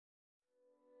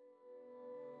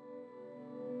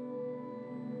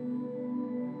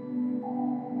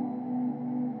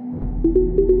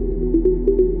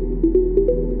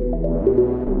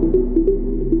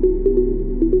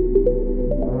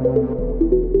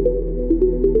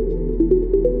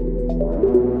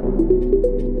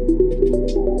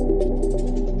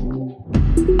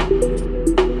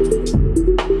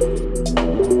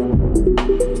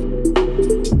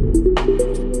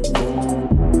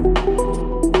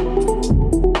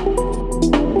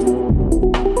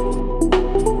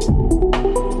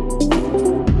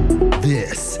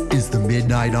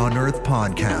Earth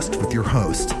podcast with your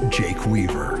host, Jake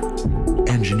Weaver.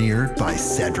 Engineered by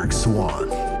Cedric Swan.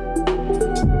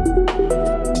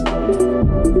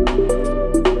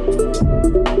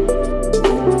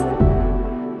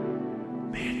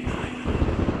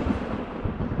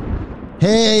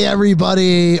 Hey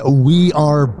everybody, we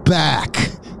are back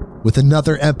with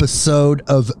another episode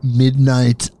of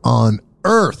Midnight on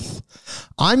Earth.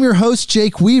 I'm your host,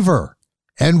 Jake Weaver,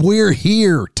 and we're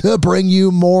here to bring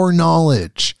you more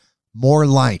knowledge, more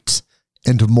light,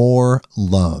 and more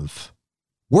love.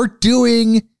 We're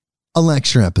doing a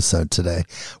lecture episode today.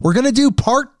 We're going to do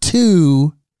part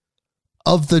 2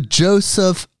 of the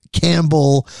Joseph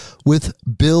Campbell with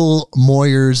Bill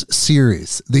Moyers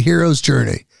series, The Hero's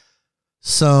Journey.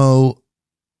 So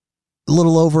a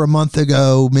little over a month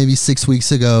ago, maybe 6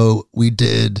 weeks ago, we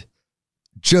did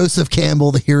Joseph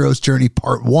Campbell, The Hero's Journey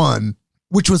Part 1,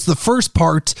 which was the first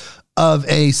part of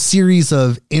a series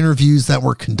of interviews that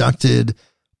were conducted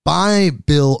by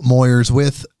Bill Moyers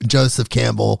with Joseph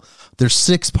Campbell. There's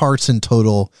 6 parts in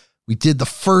total. We did the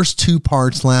first 2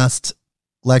 parts last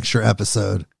lecture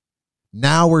episode.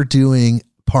 Now we're doing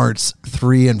parts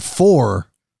 3 and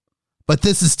 4. But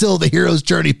this is still The Hero's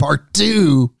Journey Part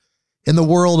 2 in the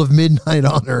world of Midnight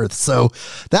on Earth. So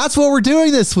that's what we're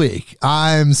doing this week.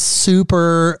 I'm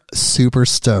super, super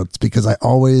stoked because I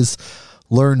always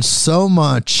learn so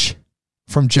much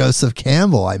from Joseph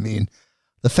Campbell. I mean,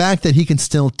 the fact that he can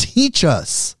still teach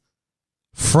us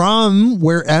from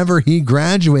wherever he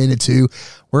graduated to,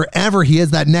 wherever he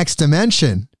is that next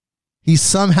dimension, he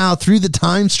somehow, through the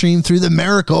time stream, through the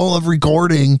miracle of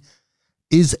recording,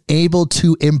 is able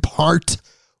to impart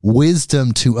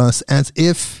wisdom to us as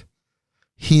if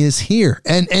he is here.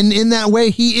 And in that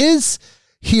way, he is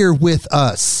here with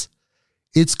us.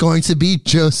 It's going to be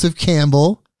Joseph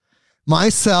Campbell,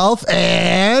 myself,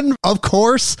 and of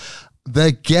course,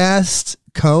 the guest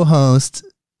co-host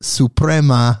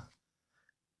Suprema,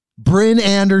 Bryn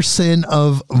Anderson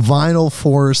of Vinyl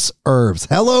Force Herbs.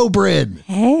 Hello, Bryn.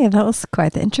 Hey, that was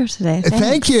quite the intro today. Thanks.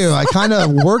 Thank you. I kind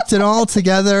of worked it all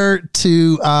together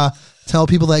to tell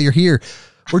people that you're here.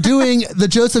 We're doing the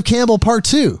Joseph Campbell Part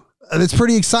 2. It's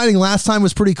pretty exciting. Last time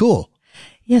was pretty cool.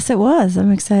 Yes, it was.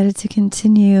 I'm excited to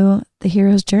continue the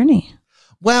hero's journey.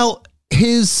 Well,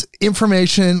 his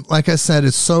information, like I said,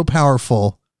 is so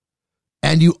powerful.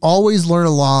 And you always learn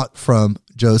a lot from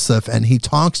Joseph, and he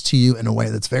talks to you in a way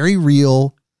that's very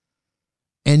real,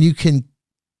 and you can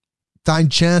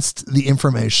digest the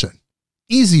information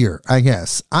easier, I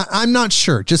guess. I'm not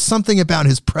sure. Just something about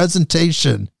his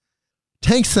presentation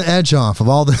takes the edge off of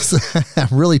all this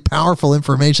really powerful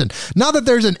information. Not that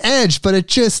there's an edge, but it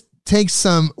just takes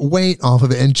some weight off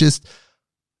of it and just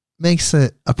makes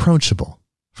it approachable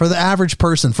for the average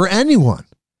person, for anyone.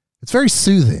 It's very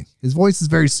soothing. His voice is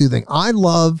very soothing. I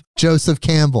love Joseph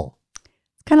Campbell.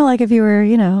 It's kind of like if you were,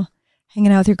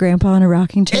 hanging out with your grandpa in a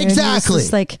rocking chair. Exactly. And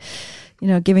just like,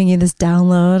 giving you this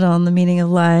download on the meaning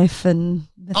of life and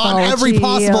mythology. On every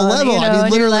possible level. I mean,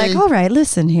 and you're like, all right,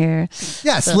 listen here.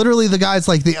 Yes, so. Literally the guy's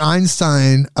like the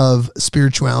Einstein of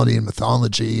spirituality and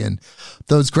mythology and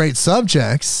those great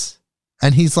subjects.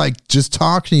 And he's like, just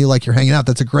talking to you like you're hanging out.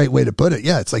 That's a great way to put it.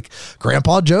 Yeah, it's like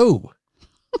Grandpa Joe.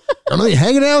 I'm really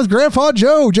hanging out with Grandpa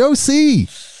Joe, Joe C.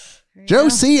 Joe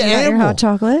C. And your hot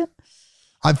chocolate.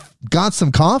 I've got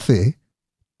some coffee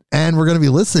and we're going to be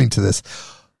listening to this.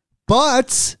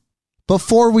 But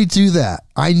before we do that,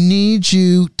 I need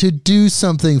you to do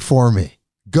something for me.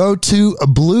 Go to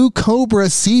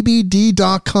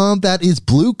bluecobracbd.com. That is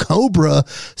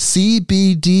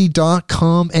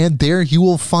bluecobracbd.com. And there you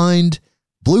will find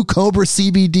Blue Cobra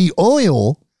CBD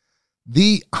oil,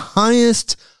 the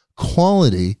highest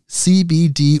quality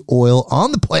CBD oil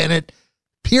on the planet,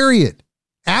 period.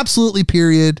 Absolutely,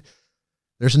 period.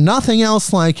 There's nothing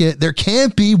else like it. There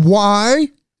can't be. Why?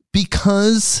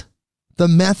 Because the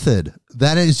method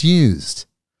that is used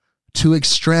to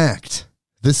extract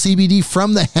the CBD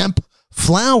from the hemp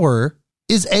flower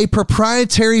is a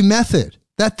proprietary method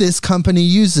that this company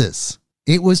uses.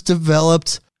 It was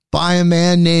developed by a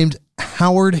man named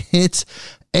Howard Hitt,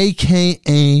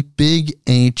 aka Big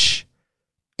H,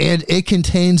 and it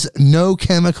contains no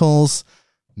chemicals,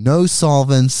 no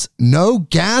solvents, no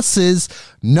gases,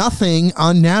 nothing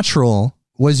unnatural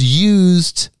was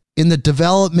used in the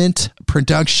development,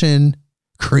 production,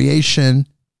 creation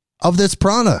of this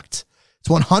product. It's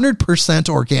 100%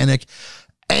 organic,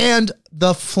 and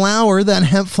the flower, that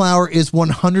hemp flower, is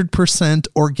 100%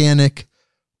 organic,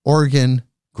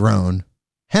 Oregon-grown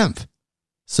hemp.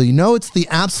 So it's the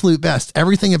absolute best.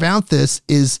 Everything about this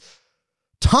is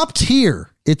top tier.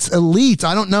 It's elite.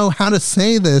 I don't know how to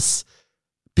say this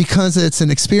because it's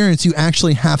an experience you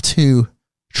actually have to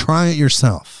Try it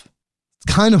yourself.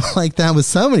 It's kind of like that with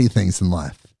so many things in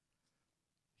life.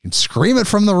 You can scream it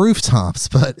from the rooftops,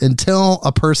 but until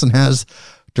a person has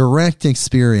direct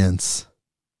experience,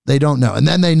 they don't know. And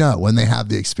then they know when they have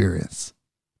the experience.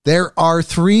 There are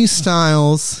 3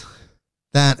 styles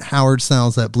that Howard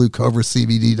sells at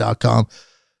BlueCobraCBD.com.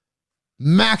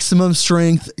 Maximum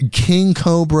strength, King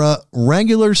Cobra,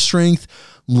 regular strength,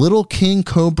 Little King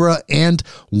Cobra, and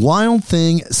Wild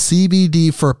Thing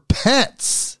CBD for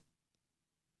pets.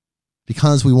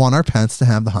 Because we want our pets to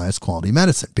have the highest quality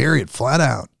medicine, period, flat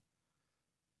out.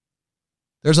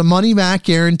 There's a money back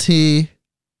guarantee.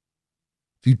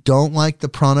 If you don't like the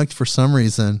product for some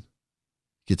reason, you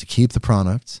get to keep the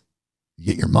product. You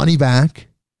get your money back.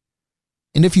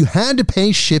 And if you had to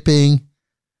pay shipping,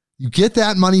 you get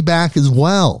that money back as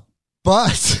well.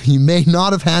 But you may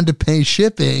not have had to pay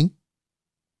shipping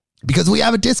because we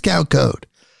have a discount code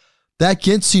that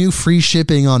gets you free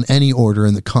shipping on any order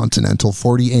in the continental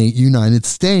 48 United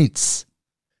States.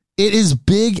 It is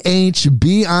Big H,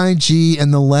 B-I-G,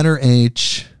 and the letter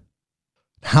H.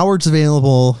 Howard's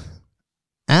available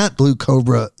at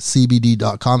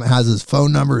BlueCobraCBD.com. It has his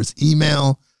phone number, his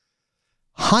email.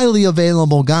 Highly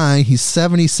available guy. He's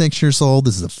 76 years old.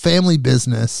 This is a family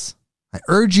business. I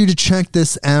urge you to check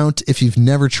this out if you've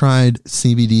never tried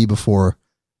CBD before.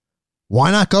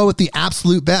 Why not go with the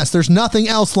absolute best? There's nothing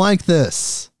else like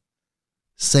this.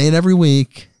 Say it every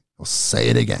week. I'll say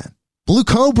it again.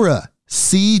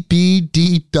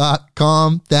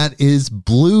 BlueCobraCBD.com. That is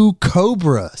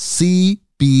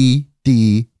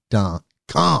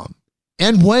BlueCobraCBD.com.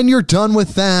 And when you're done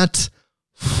with that,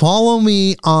 follow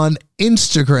me on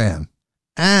Instagram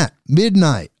at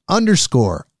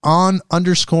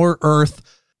midnight_on_earth.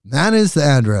 That is the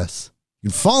address. You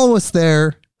can follow us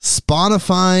there.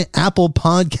 Spotify, Apple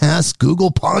Podcasts,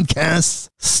 Google Podcasts,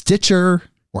 Stitcher,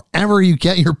 wherever you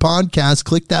get your podcasts,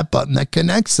 click that button that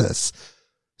connects us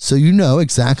so you know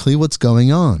exactly what's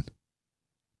going on.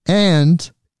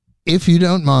 And if you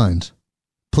don't mind,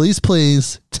 please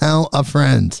tell a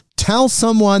friend. Tell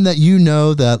someone that you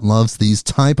know that loves these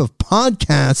type of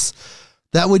podcasts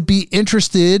that would be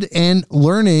interested in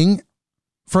learning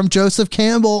from Joseph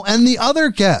Campbell and the other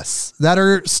guests that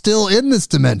are still in this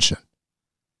dimension.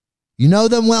 You know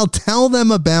them well. Tell them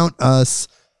about us.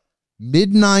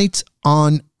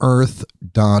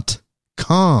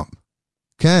 midnightonearth.com.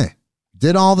 Okay.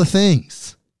 Did all the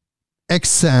things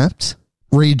except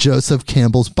read Joseph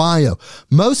Campbell's bio.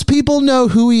 Most people know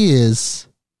who he is,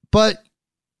 but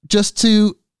just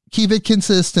to keep it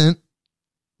consistent,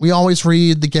 we always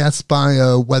read the guest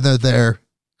bio, whether they're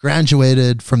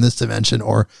graduated from this dimension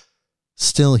or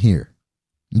still here.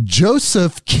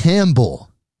 Joseph Campbell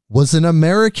was an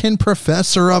American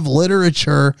professor of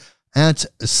literature at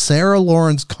Sarah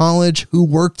Lawrence College who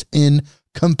worked in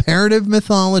comparative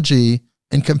mythology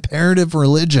and comparative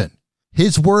religion.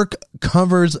 His work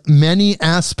covers many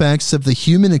aspects of the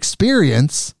human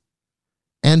experience,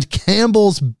 and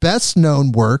Campbell's best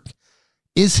known work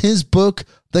is his book,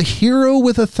 The Hero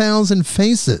with 1,000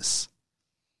 Faces,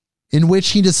 in which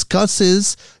he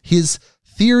discusses his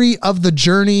theory of the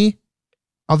journey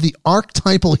of the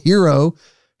archetypal hero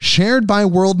shared by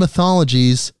world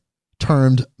mythologies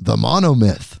termed the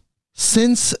monomyth.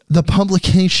 Since the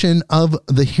publication of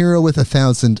The Hero with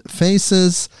 1,000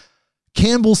 Faces,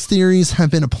 Campbell's theories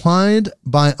have been applied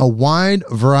by a wide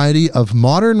variety of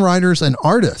modern writers and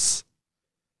artists.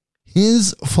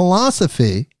 His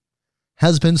philosophy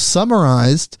has been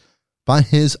summarized by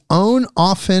his own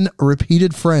often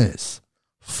repeated phrase,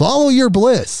 "Follow your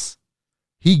bliss."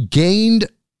 He gained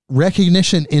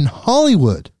recognition in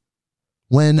Hollywood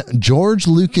when George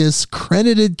Lucas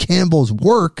credited Campbell's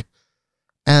work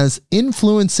as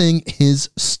influencing his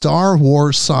Star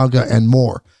Wars saga and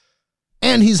more.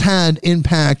 And he's had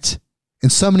impact in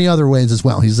so many other ways as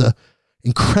well. He's an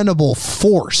incredible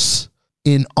force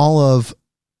in all of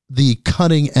the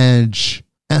cutting edge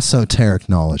esoteric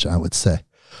knowledge, I would say.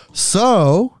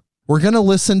 So we're going to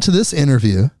listen to this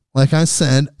interview, like I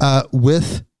said,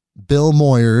 with Bill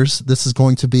Moyers. This is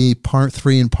going to be part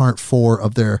 3 and part 4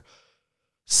 of their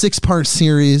 6-part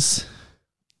series.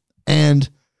 And if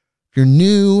you're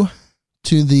new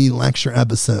to the lecture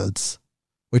episodes,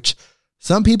 which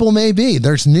some people may be,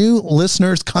 there's new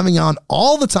listeners coming on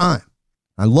all the time.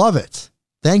 I love it.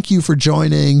 Thank you for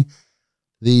joining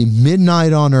the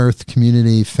Midnight on Earth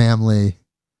community family.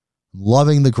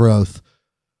 Loving the growth.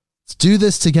 Let's do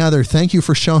this together. Thank you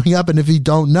for showing up. And if you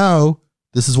don't know,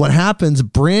 this is what happens.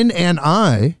 Bryn and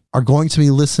I are going to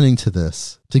be listening to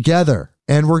this together,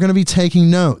 and we're going to be taking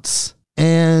notes.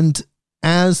 And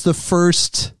as the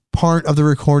first part of the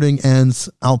recording ends,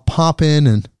 I'll pop in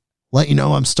and let you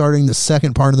know I'm starting the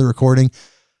second part of the recording.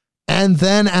 And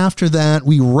then after that,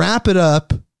 we wrap it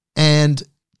up and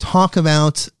talk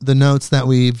about the notes that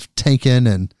we've taken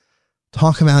and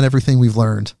talk about everything we've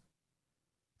learned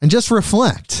and just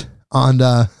reflect on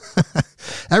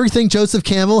everything Joseph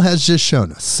Campbell has just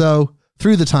shown us. So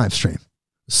through the time stream.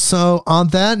 So on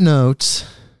that note,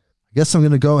 I guess I'm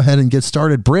going to go ahead and get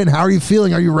started. Bryn, how are you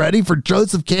feeling? Are you ready for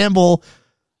Joseph Campbell?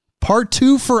 Part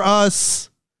 2 for us,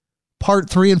 part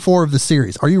 3 and 4 of the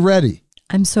series. Are you ready?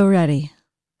 I'm so ready.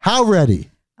 How ready?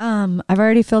 I've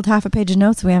already filled half a page of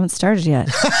notes. We haven't started yet.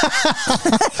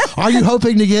 Are you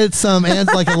hoping to get some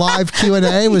like a live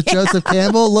Q&A with Joseph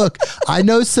Campbell? Look, I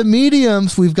know some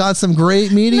mediums. We've got some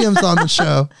great mediums on the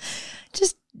show.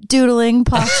 Just doodling,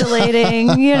 postulating,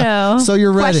 So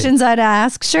you're ready. Questions I'd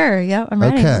ask. Sure. Yep. I'm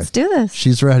ready. Okay. Let's do this.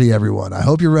 She's ready, everyone. I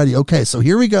hope you're ready. Okay. So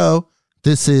here we go.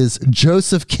 This is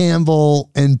Joseph Campbell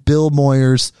and Bill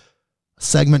Moyers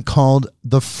segment called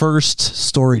The First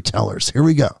Storytellers. Here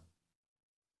we go.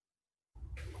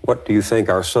 What do you think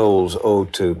our souls owe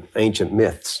to ancient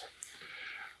myths?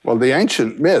 Well, the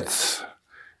ancient myths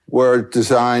were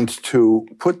designed to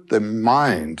put the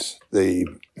mind, the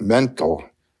mental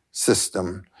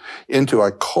system, into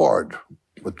accord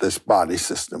with this body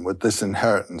system, with this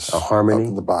inheritance A harmony?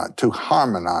 of the body, to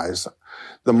harmonize.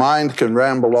 The mind can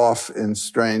ramble off in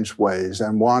strange ways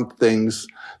and want things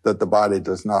that the body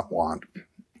does not want.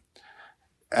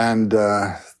 And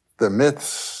the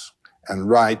myths and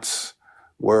rites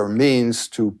were means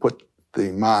to put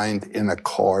the mind in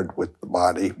accord with the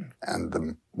body and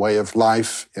the way of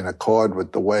life in accord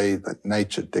with the way that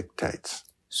nature dictates.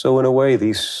 So in a way,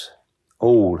 these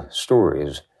old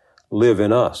stories live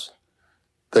in us.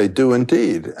 They do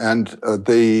indeed. And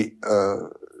the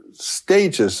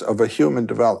stages of a human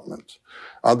development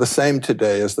are the same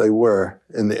today as they were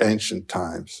in the ancient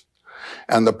times.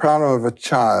 And the problem of a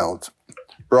child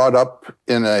brought up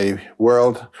in a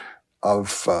world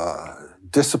of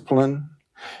discipline,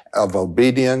 of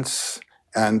obedience,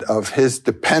 and of his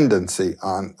dependency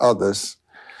on others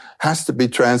has to be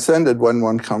transcended when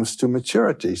one comes to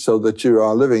maturity, so that you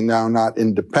are living now not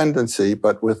in dependency,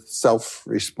 but with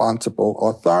self-responsible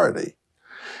authority.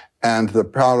 And the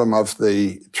problem of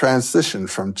the transition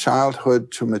from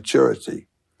childhood to maturity,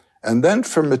 and then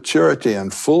from maturity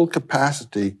and full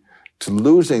capacity to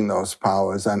losing those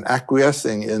powers and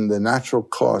acquiescing in the natural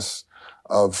course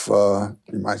of,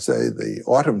 you might say, the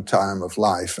autumn time of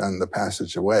life and the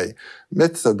passage away.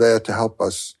 Myths are there to help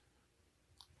us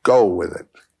go with it,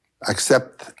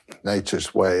 accept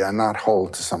nature's way and not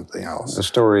hold to something else. The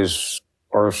stories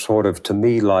are sort of, to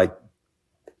me, like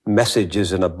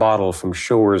messages in a bottle from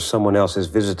shores someone else has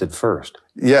visited first.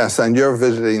 Yes, and you're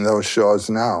visiting those shores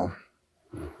now.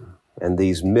 And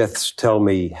these myths tell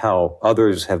me how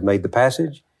others have made the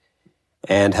passage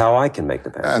and how I can make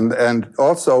the passage. And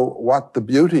also what the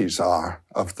beauties are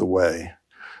of the way.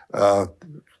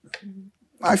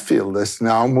 I feel this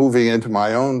now, moving into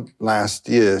my own last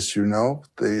years,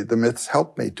 the myths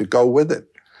help me to go with it.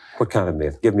 What kind of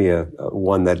myth? Give me a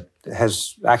one that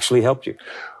has actually helped you.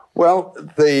 Well,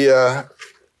 the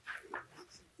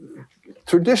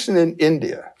tradition in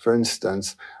India, for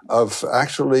instance, of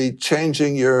actually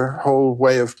changing your whole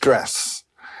way of dress,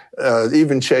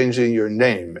 even changing your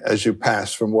name as you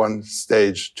pass from one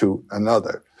stage to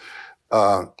another.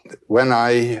 When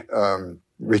I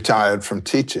retired from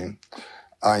teaching,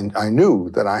 I knew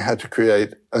that I had to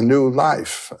create a new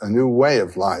life, a new way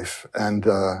of life, and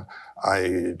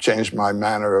I changed my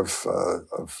manner of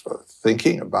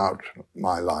thinking about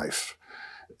my life,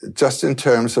 just in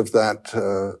terms of that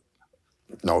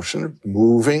notion of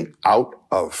moving out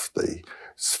of the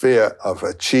sphere of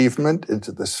achievement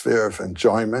into the sphere of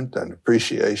enjoyment and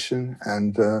appreciation,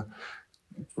 and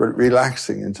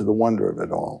relaxing into the wonder of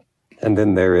it all. And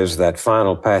then there is that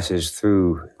final passage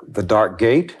through the dark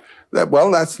gate.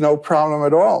 That's no problem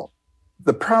at all.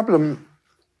 The problem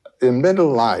in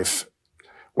middle life,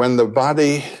 when the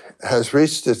body has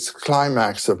reached its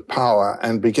climax of power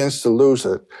and begins to lose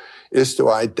it, is to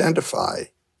identify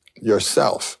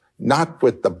yourself, not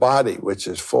with the body which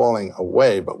is falling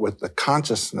away, but with the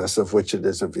consciousness of which it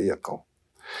is a vehicle.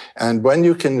 And when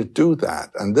you can do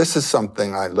that, and this is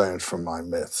something I learned from my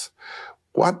myths,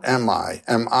 what am I?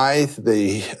 Am I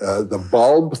the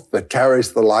bulb that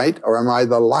carries the light, or am I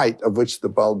the light of which the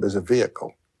bulb is a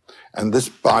vehicle? And this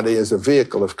body is a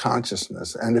vehicle of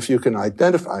consciousness. And if you can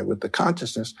identify with the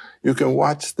consciousness, you can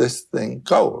watch this thing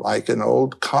go like an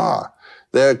old car.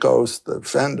 There goes the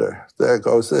fender. There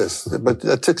goes this. But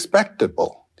it's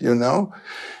expectable,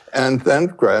 And then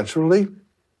gradually,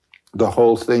 the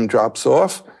whole thing drops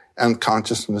off, and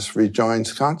consciousness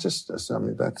rejoins consciousness. I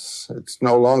mean, it's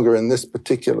no longer in this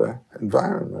particular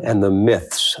environment. And the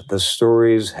myths, the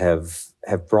stories have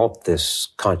brought this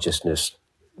consciousness.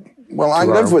 Well, I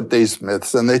live with these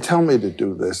myths, and they tell me to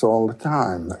do this all the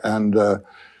time. And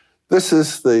this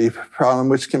is the problem,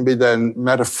 which can be then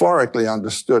metaphorically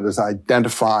understood as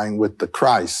identifying with the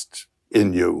Christ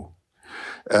in you.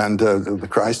 And the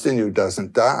Christ in you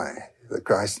doesn't die. The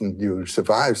Christ in you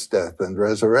survives death and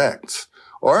resurrects.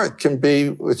 Or it can be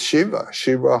with Shiva.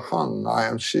 Shiva Hung, I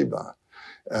am Shiva.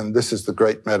 And this is the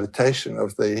great meditation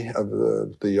of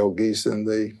the yogis in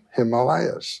the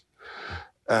Himalayas.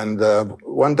 And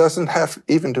one doesn't have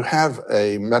even to have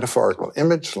a metaphorical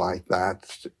image like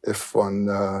that if one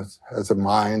has a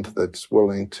mind that's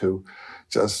willing to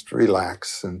just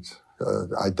relax and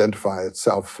identify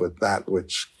itself with that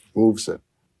which moves it.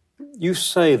 You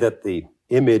say that the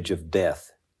image of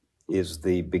death is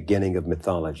the beginning of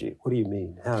mythology. What do you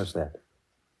mean? How is that?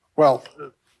 Well,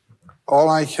 all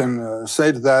I can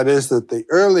say to that is that the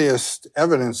earliest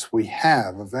evidence we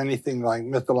have of anything like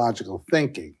mythological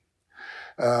thinking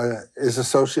is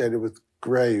associated with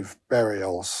grave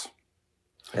burials.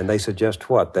 And they suggest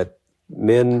what? That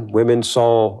women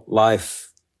saw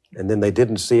life and then they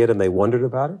didn't see it and they wondered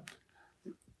about it?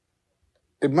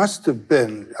 It must have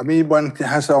been. I mean, one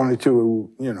has only to,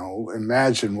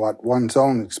 imagine what one's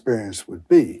own experience would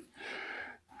be.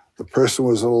 The person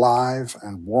was alive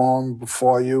and warm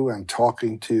before you and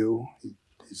talking to you.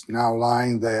 He's now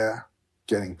lying there,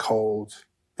 getting cold,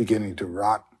 beginning to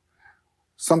rot.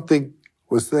 Something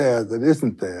was there that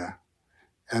isn't there,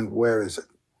 and where is it?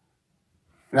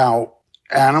 Now,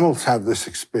 animals have this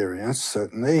experience,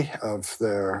 certainly, of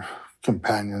their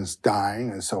companions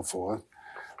dying and so forth.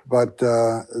 But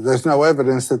there's no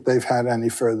evidence that they've had any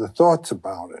further thoughts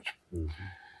about it. Mm-hmm.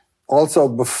 Also,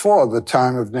 before the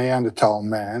time of Neanderthal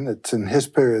man, it's in his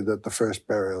period that the first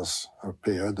burials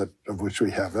appear, of which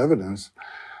we have evidence.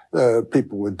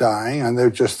 People were dying and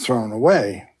they're just thrown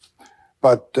away.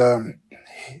 But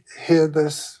here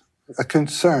there's a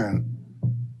concern.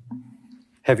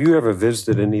 Have you ever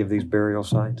visited any of these burial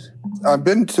sites? I've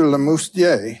been to Le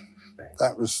Moustier.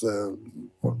 That was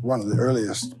one of the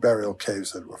earliest burial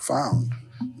caves that were found.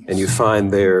 And you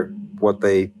find there what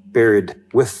they buried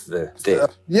with the dead?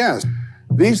 Yes.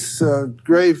 These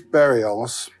grave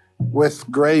burials with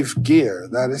grave gear,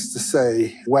 that is to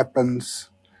say, weapons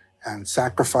and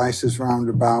sacrifices round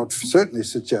about, certainly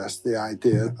suggest the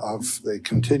idea of the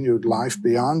continued life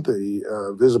beyond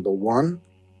the visible one.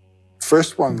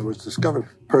 First one that was discovered,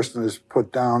 the person is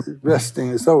put down,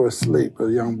 resting as though asleep,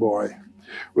 a young boy,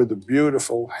 with a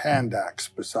beautiful hand axe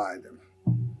beside him.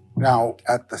 Now,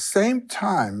 at the same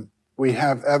time, we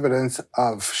have evidence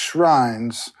of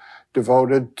shrines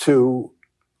devoted to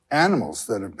animals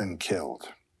that have been killed.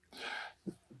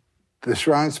 The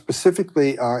shrines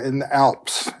specifically are in the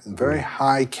Alps, in very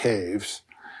high caves,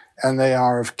 and they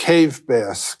are of cave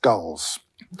bear skulls.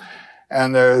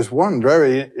 And there is one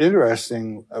very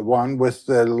interesting one with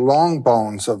the long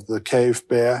bones of the cave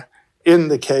bear in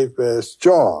the cave bear's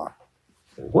jaw.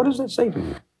 What does that say to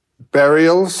you?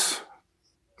 Burials.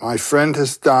 My friend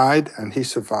has died and he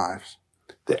survives.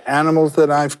 The animals that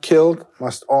I've killed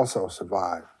must also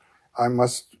survive. I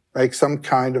must make some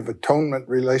kind of atonement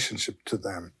relationship to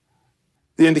them.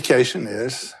 The indication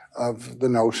is of the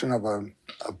notion of a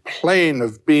plane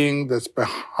of being that's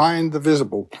behind the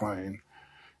visible plane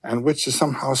and which is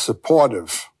somehow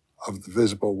supportive of the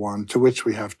visible one to which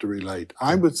we have to relate.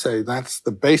 I would say that's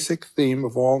the basic theme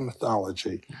of all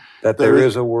mythology. That there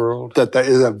is a world? That there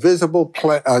is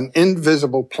an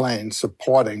invisible plane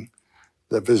supporting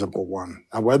the visible one.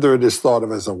 Now, whether it is thought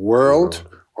of as a world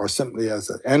or simply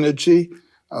as an energy,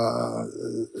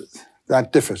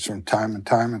 that differs from time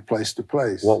and place to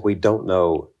place. What we don't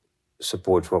know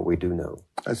supports what we do know.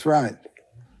 That's right.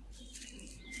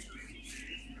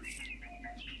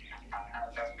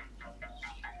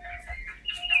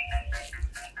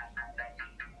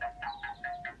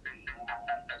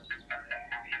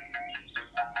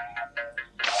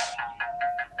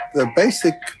 The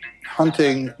basic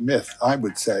hunting myth, I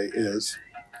would say, is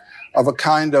of a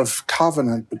kind of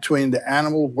covenant between the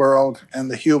animal world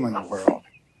and the human world,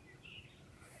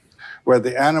 where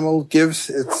the animal gives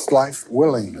its life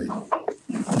willingly.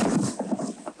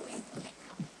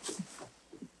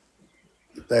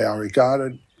 They are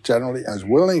regarded generally as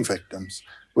willing victims,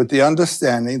 with the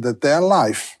understanding that their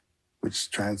life,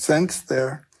 which transcends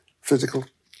their physical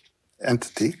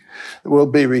entity, will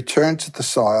be returned to the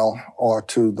soil or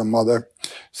to the mother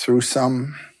through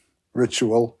some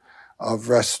ritual of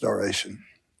restoration.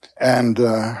 And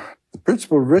The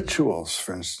principal rituals,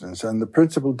 for instance, and the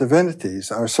principal divinities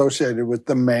are associated with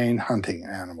the main hunting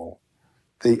animal,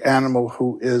 the animal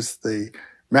who is the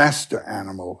master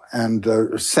animal and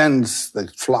sends the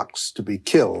flocks to be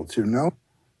killed, you know.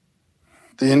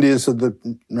 The Indians of the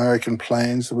American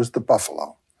plains, it was the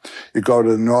buffalo. You go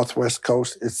to the northwest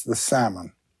coast, it's the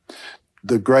salmon.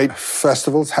 The great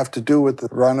festivals have to do with the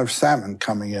run of salmon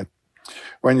coming in.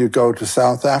 When you go to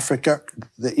South Africa,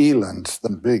 the elands, the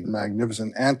big,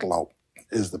 magnificent antelope,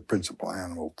 is the principal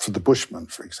animal for the Bushmen,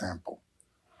 for example.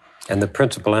 And the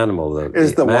principal animal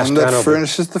is the one that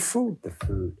furnishes the food. The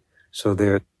food. So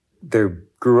there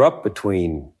grew up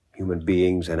between human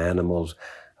beings and animals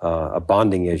a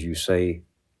bonding, as you say,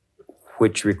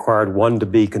 which required one to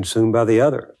be consumed by the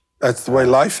other. That's the way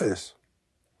life is.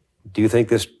 Do you think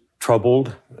this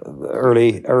troubled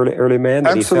early man?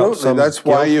 Absolutely. That's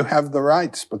why you have the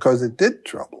rites, because it did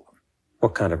trouble them.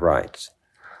 What kind of rites?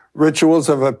 Rituals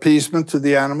of appeasement to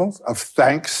the animals, of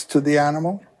thanks to the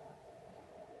animal.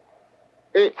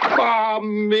 A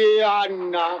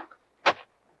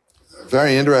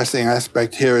very interesting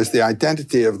aspect here is the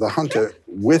identity of the hunter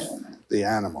with the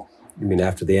animal. You mean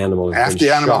after the animal has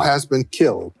been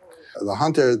killed? The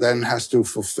hunter then has to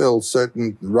fulfill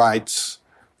certain rites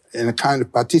in a kind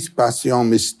of participation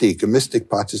mystique, a mystic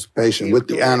participation with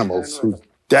the animals whose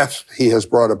death he has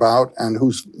brought about and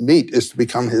whose meat is to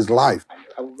become his life.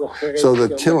 So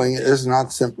the killing is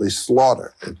not simply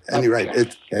slaughter. At any rate,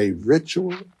 it's a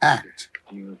ritual act.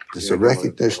 It's a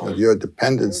recognition of your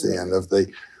dependency and of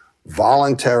the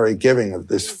voluntary giving of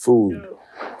this food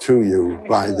to you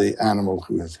by the animal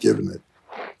who has given it.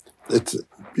 It's a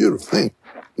beautiful thing.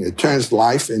 It turns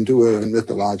life into a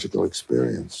mythological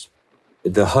experience.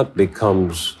 The hunt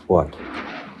becomes what?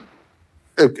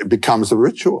 It becomes a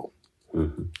ritual.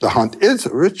 Mm-hmm. The hunt is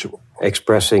a ritual.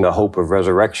 Expressing a hope of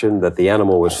resurrection, that the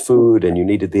animal was food and you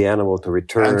needed the animal to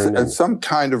return. And some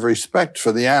kind of respect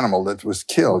for the animal that was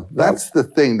killed. That's the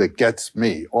thing that gets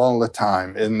me all the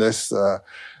time in this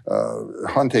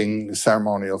hunting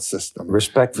ceremonial system.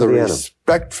 Respect for the animal.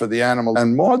 Respect for the animal.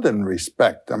 And more than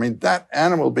respect, I mean, that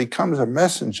animal becomes a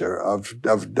messenger of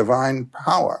divine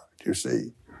power, you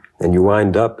see. And you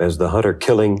wind up as the hunter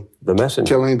killing the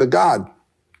messenger. Killing the god.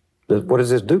 What does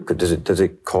this do? Does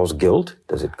it cause guilt?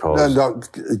 Does it cause... No,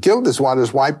 guilt is what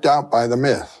is wiped out by the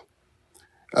myth.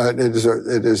 It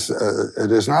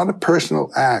is not a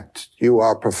personal act. You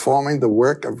are performing the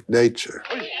work of nature.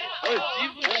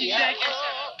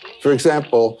 For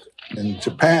example, in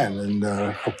Japan, in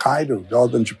Hokkaido,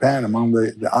 northern Japan, among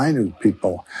the Ainu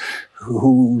people,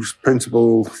 whose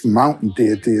principal mountain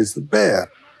deity is the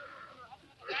bear.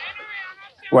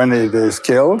 When it is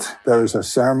killed, there is a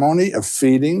ceremony of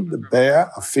feeding the bear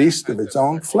a feast of its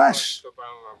own flesh,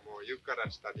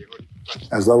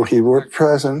 as though he were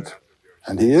present,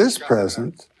 and he is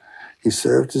present. He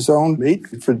served his own meat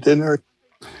for dinner,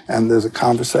 and there's a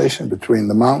conversation between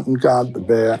the mountain god, the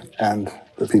bear, and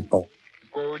the people.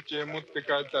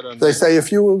 They say,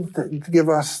 if you will give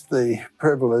us the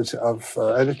privilege of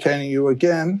entertaining you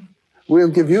again, we'll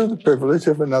give you the privilege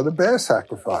of another bear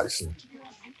sacrifice.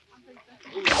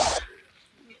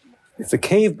 If the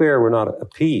cave bear were not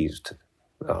appeased,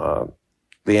 the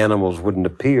animals wouldn't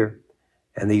appear,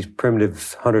 and these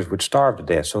primitive hunters would starve to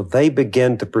death. So they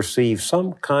began to perceive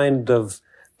some kind of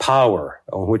power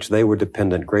on which they were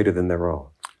dependent greater than their own.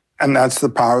 And that's the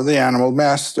power of the animal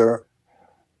master.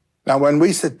 Now, when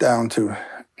we sit down to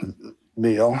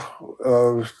meal,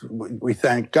 we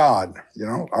thank God,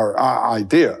 our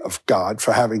idea of God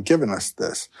for having given us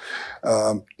this.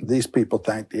 These people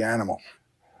thank the animal.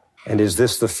 And is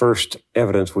this the first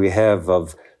evidence we have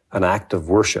of an act of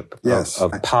worship, yes,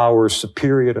 of power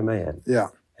superior to man? Yeah.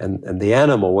 And the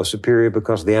animal was superior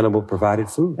because the animal provided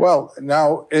food. Well,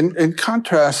 now, in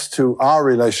contrast to our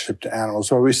relationship to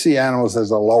animals, where we see animals as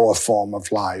a lower form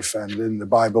of life, and in the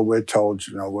Bible we're told,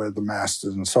 we're the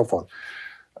masters and so forth.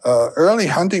 Early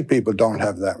hunting people don't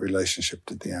have that relationship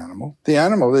to the animal. The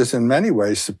animal is in many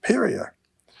ways superior.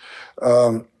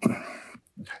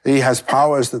 He has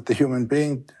powers that the human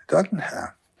being doesn't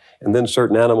have. And then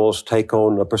certain animals take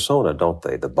on a persona, don't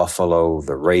they? The buffalo,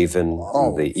 the raven,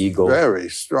 the eagle. Very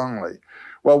strongly.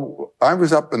 Well, I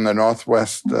was up in the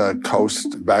northwest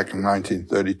coast back in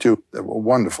 1932. It was a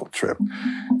wonderful trip.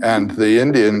 And the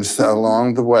Indians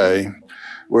along the way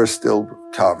were still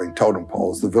carving totem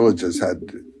poles. The villagers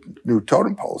had new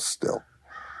totem poles still.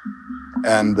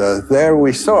 And there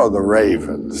we saw the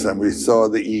ravens, and we saw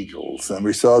the eagles, and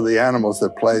we saw the animals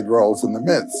that played roles in the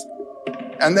myths.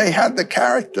 And they had the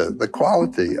character, the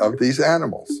quality of these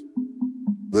animals.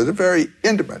 There's a very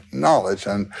intimate knowledge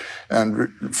and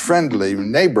friendly,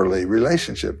 neighborly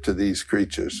relationship to these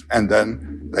creatures. And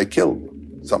then they killed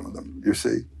some of them, you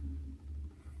see.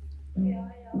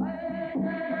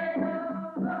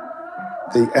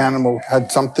 The animal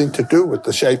had something to do with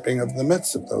the shaping of the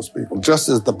myths of those people, just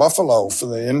as the buffalo for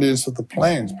the Indians of the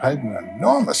plains played an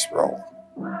enormous role.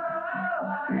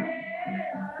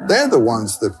 They're the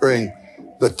ones that bring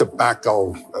the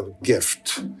tobacco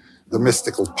gift, the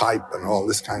mystical pipe and all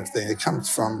this kind of thing. It comes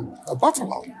from a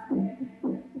buffalo.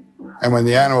 And when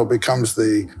the animal becomes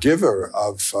the giver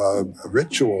of a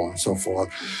ritual and so forth,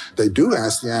 they do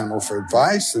ask the animal for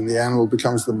advice, and the animal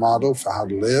becomes the model for how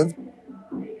to live.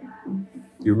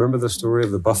 You remember the story of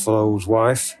the buffalo's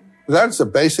wife? That's a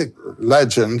basic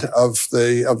legend of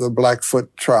the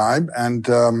Blackfoot tribe, and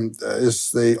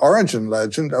is the origin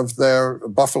legend of their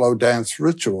buffalo dance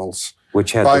rituals,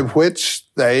 which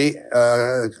they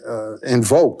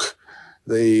invoke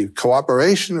the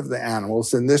cooperation of the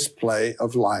animals in this play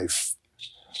of life.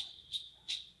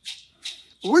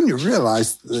 When you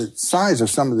realize the size of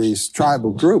some of these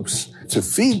tribal groups, to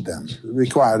feed them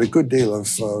required a good deal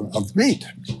of meat.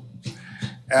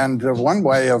 And one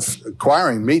way of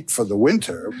acquiring meat for the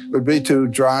winter would be to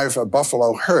drive a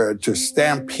buffalo herd to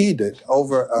stampede it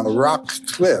over a rock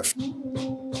cliff.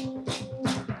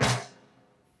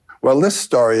 Well, this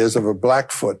story is of a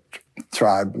Blackfoot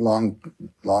tribe long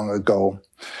ago,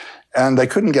 and they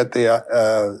couldn't get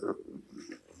the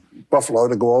buffalo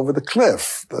to go over the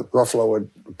cliff. The buffalo would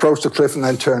approach the cliff and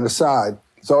then turn aside.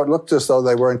 So it looked as though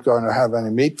they weren't going to have any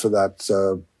meat for that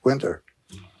winter.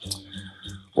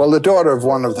 Well, the daughter of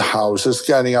one of the houses,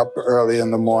 getting up early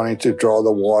in the morning to draw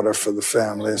the water for the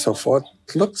family and so forth,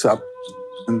 looks up,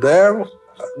 and there,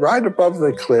 right above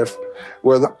the cliff,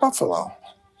 were the buffalo.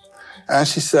 And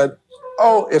she said,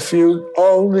 "Oh, if you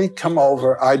only come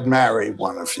over, I'd marry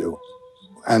one of you."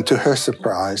 And to her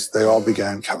surprise, they all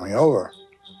began coming over.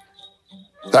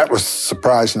 That was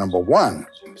surprise number one.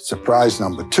 Surprise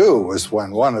number two was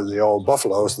when one of the old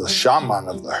buffaloes, the shaman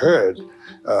of the herd,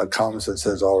 comes and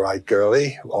says, "All right,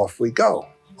 girlie, off we go."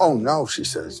 "Oh, no," she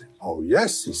says. "Oh,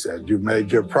 yes," he said. "You've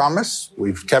made your promise.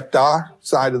 We've kept our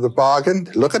side of the bargain.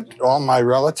 Look at all my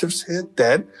relatives here,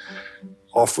 dead.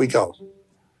 Off we go."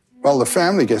 Well, the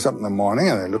family gets up in the morning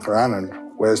and they look around and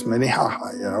where's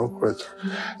Minnehaha, with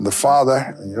the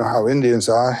father, you know how Indians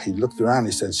are. He looked around,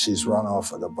 he said, "She's run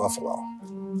off with a buffalo."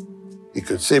 He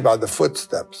could see by the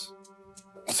footsteps.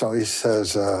 So he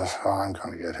says, I'm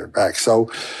going to get her back. So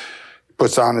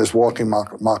puts on his walking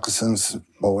moccasins,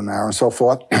 bow and arrow and so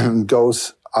forth, and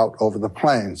goes out over the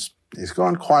plains. He's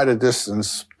gone quite a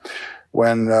distance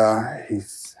when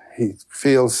he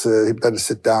feels he better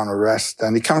sit down and rest.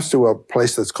 And he comes to a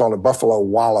place that's called a buffalo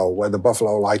wallow, where the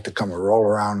buffalo like to come and roll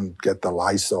around and get the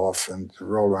lice off and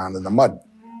roll around in the mud.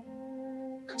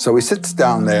 So he sits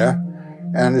down there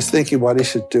and is thinking what he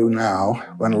should do now,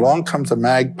 when along comes a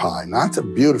magpie. Now, it's a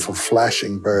beautiful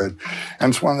flashing bird,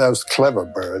 and it's one of those clever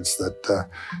birds that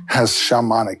has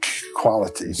shamanic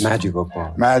qualities. Magical.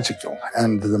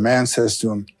 And the man says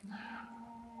to him,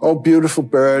 "Oh, beautiful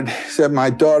bird," he said, "my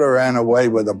daughter ran away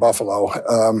with a buffalo.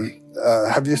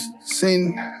 Have you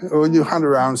will you hunt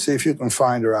around and see if you can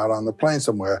find her out on the plain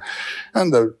somewhere?"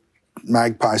 And the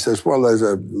magpie says, "Well, there's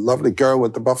a lovely girl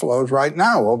with the buffaloes right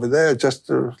now over there,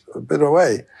 just a bit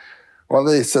away." Well,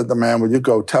 he said, the man, "Will you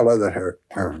go tell her that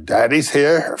her daddy's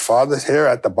here, her father's here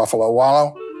at the buffalo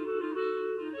wallow?"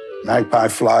 Magpie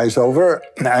flies over,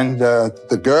 and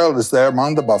the girl is there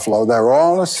among the buffalo. They're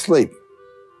all asleep.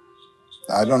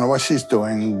 I don't know what she's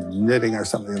doing, knitting or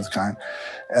something of this kind.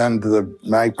 And the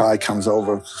magpie comes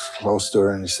over close to her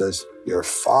and he says, "Your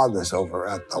father's over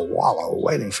at the wallow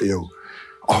waiting for you."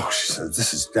 "Oh," she said,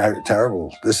 "this is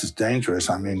terrible. This is dangerous.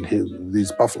 I mean,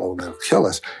 these buffalo, they'll kill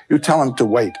us. You tell him to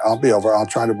wait. I'll be over. I'll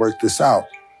try to work this out."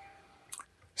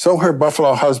 So her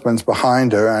buffalo husband's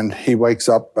behind her, and he wakes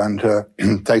up and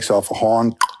takes off a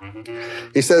horn.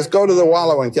 He says, "Go to the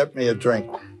wallow and get me a drink."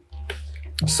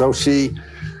 So she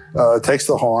takes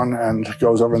the horn and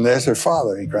goes over, and there's her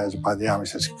father. He grabs her by the arm. He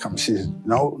says, "Come." She says,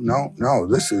 No,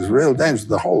 this is real dangerous.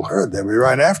 The whole herd, they'll be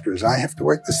right after us. I have to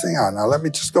work this thing out. Now let me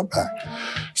just go back.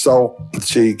 So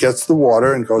she gets the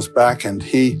water and goes back, and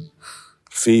he,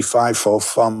 fee, fi, fo,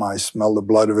 fum, I smell the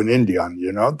blood of an Indian,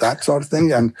 that sort of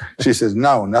thing. And she says,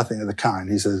 "No, nothing of the kind."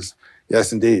 He says,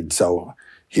 "Yes, indeed." So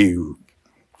he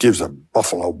gives a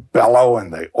buffalo bellow,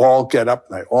 and they all get up,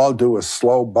 and they all do a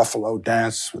slow buffalo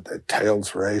dance with their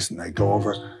tails raised, and they go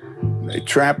over, and they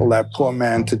trample that poor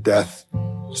man to death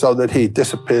so that he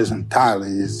disappears entirely.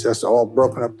 He's just all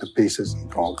broken up to pieces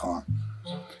and all gone.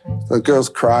 The girl's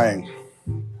crying.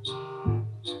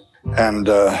 And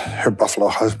her buffalo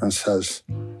husband says,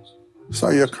 "So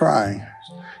you're crying?"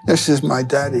 "This is my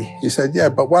daddy." He said, "Yeah,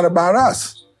 but what about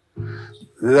us?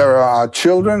 There are our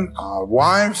children, our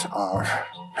wives, our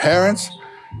parents,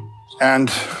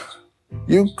 and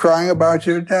you crying about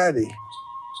your daddy."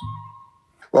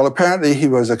 Well, apparently he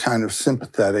was a kind of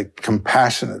sympathetic,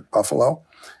 compassionate buffalo.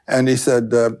 And he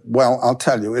said, "Well, I'll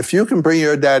tell you, if you can bring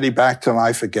your daddy back to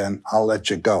life again, I'll let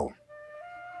you go."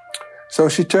 So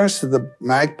she turns to the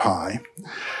magpie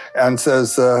and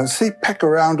says, peck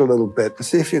around a little bit and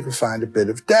see if you can find a bit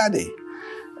of daddy.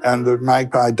 And the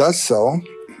magpie does so,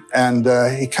 and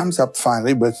he comes up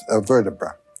finally with a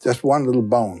vertebra, just one little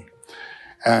bone.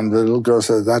 And the little girl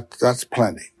says, that's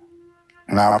plenty.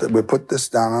 Now we put this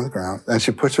down on the ground, and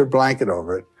she puts her blanket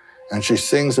over it, and she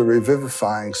sings a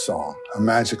revivifying song, a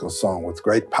magical song with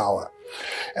great power.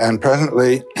 And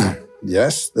presently,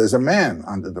 yes, there's a man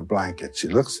under the blanket. She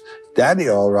looks, daddy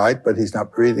all right, but he's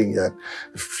not breathing yet.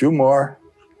 A few more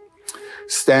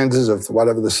stanzas of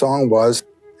whatever the song was,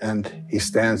 and he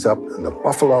stands up, and the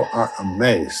buffalo are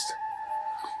amazed.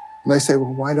 And they say,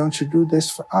 "Well, why don't you do this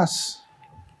for us?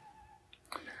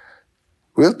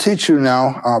 We'll teach you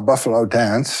now our buffalo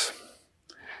dance,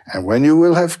 and when you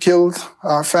will have killed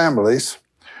our families,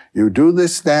 you do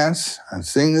this dance and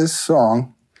sing this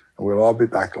song, and we'll all be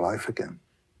back to life again."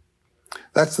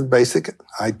 That's the basic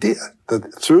idea,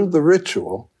 that through the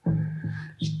ritual,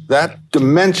 that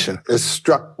dimension is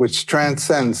struck which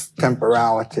transcends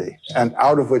temporality, and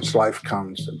out of which life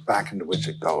comes and back into which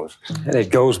it goes. And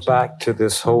it goes back to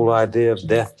this whole idea of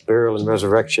death, burial, and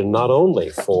resurrection, not only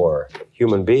for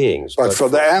human beings, but for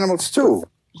the animals too.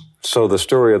 So the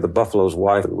story of the buffalo's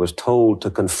wife was told to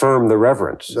confirm the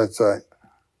reverence. That's right.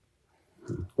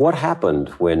 What happened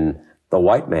when the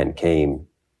white man came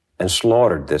and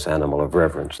slaughtered this animal of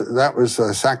reverence? That was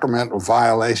a sacramental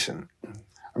violation.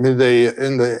 I mean,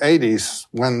 in the 80s,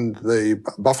 when the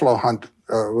buffalo hunt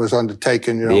was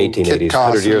undertaken, the 1880s, Kit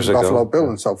Carson, 100 years ago. Buffalo Bill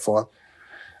and so forth,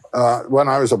 when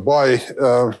I was a boy,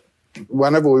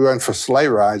 whenever we went for sleigh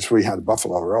rides, we had a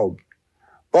buffalo robe.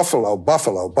 Buffalo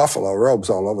robes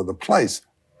all over the place.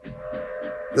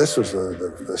 This was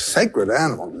the sacred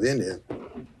animal of the Indian.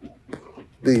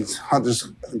 These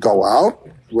hunters go out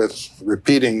with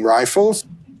repeating rifles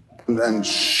and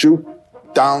shoot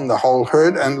down the whole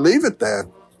herd and leave it there.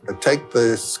 Take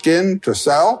the skin to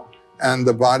sell, and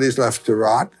the body's left to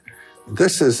rot.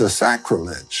 This is a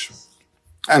sacrilege.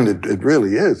 And it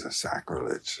really is a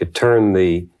sacrilege. It turned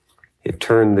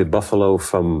the buffalo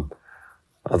from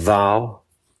a thou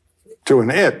to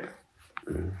an it.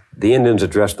 The Indians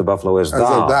addressed the buffalo as a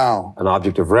thou, an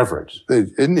object of reverence.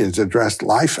 The Indians addressed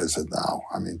life as a thou.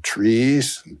 I mean,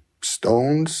 trees,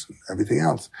 stones, everything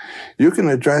else. You can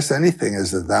address anything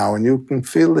as a thou, and you can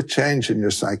feel the change in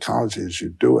your psychology as you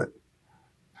do it.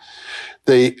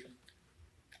 The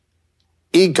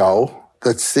ego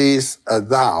that sees a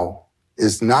thou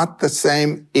is not the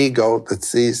same ego that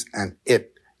sees an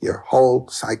it. Your whole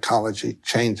psychology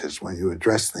changes when you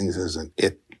address things as an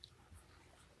it.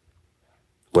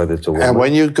 Whether it's a woman. And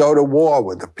when you go to war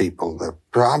with the people, the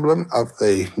problem of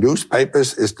the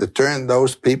newspapers is to turn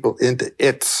those people into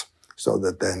its so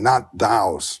that they're not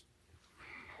thous.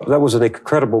 That was an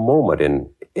incredible moment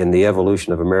in the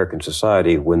evolution of American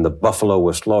society when the buffalo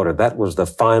was slaughtered. That was the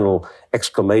final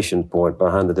exclamation point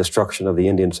behind the destruction of the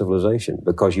Indian civilization,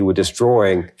 because you were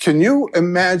destroying. Can you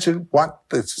imagine what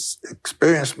this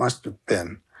experience must have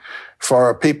been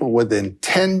for people within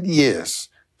 10 years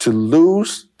to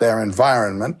lose their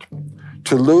environment,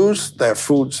 to lose their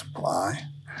food supply,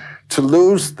 to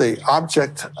lose the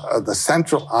object, the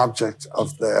central object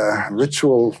of their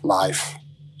ritual life?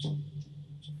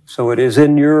 So it is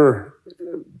in your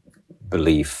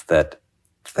belief that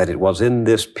it was in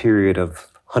this period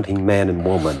of hunting man and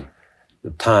woman, the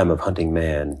time of hunting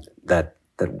man, that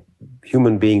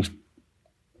human beings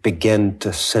began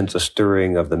to sense a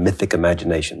stirring of the mythic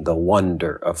imagination, the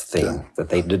wonder of things that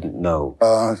they didn't know.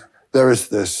 There is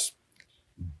this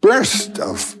burst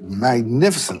of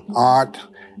magnificent art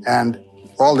and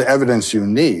all the evidence you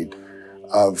need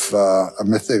of a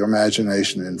mythic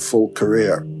imagination in full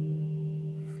career.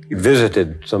 You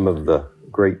visited some of the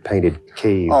great painted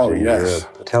caves in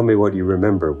Europe. Tell me what you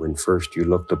remember when first you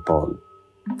looked upon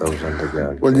those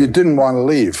underground caves. You didn't want to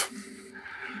leave.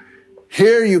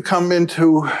 Here you come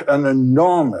into an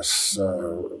enormous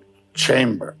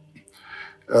chamber,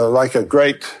 like a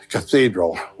great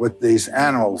cathedral with these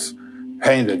animals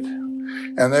painted.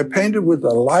 And they're painted with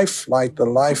a life like the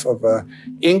life of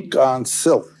ink on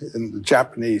silk in the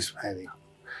Japanese painting.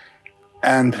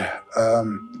 And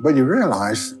when you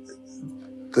realize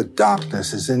the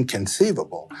darkness is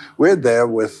inconceivable. We're there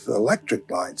with electric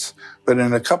lights, but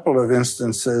in a couple of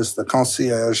instances, the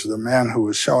concierge, the man who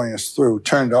was showing us through,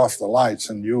 turned off the lights,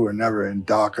 and you were never in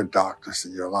darker darkness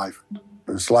in your life.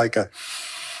 It was like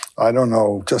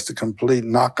just a complete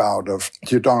knockout of,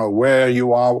 you don't know where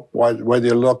you are, whether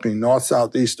you're looking north,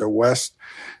 south, east, or west.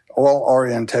 All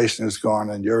orientation is gone,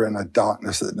 and you're in a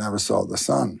darkness that never saw the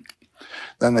sun.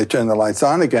 Then they turn the lights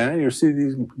on again, and you see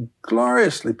these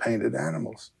gloriously painted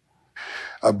animals.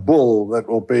 A bull that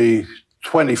will be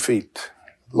 20 feet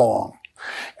long,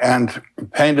 and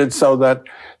painted so that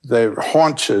the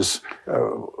haunches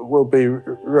will be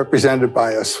represented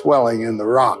by a swelling in the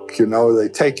rock. You know, they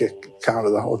take account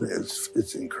of the whole thing.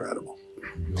 It's incredible.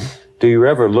 Do you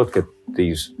ever look at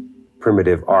these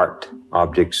primitive art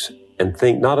objects and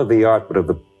think not of the art, but of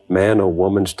the man or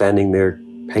woman standing there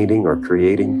painting or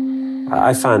creating?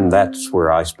 I find that's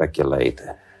where I speculate.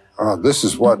 This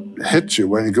is what hits you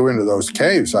when you go into those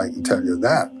caves, I can tell you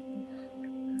that.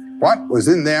 What was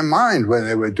in their mind when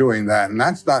they were doing that? And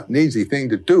that's not an easy thing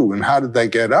to do. And how did they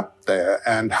get up there?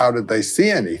 And how did they see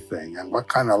anything? And what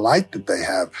kind of light did they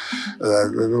have?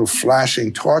 Little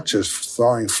flashing torches,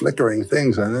 throwing flickering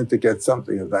things, and then to get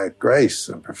something of that grace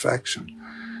and perfection.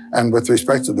 And with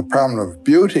respect to the problem of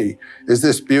beauty, is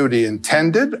this beauty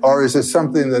intended, or is it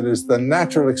something that is the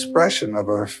natural expression of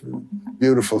a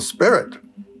beautiful spirit?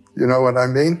 You know what I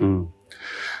mean? Mm.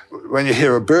 When you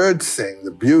hear a bird sing,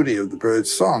 the beauty of the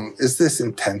bird's song, is this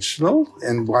intentional?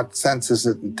 In what sense is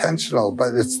it intentional?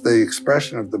 But it's the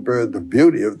expression of the bird, the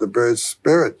beauty of the bird's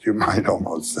spirit, you might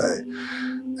almost say.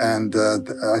 And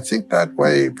I think that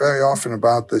way very often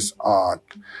about this art.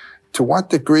 To what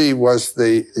degree was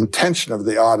the intention of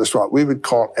the artist what we would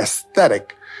call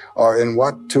aesthetic, or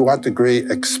to what degree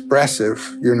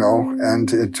expressive, you know,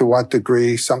 and to what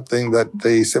degree something that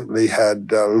they simply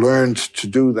had learned to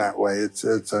do that way? It's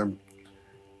a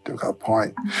difficult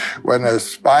point. When a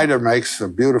spider makes a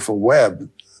beautiful web,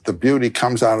 the beauty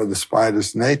comes out of the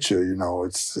spider's nature, you know,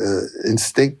 it's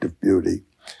instinctive beauty.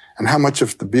 And how much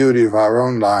of the beauty of our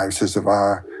own lives is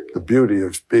the beauty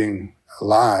of being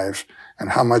alive, and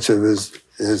how much of it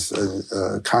is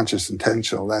conscious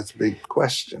intentional? That's a big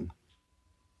question.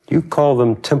 You call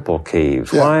them temple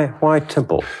caves. Yeah. Why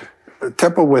temple? A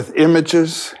temple with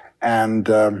images and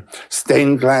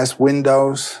stained glass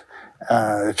windows,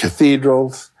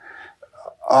 cathedrals,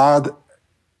 are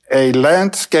a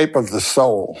landscape of the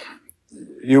soul.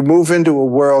 You move into a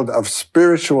world of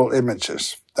spiritual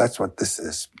images. That's what this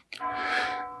is.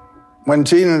 When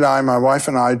Jean and I, my wife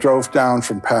and I, drove down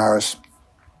from Paris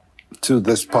to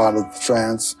this part of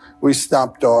France, we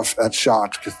stopped off at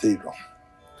Chartres Cathedral.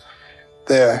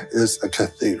 There is a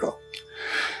cathedral.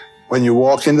 When you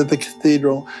walk into the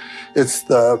cathedral, it's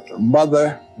the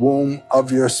mother womb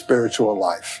of your spiritual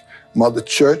life. Mother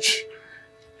Church.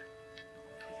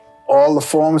 All the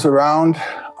forms around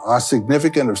are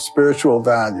significant of spiritual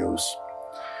values.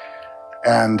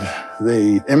 And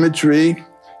the imagery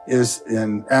is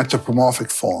in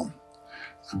anthropomorphic form.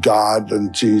 God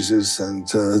and Jesus and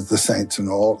the saints and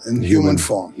all in human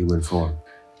form. Human form.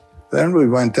 Then we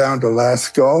went down to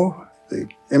Lascaux. The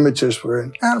images were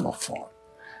in animal form.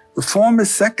 The form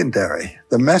is secondary.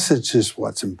 The message is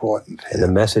what's important here. And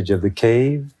the message of the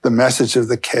cave? The message of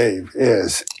the cave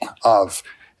is of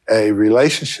a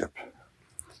relationship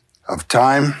of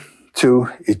time to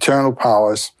eternal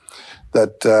powers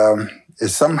that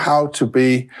is somehow to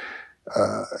be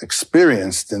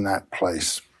experienced in that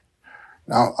place.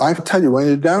 Now, I tell you, when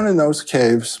you're down in those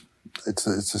caves, it's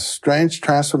a strange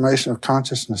transformation of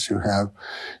consciousness you have.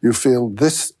 You feel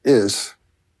this is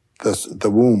the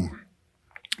womb.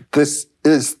 This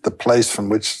is the place from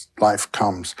which life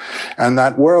comes. And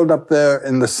that world up there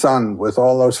in the sun with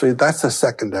all those feet, that's a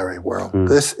secondary world. Mm.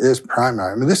 This is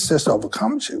primary. I mean, this just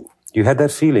overcomes you. You had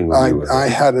that feeling when you were there. I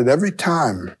had it every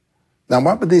time. Now,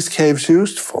 what were these caves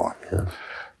used for? Yeah.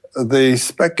 The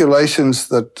speculations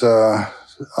that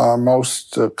are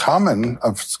most common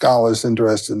of scholars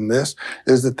interested in this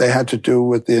is that they had to do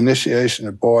with the initiation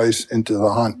of boys into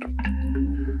the hunt.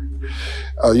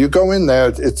 You go in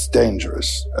there, it's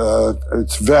dangerous.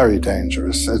 It's very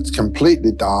dangerous. It's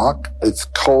completely dark. It's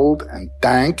cold and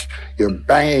dank. You're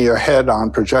banging your head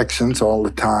on projections all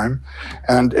the time.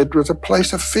 And it was a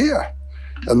place of fear.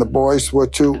 And the boys were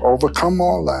to overcome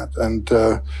all that and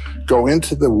go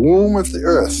into the womb of the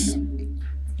earth.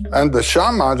 And the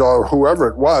shaman or whoever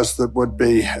it was that would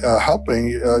be helping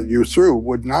you through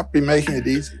would not be making it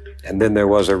easy. And then there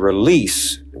was a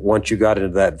release once you got into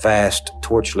that vast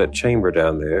torchlit chamber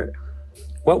down there.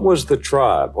 What was the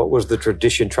tribe? What was the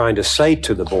tradition trying to say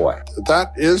to the boy?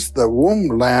 That is the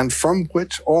womb land from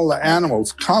which all the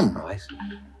animals come. Right.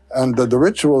 And the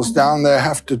rituals down there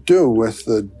have to do with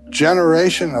the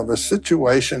generation of a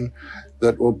situation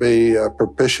that will be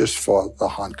propitious for the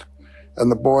hunt. And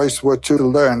the boys were to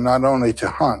learn not only to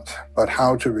hunt, but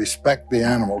how to respect the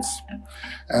animals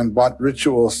and what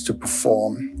rituals to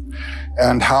perform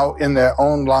and how in their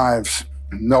own lives,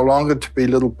 no longer to be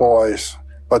little boys,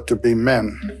 but to be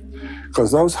men.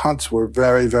 Because those hunts were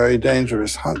very, very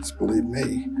dangerous hunts, believe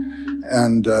me.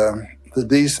 And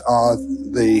these are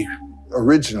the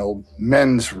original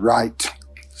men's right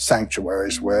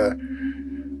sanctuaries where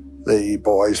the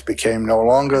boys became no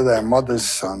longer their mother's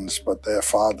sons, but their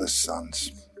father's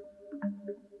sons.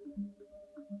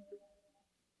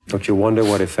 Don't you wonder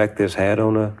what effect this had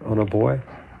on a boy?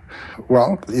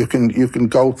 Well, you can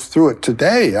go through it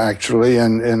today, actually,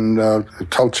 in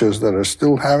cultures that are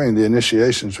still having the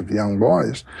initiations of young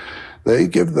boys. They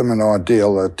give them an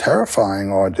ordeal, a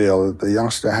terrifying ordeal that the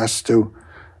youngster has to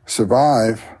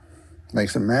survive.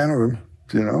 Makes a man of him,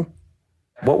 you know.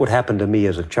 What would happen to me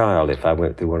as a child if I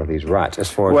went through one of these rites? As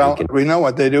far as we know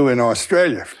what they do in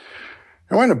Australia.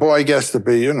 And when a boy gets to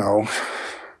be, you know,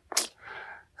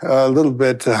 a little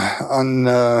bit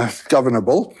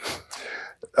ungovernable,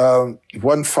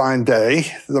 one fine day,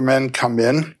 the men come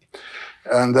in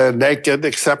and they're naked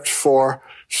except for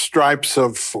stripes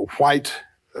of white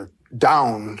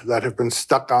down that have been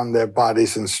stuck on their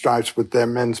bodies in stripes with their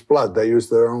men's blood. They use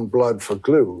their own blood for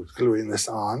gluing this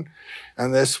on.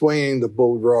 And they're swinging the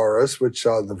bull roarers, which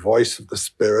are the voice of the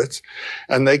spirits.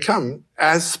 And they come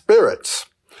as spirits.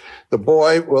 The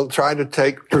boy will try to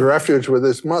take refuge with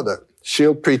his mother.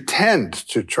 She'll pretend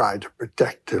to try to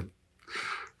protect him.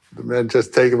 The men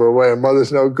just take him away, and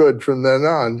mother's no good from then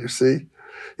on, you see.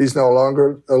 He's no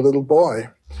longer a little boy.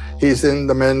 He's in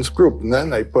the men's group, and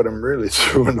then they put him really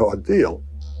through an ordeal.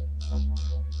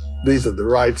 These are the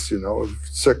rites, you know, of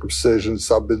circumcision,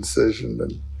 subincision,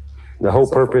 and the whole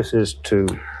purpose is to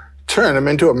turn him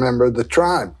into a member of the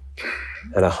tribe.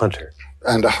 And a hunter.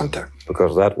 And a hunter.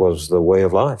 Because that was the way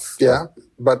of life. Yeah,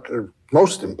 but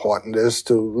most important is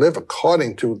to live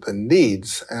according to the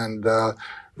needs and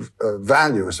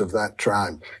values of that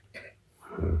tribe.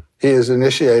 He is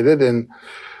initiated in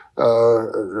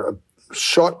a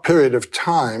short period of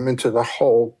time into the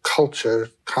whole culture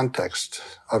context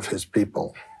of his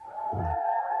people.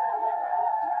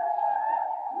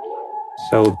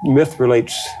 So myth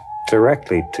relates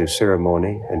directly to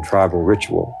ceremony and tribal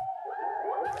ritual.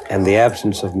 And the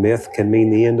absence of myth can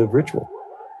mean the end of ritual.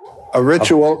 A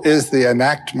ritual is the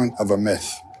enactment of a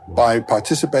myth. By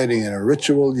participating in a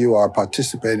ritual, you are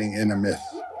participating in a myth.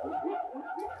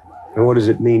 And what does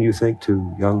it mean, you think,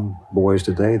 to young boys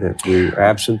today that we're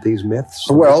absent these myths?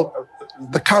 Well,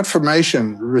 the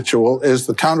confirmation ritual is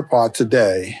the counterpart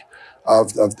today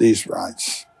of these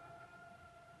rites.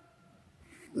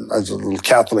 As a little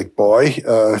Catholic boy,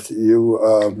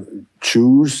 you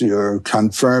choose your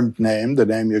confirmed name, the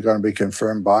name you're going to be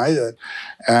confirmed by,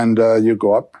 and you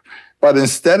go up. But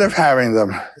instead of having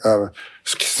them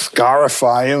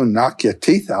scarify you and knock your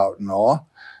teeth out and all,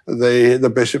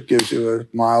 the bishop gives you a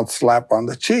mild slap on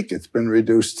the cheek. It's been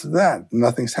reduced to that.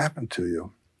 Nothing's happened to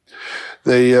you.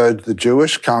 The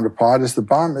Jewish counterpart is the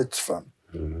bar mitzvah.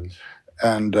 Mm-hmm.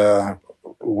 And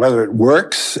whether it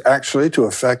works actually to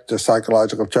affect a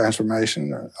psychological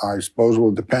transformation, I suppose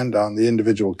will depend on the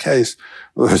individual case.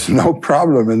 There's no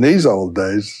problem in these old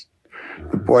days.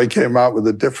 The boy came out with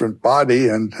a different body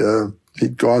and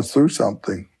he'd gone through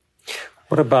something.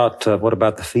 What about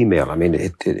the female? I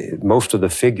mean, most of the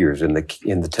figures in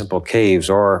the temple caves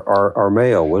are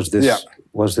male. Was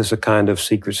this a kind of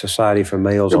secret society for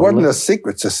males? It wasn't a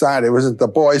secret society. It was that the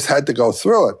boys had to go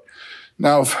through it.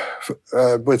 Now,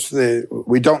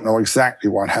 we don't know exactly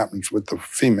what happens with the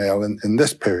female in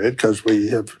this period because we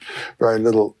have very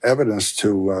little evidence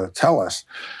to tell us.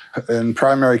 In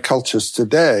primary cultures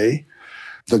today,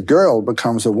 the girl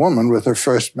becomes a woman with her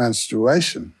first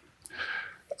menstruation.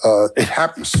 It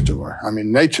happens to her. I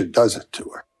mean, nature does it to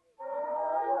her.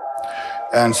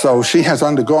 And so she has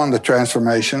undergone the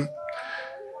transformation.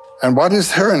 And what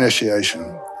is her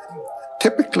initiation?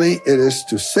 Typically, it is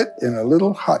to sit in a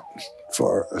little hut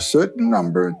for a certain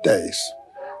number of days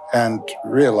and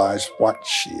realize what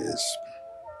she is.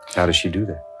 How does she do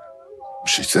that?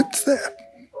 She sits there.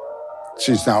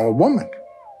 She's now a woman.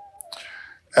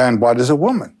 And what is a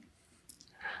woman?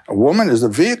 A woman is a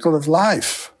vehicle of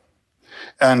life.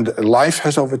 And life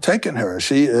has overtaken her.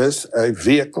 She is a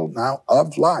vehicle now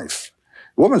of life.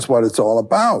 Woman's what it's all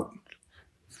about.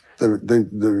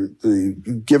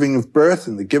 The giving of birth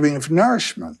and the giving of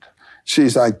nourishment.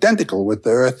 She's identical with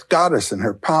the earth goddess in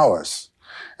her powers.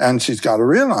 And she's got to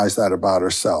realize that about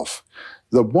herself.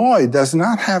 The boy does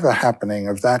not have a happening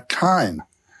of that kind.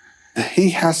 He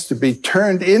has to be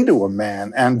turned into a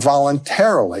man and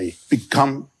voluntarily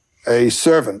become a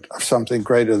servant of something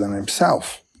greater than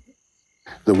himself.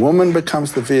 The woman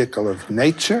becomes the vehicle of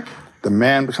nature. The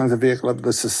man becomes the vehicle of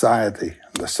the society,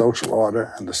 the social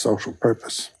order, and the social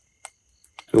purpose.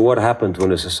 So what happens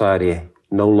when a society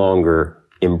no longer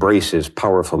embraces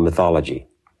powerful mythology?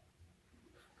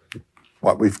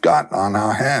 What we've got on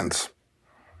our hands.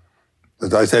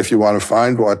 As I say, if you want to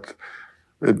find what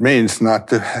it means not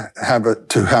to have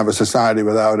a society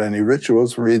without any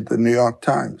rituals, read the New York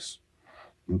Times.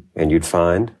 And you'd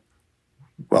find?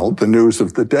 Well, the news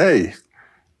of the day.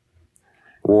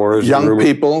 Wars. Young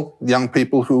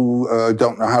people who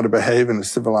don't know how to behave in a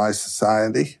civilized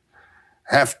society.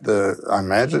 I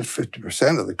imagine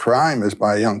 50% of the crime is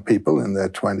by young people in their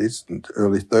 20s and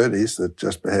early 30s that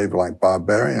just behave like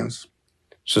barbarians.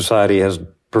 Society has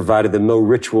provided them no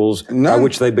rituals by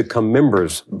which they become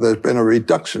members. There's been a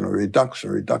reduction of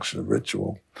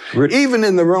ritual. Even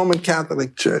in the Roman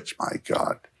Catholic Church, my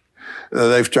God.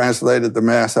 They've translated the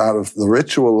Mass out of the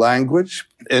ritual language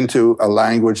into a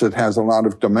language that has a lot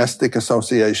of domestic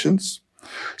associations.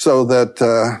 So that,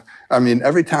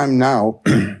 every time now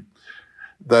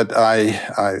that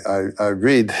I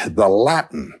read the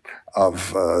Latin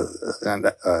of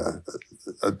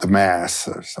the Mass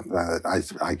or something like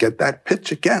that, I get that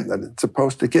pitch again that it's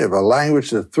supposed to give, a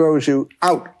language that throws you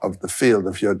out of the field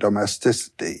of your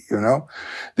domesticity, you know?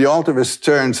 The altar is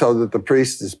turned so that the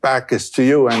priest's back is to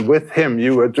you, and with him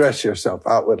you address yourself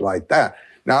outward like that.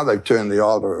 Now they've turned the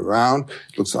altar around.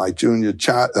 It looks like Julia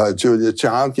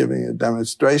Child giving a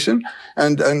demonstration,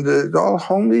 and it's all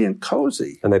homey and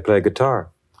cozy. And they play guitar.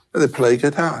 They play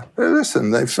guitar. Listen,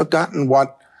 they've forgotten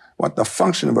what the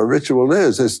function of a ritual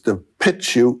is to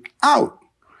pitch you out,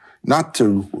 not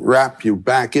to wrap you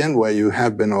back in where you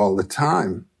have been all the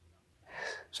time.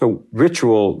 So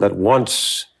ritual that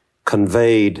once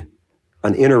conveyed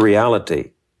an inner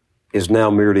reality is now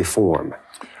merely form.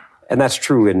 And that's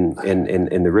true in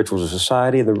the rituals of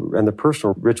society and the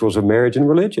personal rituals of marriage and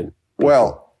religion.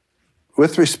 Well,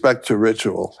 with respect to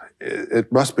ritual,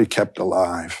 it must be kept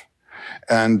alive.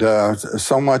 And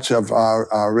so much of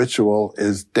our ritual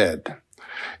is dead.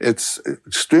 It's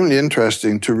extremely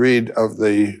interesting to read of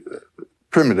the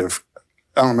primitive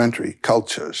elementary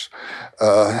cultures,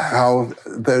 how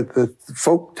the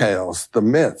folk tales, the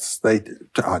myths, they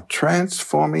are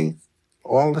transforming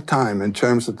all the time in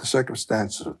terms of the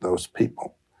circumstances of those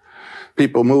people.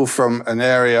 People move from an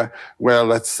area where,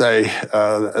 let's say,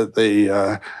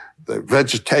 the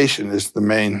vegetation is the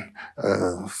main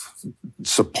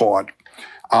support,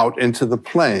 out into the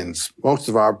plains. Most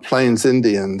of our plains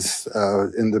Indians,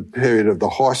 in the period of the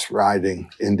horse riding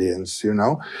Indians,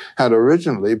 had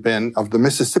originally been of the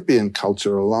Mississippian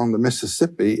culture along the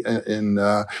Mississippi in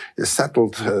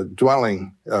settled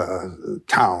dwelling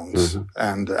towns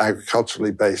and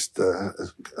agriculturally based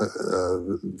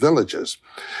villages.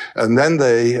 And then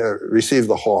they received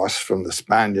the horse from the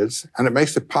Spaniards, and it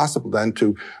makes it possible then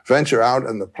to venture out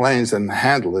in the plains and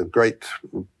handle the great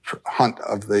hunt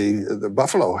of the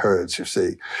buffalo herds, you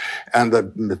see. And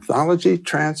the mythology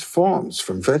transforms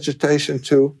from vegetation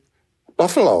to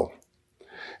buffalo.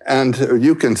 And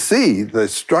you can see the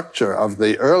structure of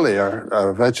the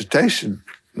earlier vegetation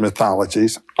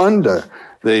mythologies under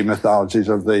the mythologies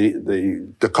of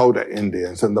the Dakota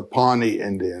Indians and the Pawnee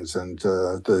Indians and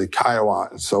the Kiowa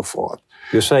and so forth.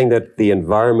 You're saying that the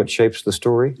environment shapes the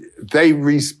story? They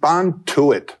respond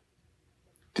to it,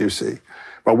 do you see?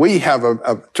 But we have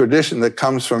a tradition that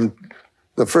comes from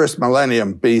the first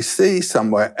millennium BC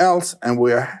somewhere else, and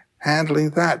we're handling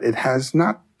that. It has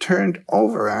not turned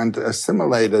over and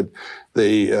assimilated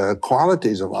the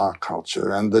qualities of our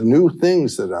culture and the new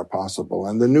things that are possible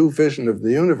and the new vision of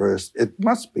the universe. It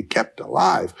must be kept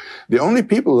alive. The only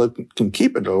people that can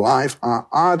keep it alive are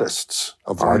artists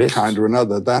of one kind or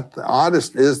another. That the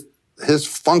artist his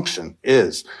function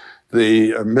is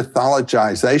the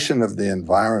mythologization of the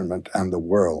environment and the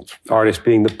world. Artist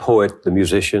being the poet, the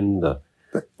musician, the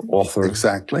author.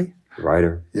 Exactly.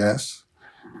 Writer. Yes.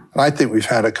 And I think we've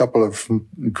had a couple of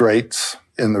greats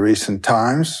in the recent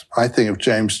times. I think of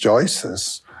James Joyce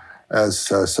as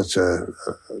such a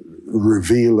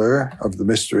revealer of the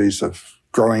mysteries of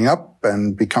growing up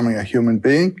and becoming a human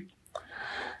being.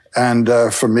 And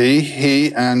for me,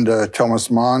 he and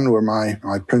Thomas Mann were my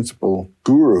principal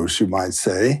gurus, you might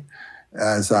say,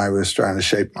 as I was trying to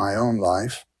shape my own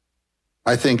life.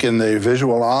 I think in the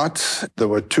visual arts, there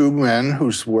were two men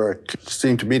whose work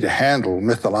seemed to me to handle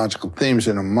mythological themes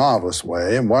in a marvelous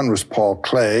way. And one was Paul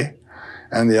Klee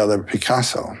and the other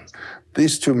Picasso.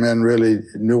 These two men really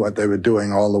knew what they were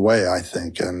doing all the way, I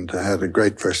think, and had a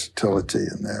great versatility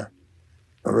in their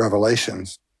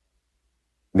revelations.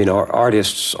 I mean, our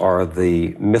artists are the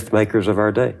myth makers of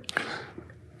our day.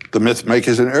 The myth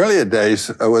makers in earlier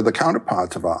days were the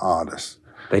counterparts of our artists.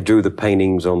 They drew the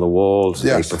paintings on the walls.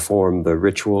 Yes. They performed the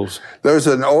rituals. There's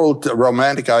an old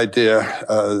romantic idea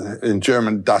in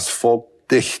German, das Volk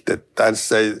dichtet. That's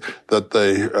say that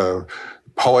the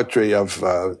poetry of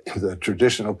the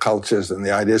traditional cultures and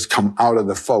the ideas come out of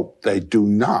the folk. They do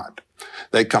not.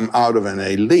 They come out of an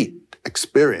elite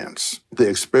experience, the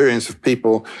experience of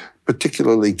people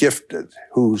particularly gifted,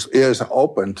 whose ears are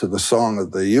open to the song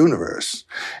of the universe,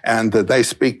 and that they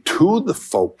speak to the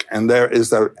folk, and there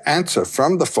is an answer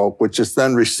from the folk, which is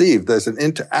then received. There's an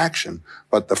interaction,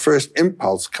 but the first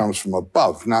impulse comes from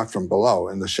above, not from below,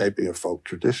 in the shaping of folk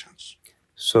traditions.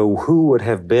 So who would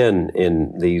have been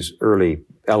in these early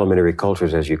elementary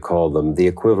cultures, as you call them, the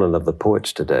equivalent of the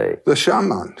poets today? The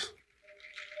shamans.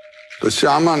 The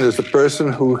shaman is the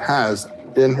person who has,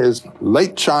 in his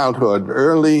late childhood,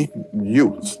 early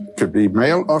youth, could be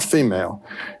male or female,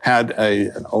 had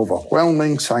an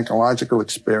overwhelming psychological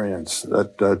experience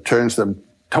that turns them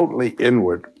totally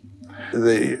inward.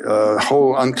 The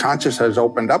whole unconscious has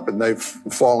opened up and they've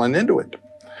fallen into it.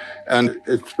 And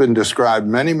it's been described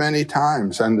many, many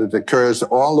times, and it occurs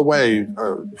all the way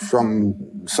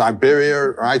from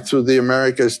Siberia right through the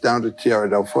Americas down to Tierra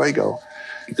del Fuego.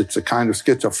 It's a kind of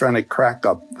schizophrenic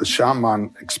crack-up, the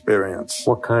shaman experience.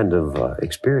 What kind of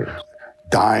experience?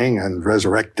 Dying and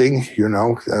resurrecting,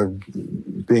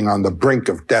 being on the brink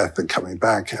of death and coming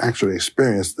back, actually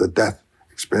experience the death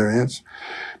experience.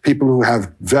 People who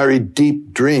have very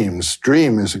deep dreams.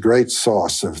 Dream is a great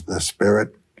source of the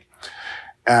spirit.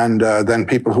 And then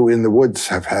people who in the woods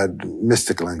have had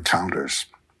mystical encounters.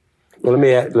 Well,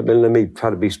 let me try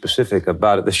to be specific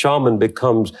about it. The shaman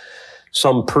becomes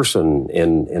some person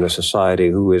in a society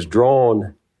who is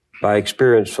drawn by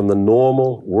experience from the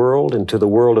normal world into the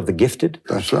world of the gifted.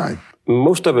 That's right.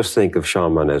 Most of us think of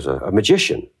shaman as a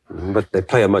magician, but they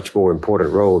play a much more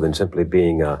important role than simply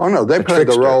being a they play trickster.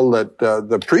 the role that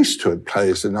the priesthood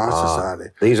plays in our society.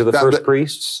 These are the first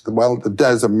priests? Well,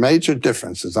 there's a major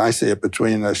difference, as I see it,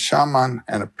 between a shaman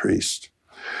and a priest.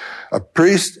 A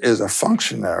priest is a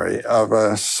functionary of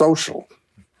a social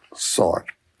sort.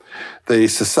 The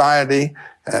society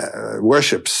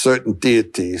worships certain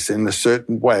deities in a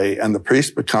certain way, and the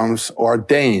priest becomes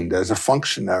ordained as a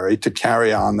functionary to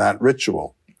carry on that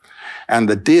ritual. And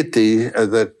the deity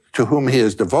to whom he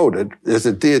is devoted is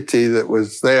a deity that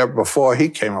was there before he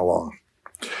came along.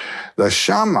 The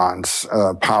shaman's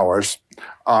powers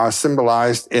are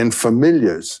symbolized in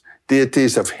familiars,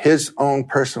 deities of his own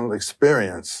personal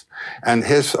experience. And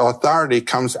his authority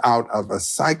comes out of a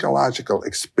psychological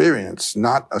experience,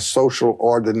 not a social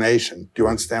ordination. Do you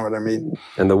understand what I mean?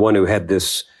 And the one who had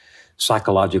this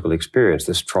psychological experience,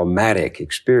 this traumatic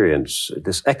experience,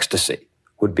 this ecstasy,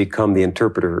 would become the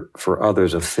interpreter for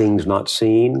others of things not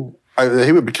seen.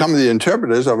 He would become the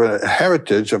interpreters of a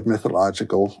heritage of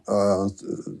mythological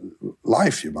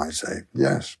life, you might say.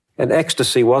 Yes. And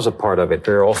ecstasy was a part of it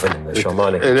very often in the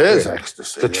shamanic It experience. is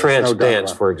ecstasy. The trance no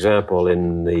dance, for example,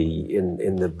 in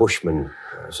the Bushman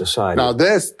society. Now,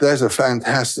 there's a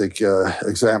fantastic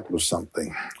example of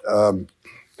something. The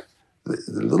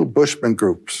little Bushman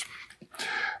groups.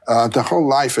 The whole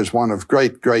life is one of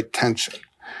great, great tension.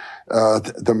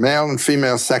 The male and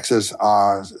female sexes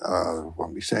are,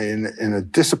 what we say, in a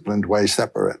disciplined way,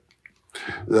 separate.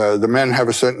 The men have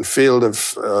a certain field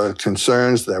of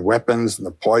concerns, their weapons and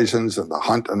the poisons and the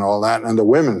hunt and all that, and the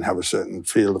women have a certain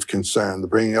field of concern, the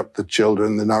bringing up the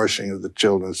children, the nourishing of the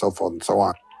children, and so forth and so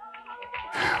on.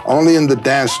 Only in the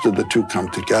dance do the two come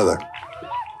together.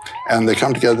 And they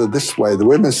come together this way. The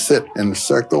women sit in a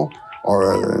circle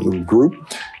or a group,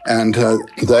 and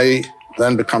they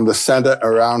then become the center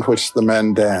around which the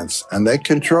men dance. And they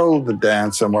control the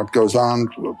dance and what goes on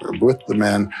with the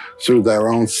men through their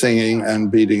own singing and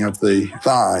beating of the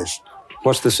thighs.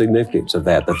 What's the significance of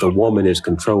that the woman is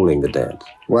controlling the dance?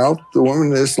 Well, the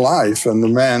woman is life and the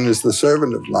man is the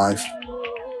servant of life.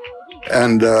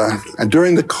 And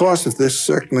during the course of this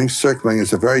circling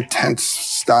is a very tense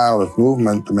style of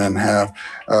movement the men have.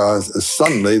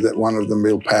 Suddenly that one of them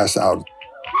will pass out.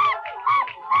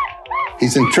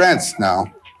 He's entranced now,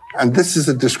 and this is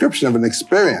a description of an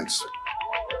experience.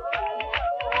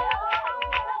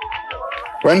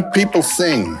 When people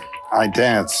sing, I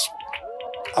dance.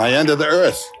 I enter the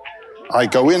earth. I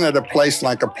go in at a place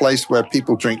like a place where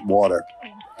people drink water.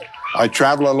 I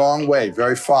travel a long way,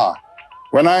 very far.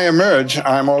 When I emerge,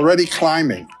 I'm already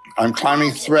climbing. I'm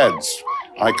climbing threads.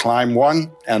 I climb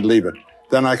one and leave it.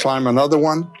 Then I climb another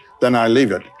one, then I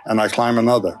leave it, and I climb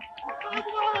another.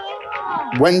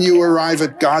 When you arrive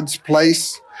at God's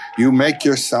place, you make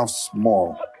yourself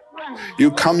small.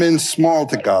 You come in small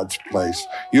to God's place.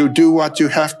 You do what you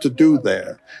have to do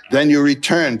there. Then you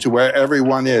return to where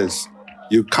everyone is.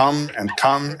 You come and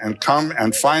come and come,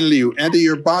 and finally you enter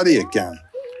your body again.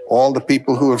 All the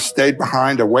people who have stayed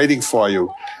behind are waiting for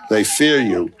you. They fear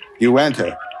you. You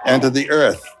enter the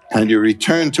earth, and you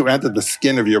return to enter the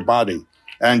skin of your body.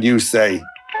 And you say,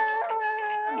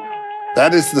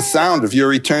 that is the sound of your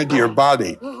return to your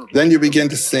body. Then you begin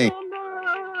to sing.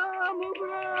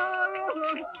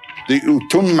 The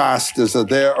Utum masters are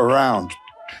there around.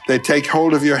 They take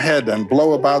hold of your head and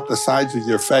blow about the sides of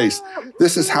your face.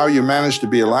 This is how you manage to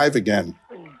be alive again.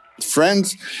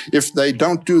 Friends, if they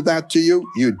don't do that to you,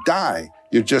 you die.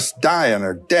 You just die and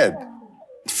are dead.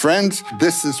 Friends,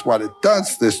 this is what it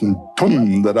does, this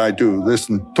Ntum that I do, this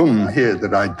Ntum here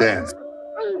that I dance.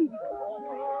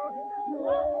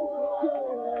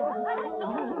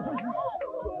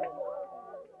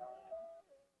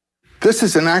 This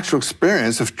is an actual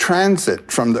experience of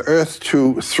transit from the earth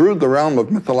through the realm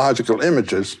of mythological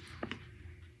images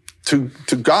to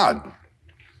God,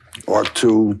 or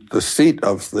to the seat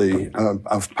of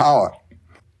power.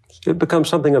 It becomes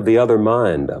something of the other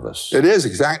mind of us. It is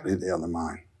exactly the other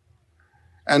mind.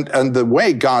 And the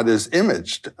way God is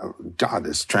imaged, God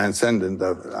is transcendent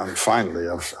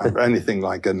of anything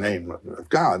like a name of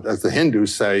God. As the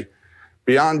Hindus say,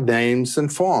 beyond names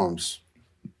and forms.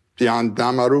 Beyond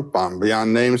Namarupam,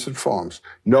 beyond names and forms.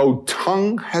 No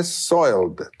tongue has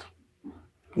soiled it.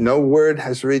 No word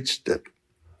has reached it.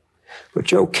 But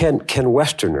Joe, can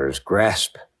Westerners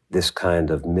grasp this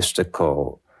kind of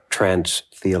mystical,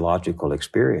 trans-theological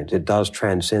experience? It does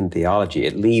transcend theology.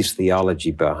 It leaves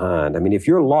theology behind. I mean, if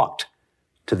you're locked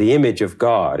to the image of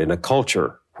God in a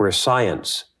culture where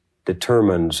science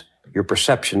determines your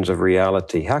perceptions of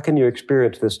reality, how can you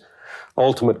experience this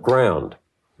ultimate ground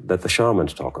that the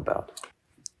shamans talk about?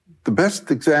 The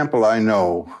best example I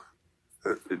know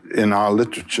in our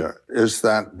literature is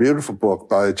that beautiful book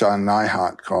by John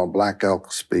Neihardt called Black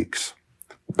Elk Speaks.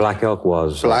 Black Elk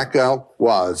was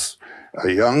a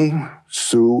young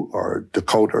Sioux, or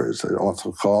Dakota as it's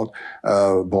also called,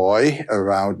 boy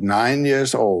around 9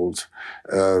 years old,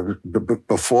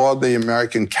 before the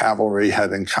American cavalry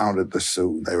had encountered the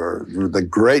Sioux. They were the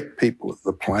great people of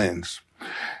the plains.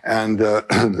 And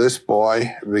this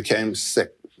boy became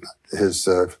sick. His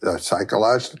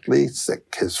psychologically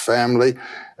sick. His family,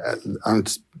 I'm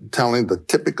telling the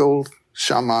typical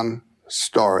shaman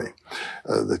story.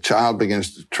 The child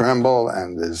begins to tremble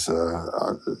and is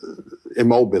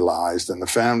immobilized, and the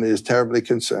family is terribly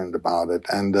concerned about it.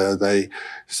 And they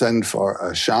send for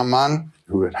a shaman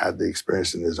who had had the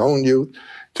experience in his own youth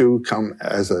to come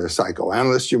as a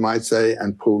psychoanalyst, you might say,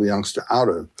 and pull the youngster out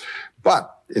of it.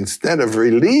 But instead of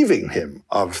relieving him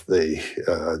of the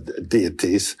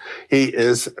deities, he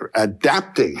is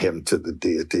adapting him to the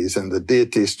deities and the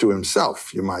deities to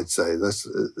himself, you might say.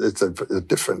 It's a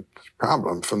different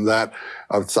problem from that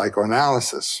of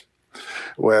psychoanalysis,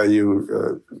 where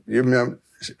you remember,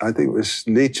 I think it was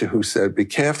Nietzsche who said, be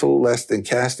careful lest in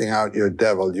casting out your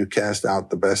devil, you cast out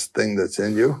the best thing that's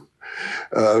in you.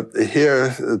 Here,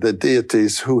 the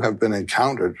deities who have been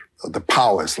encountered, the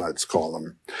powers, let's call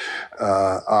them,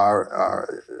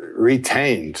 are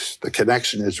retained. The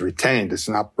connection is retained. It's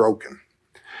not broken.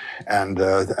 And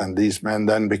these men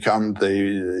then become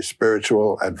the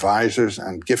spiritual advisors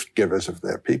and gift givers of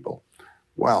their people.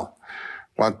 Well,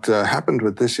 what happened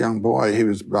with this young boy, he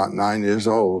was about 9 years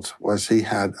old, was he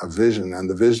had a vision, and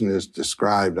the vision is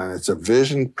described, and it's a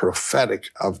vision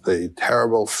prophetic of the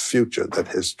terrible future that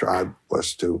his tribe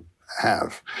was to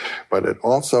have. But it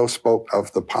also spoke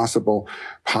of the possible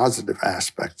positive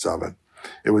aspects of it.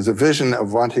 It was a vision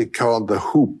of what he called the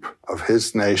hoop of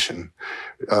his nation,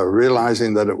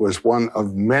 realizing that it was one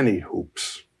of many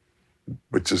hoops,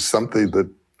 which is something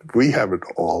that we haven't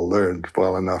all learned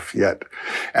well enough yet.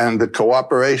 And the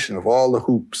cooperation of all the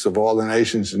hoops of all the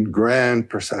nations in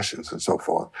grand processions and so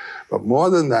forth. But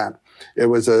more than that, it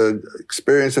was an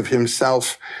experience of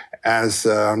himself as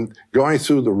going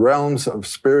through the realms of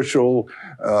spiritual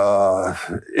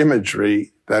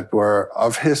imagery that were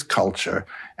of his culture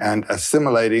and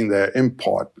assimilating their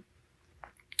import.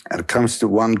 And it comes to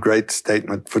one great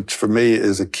statement, which for me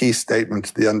is a key statement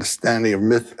to the understanding of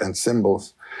myth and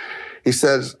symbols. He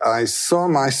says, I saw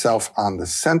myself on the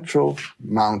central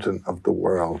mountain of the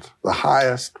world, the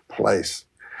highest place.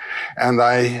 And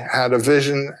I had a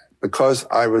vision because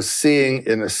I was seeing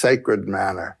in a sacred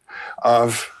manner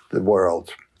of the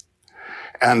world.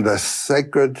 And the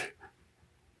sacred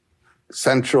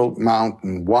central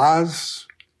mountain was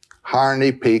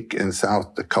Harney Peak in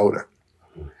South Dakota.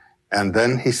 And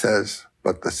then he says,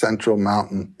 but the central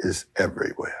mountain is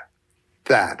everywhere.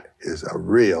 That is a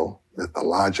real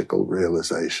mythological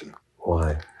realization.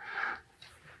 Why?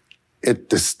 It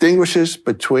distinguishes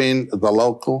between the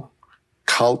local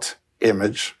cult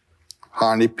image,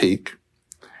 Harney Peak,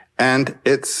 and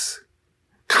its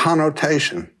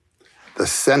connotation, the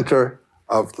center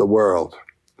of the world.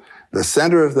 The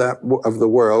center of the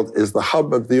world is the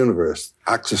hub of the universe,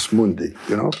 axis mundi,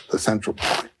 the central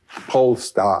point, pole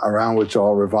star around which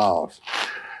all revolves.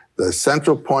 The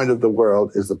central point of the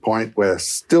world is the point where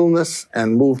stillness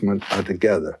and movement are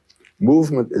together.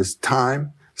 Movement is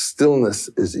time, stillness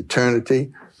is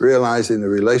eternity, realizing the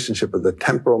relationship of the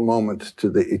temporal moment to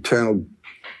the eternal,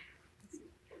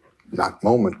 not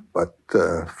moment, but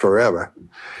forever,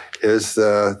 is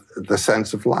the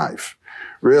sense of life.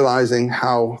 Realizing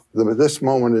how this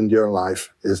moment in your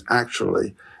life is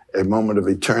actually a moment of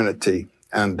eternity,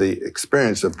 and the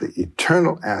experience of the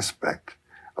eternal aspect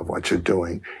of what you're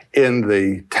doing in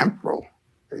the temporal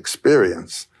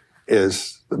experience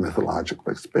is the mythological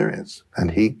experience.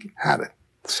 And he had it.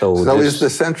 So is the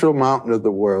central mountain of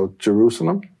the world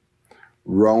Jerusalem,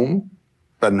 Rome,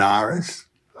 Benares,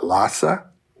 Lhasa,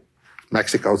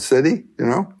 Mexico City,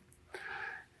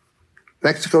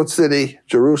 Mexico City,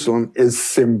 Jerusalem is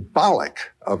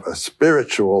symbolic of a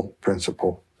spiritual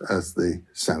principle as the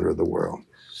center of the world.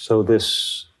 So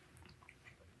this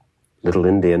little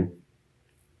Indian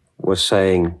was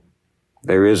saying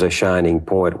there is a shining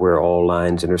point where all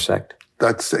lines intersect.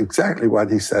 That's exactly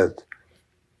what he said.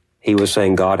 He was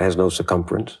saying God has no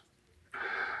circumference.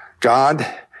 God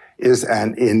is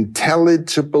an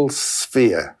intelligible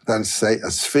sphere, that's say a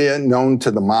sphere known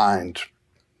to the mind,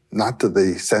 not to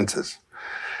the senses,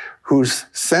 whose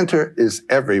center is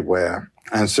everywhere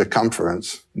and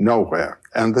circumference nowhere.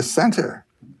 And the center,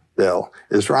 Bill,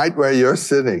 is right where you're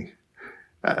sitting.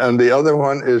 And the other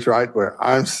one is right where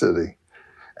I'm sitting.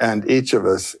 And each of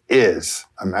us is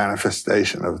a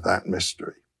manifestation of that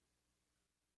mystery.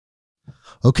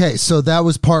 Okay, so that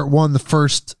was part one, the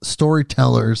first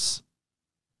storytellers.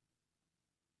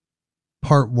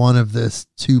 Part one of this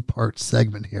two-part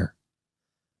segment here.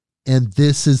 And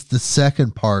this is the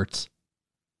second part,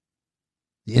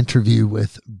 the interview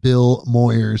with Bill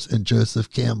Moyers and Joseph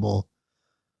Campbell.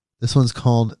 This one's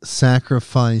called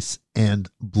Sacrifice and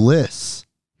Bliss.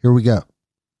 Here we go.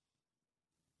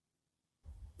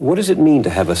 What does it mean to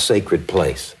have a sacred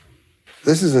place?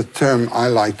 This is a term I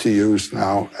like to use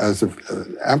now as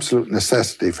an absolute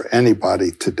necessity for anybody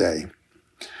today.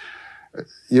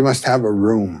 You must have a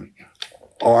room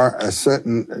or a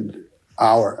certain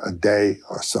hour a day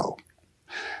or so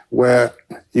where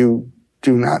you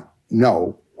do not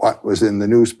know what was in the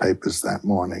newspapers that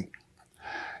morning.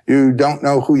 You don't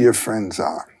know who your friends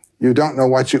are. You don't know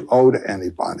what you owe to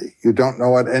anybody. You don't know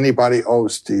what anybody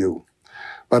owes to you.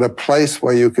 But a place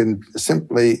where you can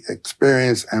simply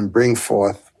experience and bring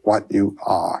forth what you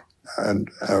are and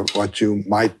what you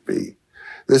might be.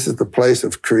 This is the place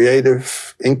of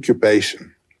creative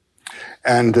incubation.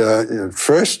 And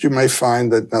first you may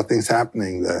find that nothing's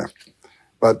happening there.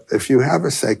 But if you have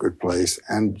a sacred place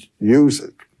and use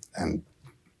it and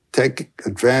take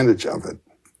advantage of it,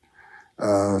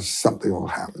 something will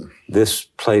happen. This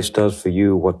place does for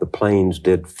you what the plains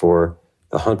did for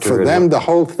the hunter. For them, the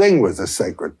whole thing was a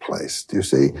sacred place, do you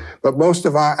see? But most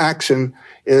of our action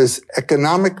is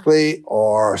economically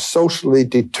or socially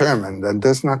determined and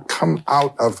does not come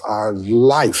out of our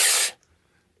life.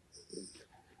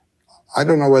 I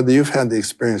don't know whether you've had the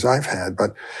experience I've had,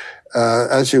 but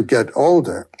as you get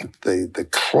older, the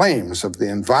claims of the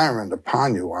environment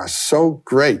upon you are so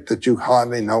great that you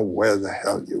hardly know where the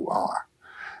hell you are.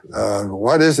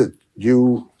 What is it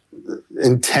you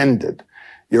intended?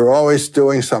 You're always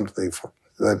doing something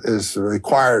that is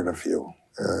required of you.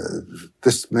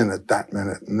 This minute, that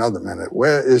minute, another minute.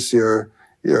 Where is your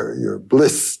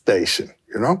bliss station,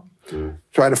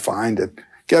 Try to find it.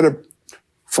 Get a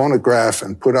phonograph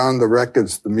and put on the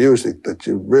records, the music that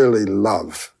you really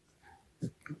love.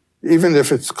 Even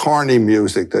if it's corny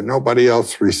music that nobody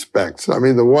else respects. I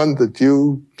mean, the one that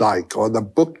you like or the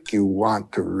book you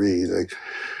want to read.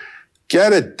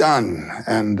 Get it done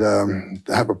and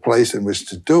have a place in which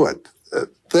to do it.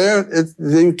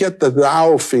 You get the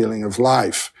thou feeling of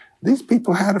life. These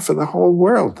people had it for the whole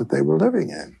world that they were living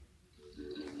in.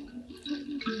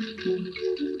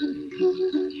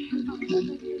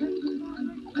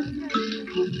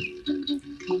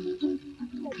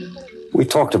 We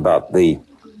talked about the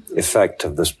effect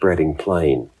of the spreading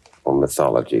plain on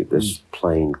mythology, this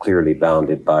plain clearly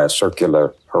bounded by a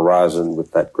circular horizon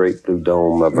with that great blue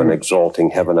dome of an exalting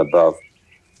heaven above,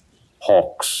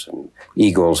 hawks and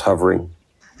eagles hovering,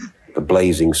 the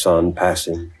blazing sun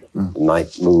passing, the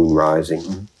night moon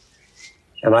rising.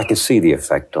 And I can see the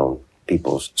effect on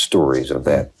people's stories of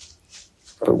that.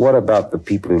 But what about the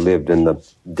people who lived in the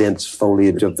dense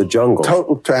foliage of the jungle?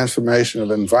 Total transformation of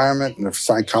environment and of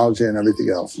psychology and everything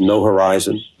else. No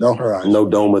horizon. No horizon. No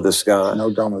dome of the sky.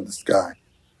 No dome of the sky.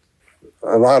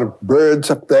 A lot of birds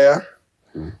up there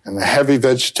and the heavy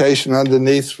vegetation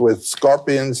underneath with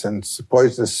scorpions and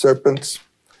poisonous serpents.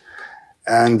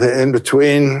 And in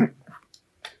between,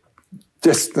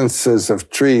 distances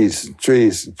of trees and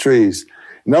trees and trees.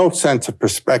 No sense of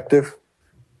perspective.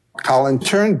 Colin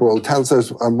Turnbull tells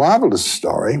us a marvelous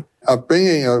story of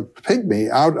bringing a pygmy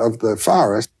out of the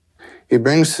forest. He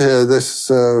brings this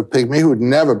pygmy who'd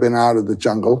never been out of the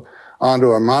jungle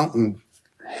onto a mountain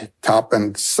top,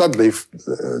 and suddenly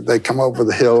they come over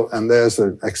the hill, and there's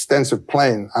an extensive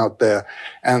plain out there,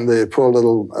 and the poor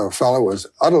little fellow was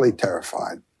utterly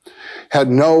terrified. Had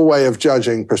no way of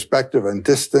judging perspective and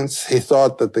distance. He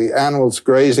thought that the animals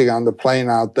grazing on the plain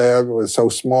out there were so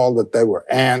small that they were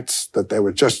ants, that they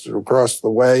were just across the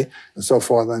way, and so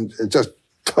forth. And it just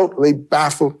totally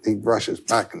baffled. He rushes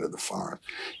back into the forest.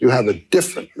 You have a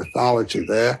different mythology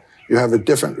there. You have a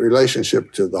different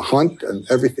relationship to the hunt and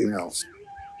everything else.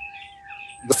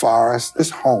 The forest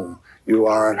is home. You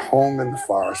are at home in the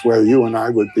forest, where you and I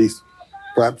would be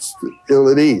perhaps ill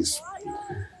at ease.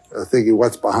 Thinking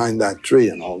what's behind that tree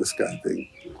and all this kind of thing.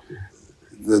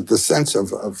 The sense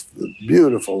of the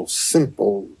beautiful,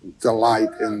 simple delight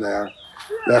in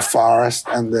their forest,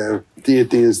 and their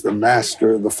deity is the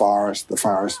master of the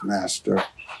forest master.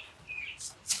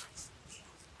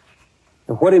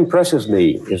 And what impresses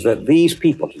me is that these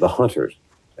people, the hunters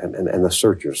and the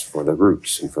searchers for the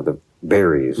roots and for the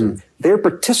berries, they're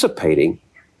participating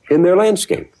in their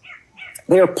landscape.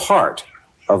 They are part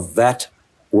of that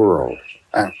world.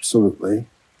 Absolutely.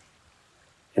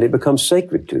 And it becomes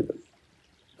sacred to them.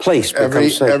 Place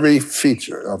becomes sacred. Every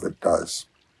feature of it does.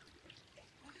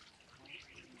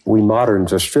 We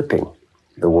moderns are stripping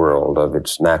the world of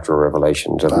its natural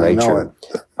revelations of nature. Know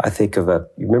it. I think of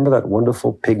that. You remember that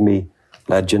wonderful pygmy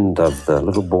legend of the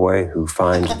little boy who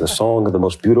finds the song of the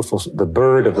most beautiful, the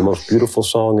bird of the most beautiful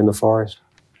song in the forest?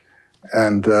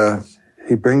 And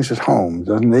he brings it home,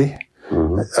 doesn't he?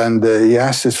 Mm-hmm. And he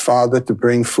asks his father to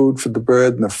bring food for the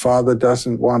bird, and the father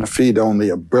doesn't want to feed only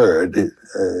a bird.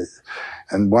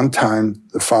 And one time,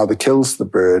 the father kills the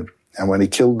bird, and when he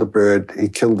killed the bird, he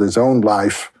killed his own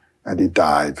life, and he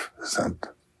died.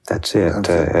 That's it.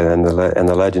 And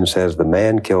the legend says the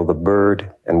man killed the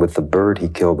bird, and with the bird he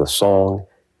killed the song,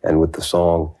 and with the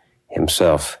song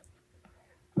himself.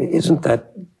 I mean, isn't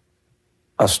that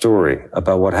a story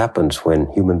about what happens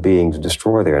when human beings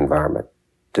destroy their environment?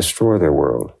 Destroy their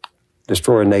world,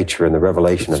 destroy nature and the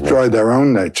revelation of nature. Destroy their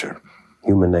own nature.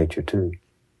 Human nature, too.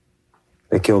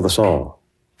 They kill the song.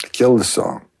 They kill the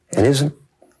song. And isn't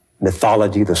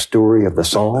mythology the story of the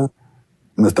song?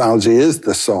 Mythology is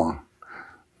the song.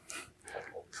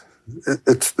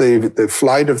 It's the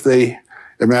flight of the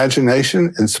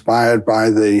imagination inspired by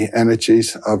the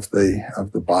energies of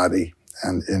the body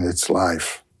and in its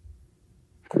life.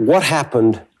 What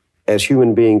happened as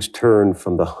human beings turned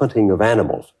from the hunting of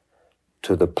animals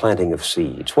to the planting of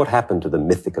seeds? What happened to the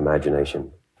mythic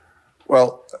imagination?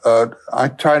 Well, I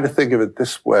try to think of it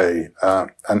this way.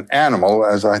 An animal,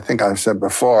 as I think I've said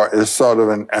before, is sort of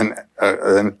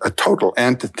a total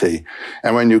entity.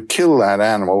 And when you kill that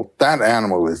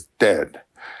animal is dead.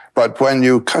 But when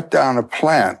you cut down a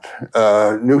plant,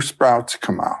 new sprouts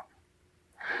come out.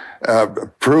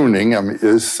 Pruning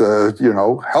is,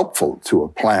 helpful to a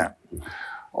plant.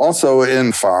 Also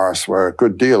in forests, where a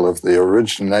good deal of the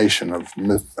origination of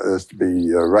myth is to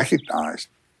be recognized,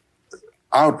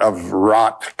 out of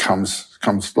rot comes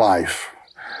life.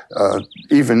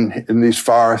 Even in these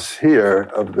forests here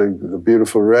of the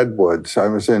beautiful redwoods. I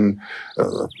was in a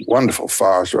wonderful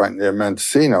forest right near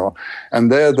Mendocino, and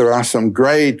there are some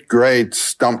great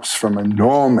stumps from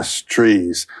enormous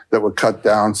trees that were cut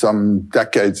down some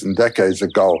decades and decades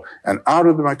ago. And out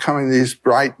of them are coming these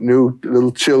bright new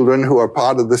little children who are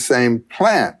part of the same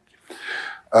plant.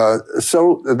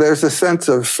 So there's a sense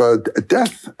of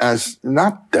death as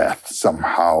not death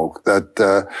somehow,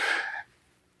 that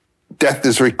death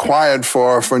is required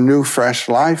for new, fresh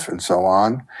life and so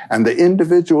on. And the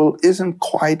individual isn't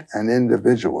quite an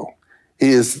individual. He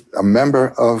is a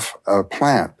member of a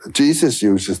plant. Jesus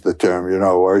uses the term,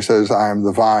 where he says, I am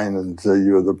the vine and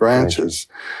you are the branches.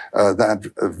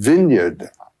 That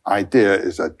vineyard idea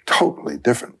is a totally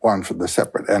different one from the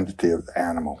separate entity of the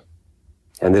animal.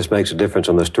 And this makes a difference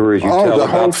on the stories you tell the about...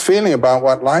 whole feeling about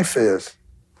what life is.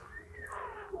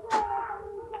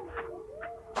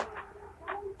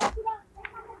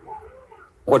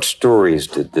 What stories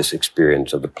did this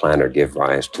experience of the planter give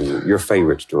rise to? Your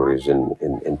favorite stories in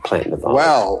plant development?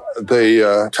 Well,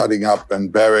 the cutting up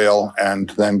and burial and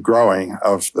then growing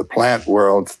of the plant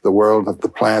world, the world of the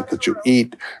plant that you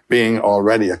eat being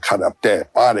already a cut up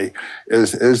dead body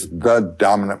is the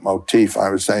dominant motif, I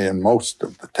would say, in most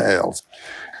of the tales.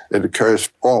 It occurs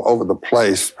all over the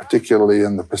place, particularly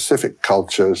in the Pacific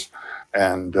cultures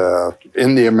and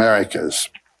in the Americas.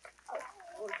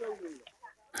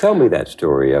 Tell me that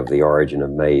story of the origin of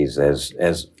maize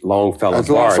as Longfellow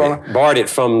borrowed it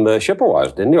from the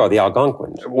Chippewas, didn't he, or the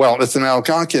Algonquins? Well, it's an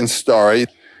Algonquin story,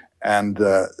 and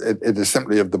it is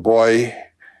simply of the boy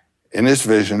in his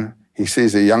vision. He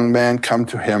sees a young man come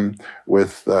to him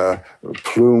with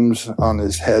plumes on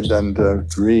his head and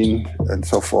green and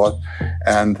so forth,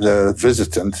 and the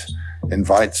visitant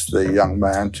invites the young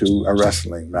man to a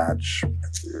wrestling match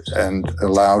and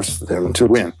allows him to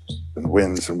win. And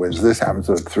wins and wins. This happens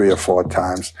 3 or 4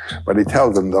 times. But he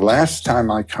tells them, the last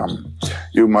time I come,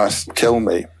 you must kill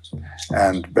me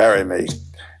and bury me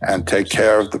and take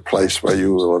care of the place where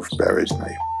you will have buried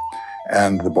me.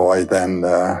 And the boy then,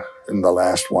 in the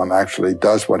last one, actually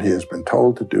does what he has been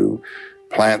told to do,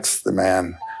 plants the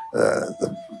man,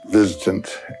 the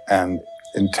visitant, and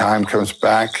in time comes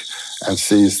back and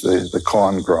sees the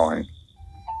corn growing.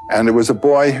 And it was a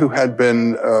boy who had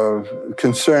been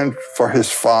concerned for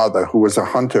his father, who was a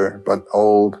hunter but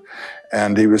old.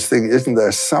 And he was thinking, isn't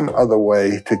there some other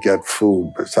way to get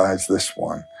food besides this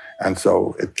one? And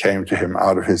so it came to him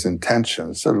out of his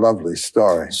intentions. It's a lovely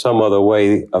story. Some other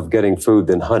way of getting food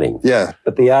than hunting. Yeah.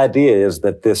 But the idea is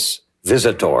that this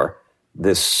visitor,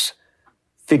 this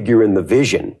figure in the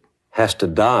vision, has to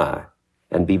die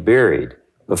and be buried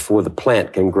before the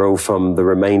plant can grow from the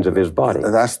remains of his body.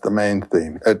 That's the main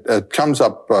theme. It comes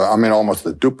up, almost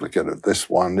a duplicate of this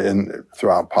one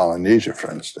throughout Polynesia,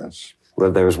 for instance. Well,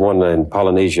 there's one in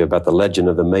Polynesia about the legend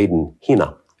of the maiden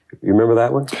Hina. You remember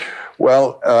that one?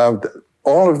 Well,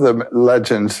 all of the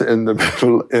legends in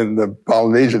the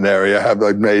Polynesian area have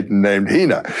a maiden named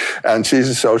Hina, and she's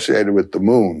associated with the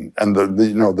moon. And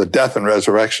the death and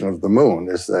resurrection of the moon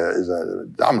is a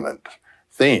dominant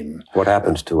theme. What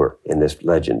happens to her in this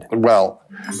legend? Well,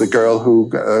 the girl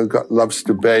who loves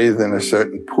to bathe in a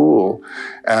certain pool,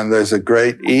 and there's a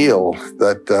great eel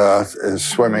that is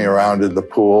swimming around in the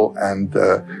pool, and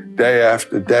day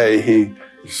after day he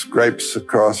scrapes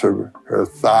across her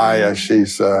thigh as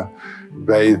she's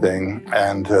bathing,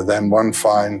 and then one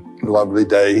fine, lovely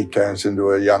day he turns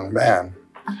into a young man,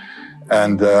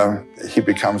 and he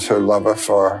becomes her lover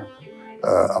for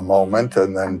a moment,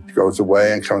 and then goes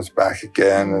away and comes back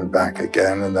again.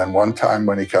 And then one time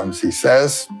when he comes, he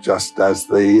says, just as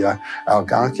the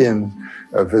Algonquian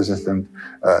visitant,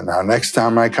 now next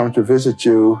time I come to visit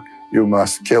you, you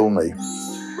must kill me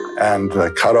and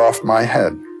cut off my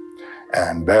head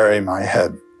and bury my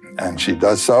head. And she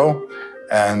does so,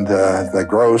 and there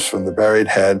grows from the buried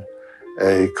head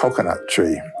a coconut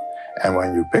tree. And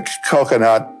when you pick a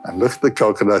coconut and look at the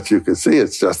coconut, you can see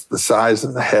it's just the size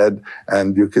of the head,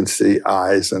 and you can see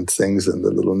eyes and things in the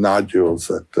little nodules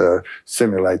that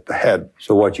simulate the head.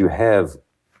 So what you have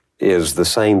is the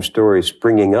same story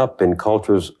springing up in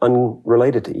cultures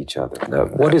unrelated to each other. Now,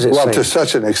 what is it saying? Well, to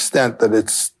such an extent that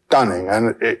it's stunning.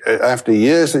 And after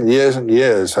years and years and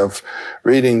years of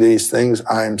reading these things,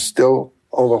 I'm still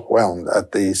overwhelmed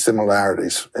at the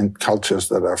similarities in cultures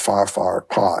that are far, far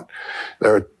apart.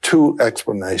 There are 2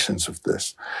 explanations of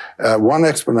this. One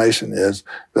explanation is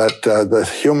that the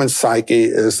human psyche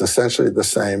is essentially the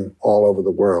same all over the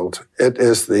world. It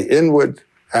is the inward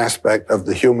aspect of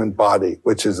the human body,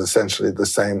 which is essentially the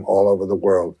same all over the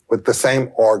world, with the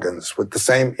same organs, with the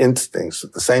same instincts,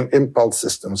 with the same impulse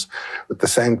systems, with the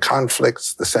same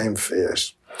conflicts, the same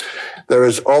fears. There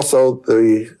is also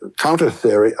the counter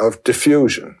theory of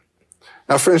diffusion.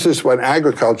 Now, for instance, when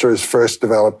agriculture is first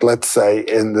developed, let's say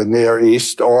in the Near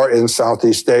East or in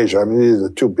Southeast Asia, these are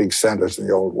the 2 big centers in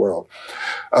the old world,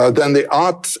 then the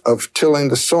art of tilling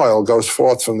the soil goes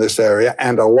forth from this area,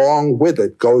 and along with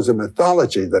it goes a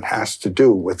mythology that has to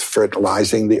do with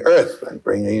fertilizing the earth and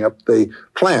bringing up the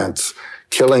plants,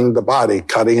 killing the body,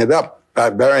 cutting it up,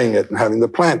 burying it and having the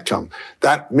plant come.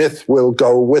 That myth will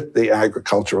go with the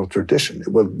agricultural tradition.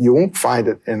 You won't find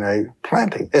it in a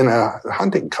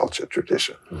hunting culture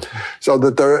tradition. Mm-hmm. So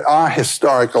that there are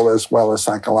historical as well as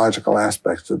psychological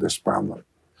aspects to this problem.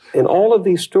 In all of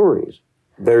these stories,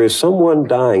 there is someone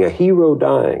dying, a hero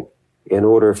dying, in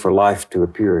order for life to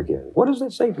appear again. What does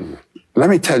that say to you? Let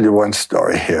me tell you one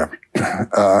story here.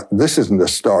 This isn't a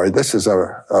story. This is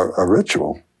a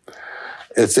ritual.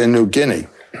 It's in New Guinea.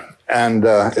 And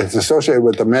it's associated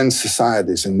with the men's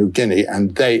societies in New Guinea,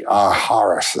 and they are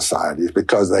horror societies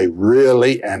because they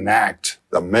really enact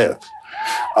the myth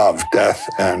of death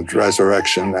and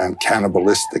resurrection and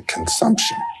cannibalistic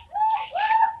consumption.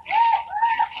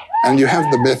 And you have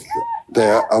the myth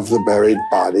there of the buried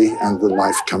body and the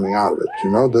life coming out of it. You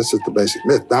know, this is the basic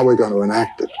myth. Now we're going to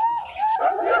enact it.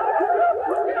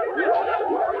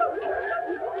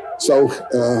 So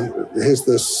here's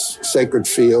this sacred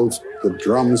field, the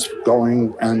drums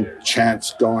going and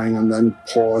chants going, and then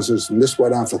pauses. And this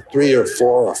went on for 3 or 4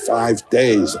 or 5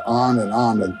 days, on.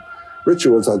 And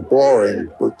rituals are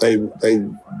boring, but they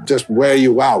just wear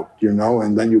you out, you know,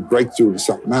 and then you break through to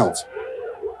something else.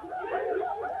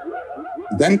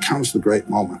 Then comes the great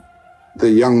moment.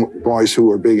 The young boys who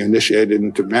were being initiated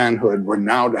into manhood were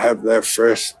now to have their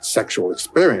first sexual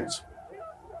experience.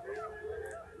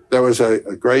 There was a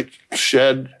great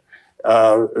shed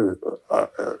of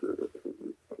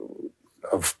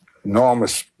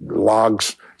enormous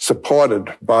logs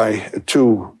supported by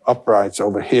 2 uprights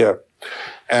over here.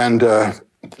 And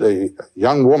the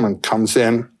young woman comes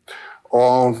in,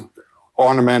 all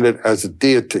ornamented as a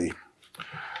deity.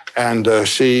 And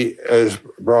she is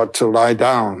brought to lie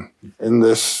down in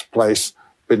this place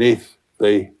beneath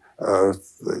the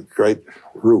great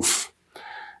roof.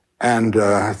 And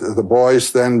the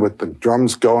boys then, with the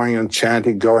drums going and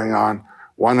chanting going on,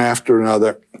 one after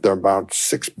another, there are about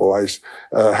 6 boys,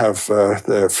 have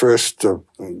their first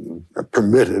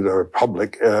permitted or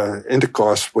public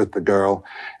intercourse with the girl.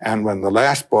 And when the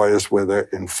last boy is with her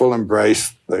in full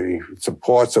embrace, the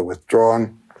supports are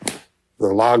withdrawn, the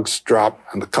logs drop,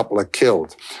 and the couple are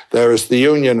killed. There is the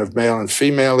union of male and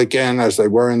female again, as they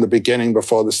were in the beginning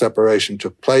before the separation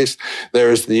took place. There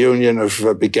is the union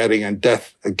of begetting and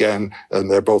death again,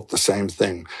 and they're both the same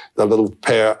thing. The little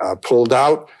pair are pulled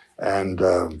out and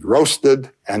roasted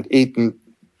and eaten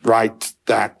right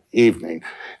that evening,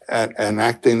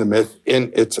 enacting the myth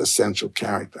in its essential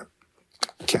character.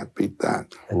 Can't beat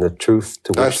that. And the truth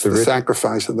to That's which the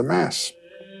sacrifice of the Mass.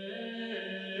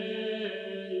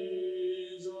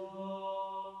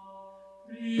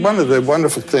 One of the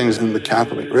wonderful things in the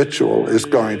Catholic ritual is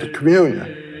going to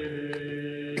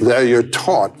communion. There you're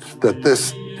taught that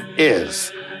this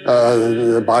is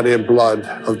the body and blood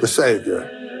of the Savior.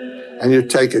 And you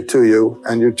take it to you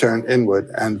and you turn inward,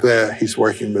 and there he's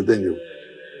working within you.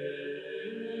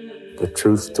 The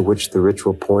truth to which the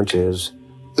ritual points is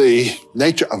the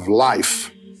nature of life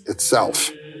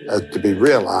itself to be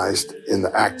realized in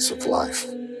the acts of life.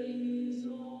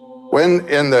 When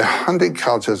in the hunting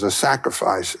cultures a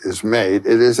sacrifice is made,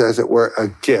 it is as it were a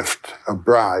gift, a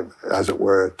bribe, as it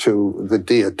were, to the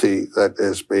deity that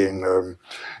is being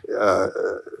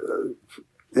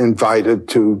invited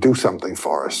to do something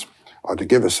for us or to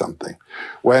give us something.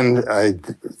 When a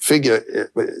figure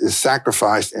is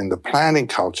sacrificed in the planting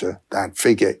culture, that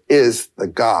figure is the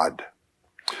god.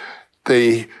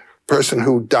 The person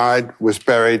who died, was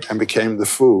buried, and became the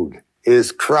food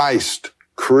is Christ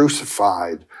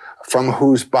crucified, from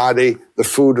whose body the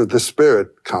food of the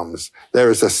Spirit comes.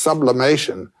 There is a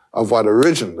sublimation of what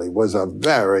originally was a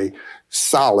very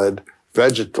solid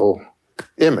vegetal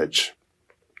image.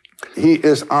 He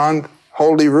is on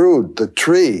Holy Rood, the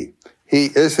tree. He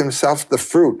is himself the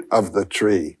fruit of the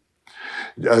tree.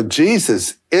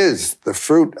 Jesus is the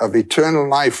fruit of eternal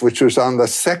life, which was on the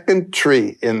second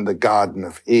tree in the Garden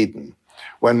of Eden.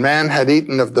 When man had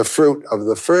eaten of the fruit of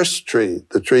the first tree,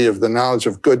 the tree of the knowledge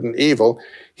of good and evil,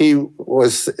 he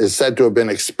is said to have been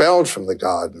expelled from the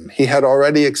garden. He had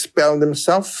already expelled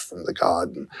himself from the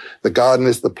garden. The garden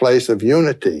is the place of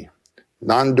unity,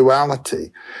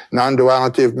 non-duality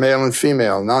of male and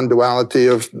female, non-duality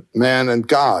of man and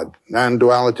God,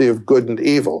 non-duality of good and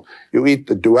evil. You eat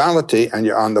the duality and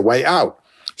you're on the way out.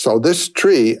 So this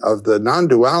tree of the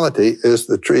non-duality is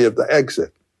the tree of the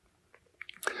exit.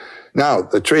 Now,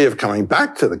 the tree of coming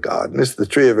back to the garden is the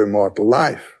tree of immortal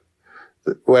life,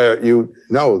 where you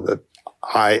know that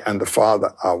I and the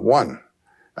Father are one,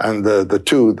 and the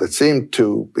two that seem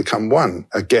to become one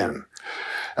again.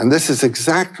 And this is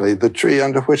exactly the tree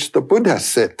under which the Buddha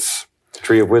sits.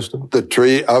 Tree of wisdom? The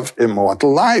tree of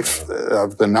immortal life,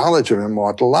 of the knowledge of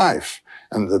immortal life.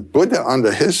 and the Buddha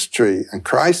under his tree and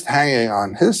Christ hanging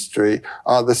on his tree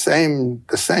are the same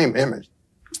image.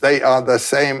 They are the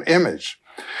same image.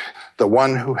 The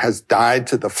one who has died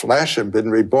to the flesh and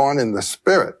been reborn in the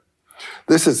spirit.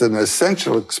 This is an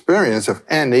essential experience of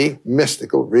any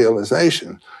mystical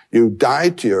realization. You die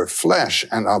to your flesh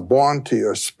and are born to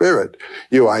your spirit.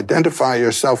 You identify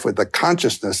yourself with the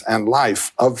consciousness and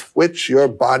life of which your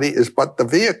body is but the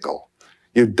vehicle.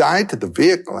 You die to the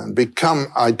vehicle and become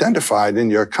identified in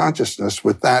your consciousness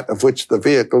with that of which the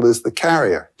vehicle is the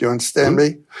carrier. Do you understand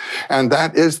me? And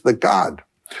that is the God.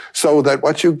 So that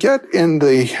what you get in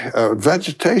the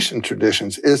vegetation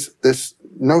traditions is this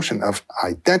notion of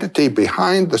identity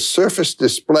behind the surface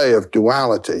display of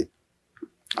duality.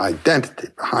 Identity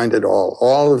behind it all.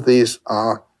 All of these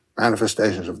are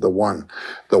manifestations of the one.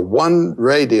 The one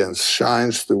radiance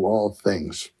shines through all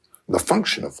things. The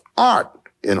function of art,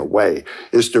 in a way,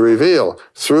 is to reveal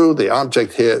through the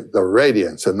object here the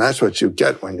radiance. And that's what you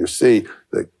get when you see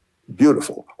the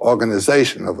beautiful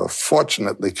organization of a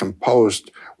fortunately composed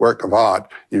work of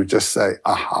art. You just say,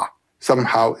 aha.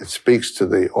 Somehow it speaks to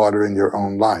the order in your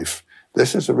own life.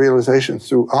 This is a realization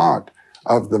through art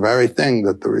of the very thing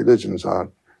that the religions are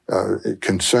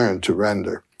concerned to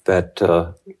render. That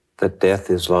death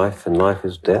is life and life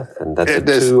is death, and that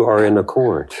the two are in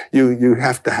accord. You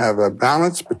have to have a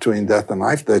balance between death and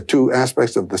life. They're two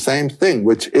aspects of the same thing,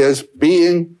 which is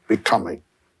being, becoming.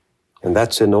 And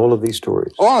that's in all of these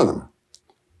stories? All of them.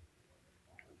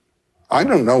 I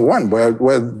don't know one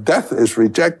where death is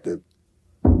rejected.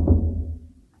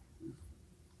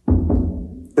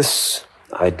 This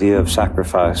idea of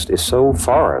sacrifice is so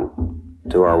foreign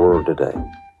to our world today.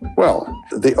 Well,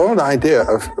 the old idea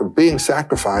of being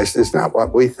sacrificed is not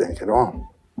what we think at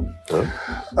all.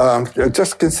 Huh?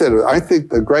 Just consider, I think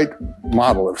the great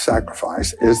model of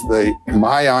sacrifice is the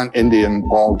Mayan Indian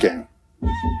ball game.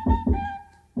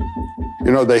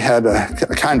 You know, they had a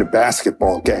kind of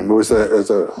basketball game. It was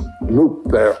a loop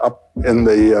there up in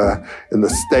the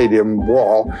stadium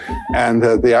wall, and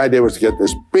the idea was to get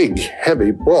this big,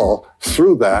 heavy ball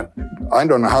through that. I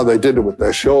don't know how they did it with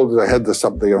their shoulders, their heads, or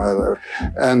something or other.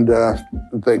 And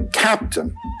the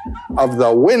captain of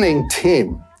the winning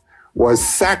team was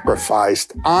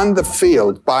sacrificed on the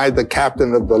field by the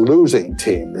captain of the losing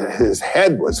team. His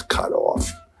head was cut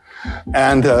off.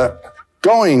 And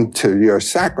going to your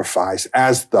sacrifice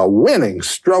as the winning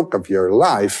stroke of your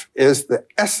life is the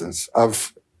essence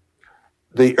of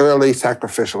the early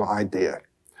sacrificial idea.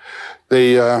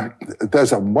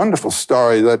 There's a wonderful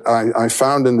story that I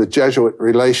found in the Jesuit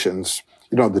Relations.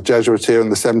 You know, the Jesuits here in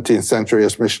the 17th century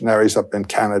as missionaries up in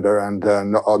Canada and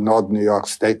northern New York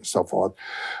State and so forth,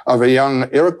 of a young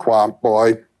Iroquois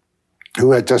boy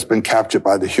who had just been captured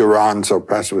by the Hurons, or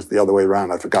perhaps it was the other way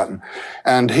around, I've forgotten.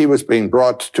 And he was being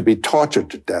brought to be tortured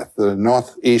to death. The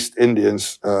Northeast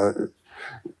Indians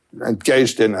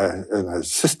engaged in a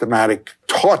systematic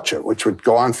torture, which would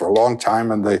go on for a long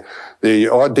time. And the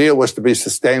ordeal was to be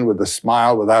sustained with a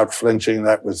smile without flinching.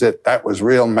 That was it. That was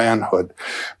real manhood.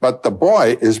 But the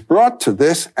boy is brought to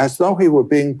this as though he were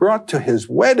being brought to his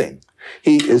wedding.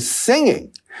 He is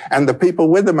singing, and the people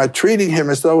with him are treating him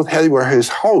as though they were his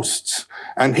hosts,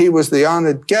 and he was the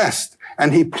honored guest.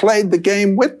 And he played the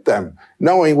game with them,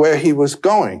 knowing where he was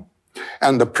going.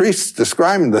 And the priests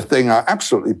describing the thing are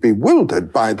absolutely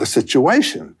bewildered by the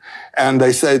situation. And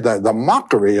they say that the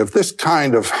mockery of this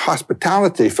kind of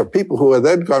hospitality for people who are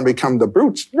then going to become the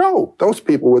brutes. No, those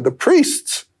people were the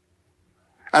priests.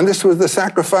 And this was the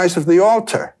sacrifice of the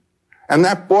altar. And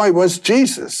that boy was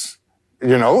Jesus,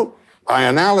 you know, by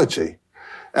analogy.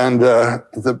 And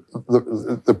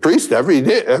the priest every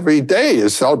day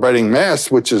is celebrating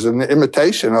Mass, which is an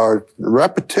imitation or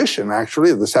repetition,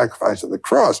 actually, of the sacrifice of the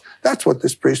cross. That's what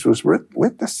this priest was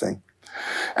witnessing.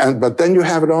 But then you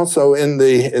have it also in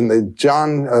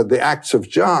the Acts of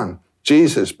John.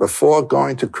 Jesus, before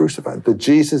going to crucify, the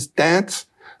Jesus dance.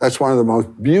 That's one of the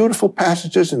most beautiful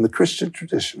passages in the Christian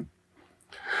tradition.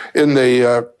 In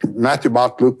the Matthew,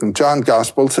 Mark, Luke, and John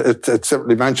Gospels, it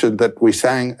simply mentioned that we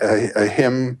sang a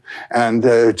hymn and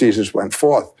Jesus went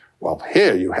forth. Well,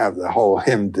 here you have the whole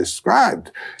hymn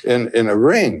described in a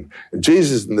ring.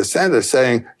 Jesus in the center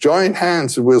saying, join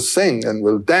hands and we'll sing and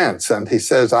we'll dance. And he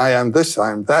says, I am this,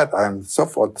 I am that, I am so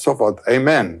forth, so forth.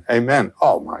 Amen, amen.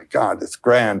 Oh my God, it's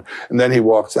grand. And then he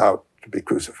walks out to be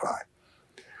crucified.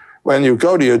 When you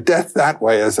go to your death that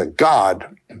way as a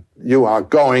God, you are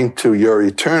going to your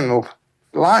eternal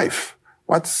life.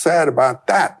 What's sad about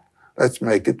that? Let's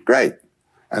make it great.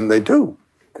 And they do.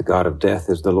 The God of death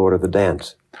is the Lord of the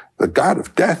dance. The God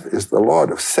of death is the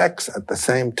Lord of sex at the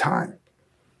same time.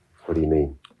 What do you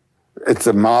mean? It's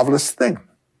a marvelous thing.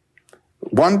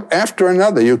 one after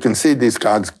another, you can see these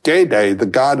gods. Gede, the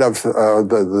god of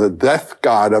the death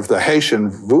god of the Haitian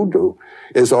voodoo,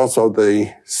 is also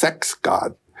the sex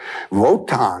god.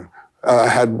 Wotan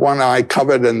had one eye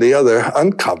covered and the other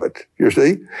uncovered, you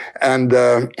see? And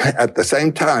at the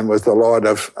same time was the lord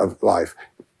of life.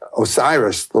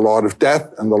 Osiris, the lord of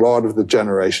death and the lord of the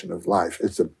generation of life.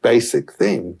 It's a basic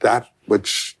theme. That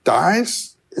which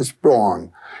dies is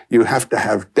born. You have to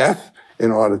have death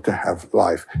in order to have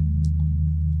life.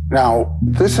 Now,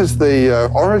 this is the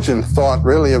origin thought,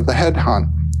 really, of the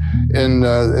headhunt.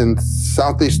 In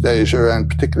Southeast Asia, and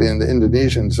particularly in the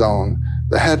Indonesian zone,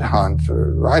 the headhunt,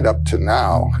 right up to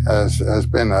now, has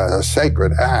been a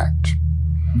sacred act.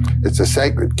 It's a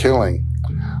sacred killing.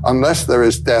 Unless there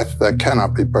is death, there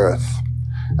cannot be birth.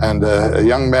 And a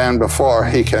young man, before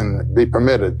he can be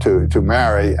permitted to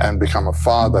marry and become a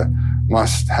father,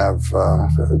 must have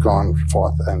gone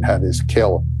forth and had his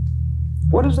kill.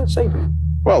 What does that say to you?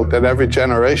 Well, that every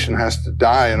generation has to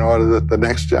die in order that the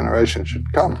next generation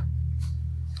should come.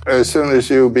 As soon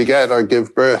as you beget or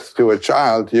give birth to a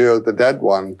child, you're the dead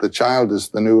one. The child is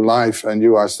the new life, and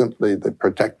you are simply the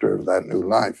protector of that new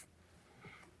life.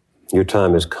 Your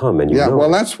time has come, and you know.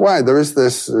 Well, that's why there is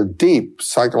this deep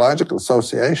psychological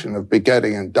association of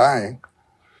begetting and dying.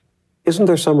 Isn't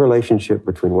there some relationship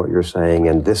between what you're saying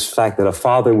and this fact that a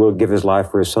father will give his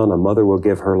life for his son, a mother will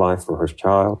give her life for her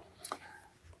child?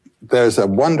 There's a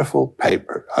wonderful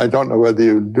paper. I don't know whether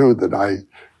you knew that I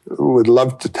would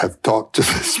love to have talked to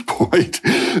this point.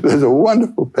 There's a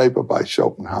wonderful paper by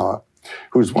Schopenhauer,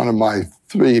 who's one of my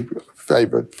 3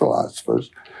 favorite philosophers,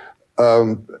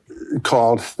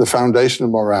 called The Foundation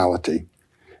of Morality.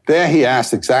 There he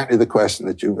asks exactly the question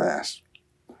that you've asked.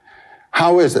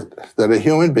 How is it that a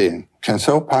human being can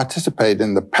so participate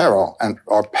in the peril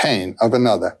or pain of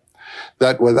another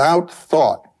that without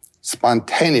thought,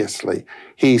 spontaneously,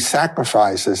 he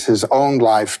sacrifices his own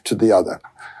life to the other?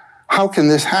 How can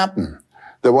this happen?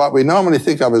 That what we normally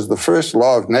think of as the first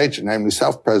law of nature, namely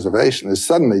self-preservation, is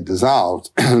suddenly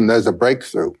dissolved and there's a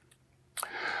breakthrough.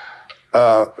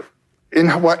 In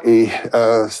Hawaii,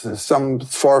 some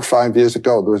 4 or 5 years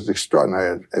ago, there was an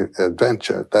extraordinary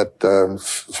adventure that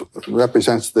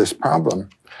represents this problem.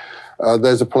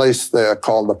 There's a place there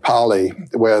called the Pali,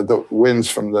 where the winds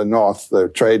from the north, the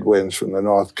trade winds from the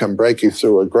north, come breaking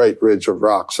through a great ridge of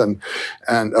rocks and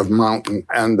of mountain,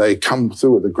 and they come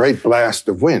through with a great blast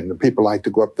of wind. And people like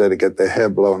to go up there to get their hair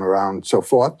blown around and so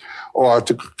forth, or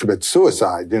to commit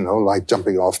suicide, like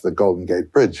jumping off the Golden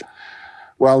Gate Bridge.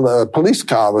 Well, the police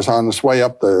car was on its way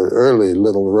up the early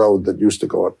little road that used to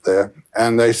go up there,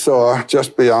 and they saw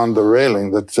just beyond the railing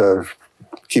that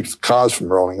keeps cars from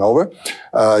rolling over,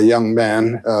 a young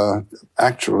man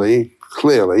actually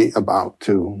clearly about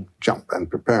to jump and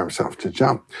prepare himself to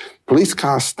jump. Police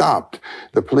car stopped.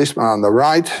 The policeman on the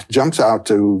right jumps out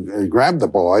to grab the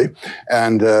boy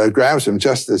and grabs him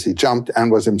just as he jumped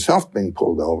and was himself being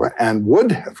pulled over and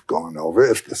would have gone over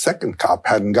if the second cop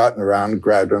hadn't gotten around,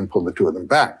 grabbed him, and pulled the 2 of them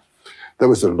back. There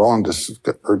was a long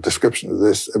description of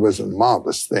this. It was a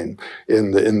marvelous thing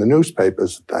in the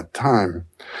newspapers at that time.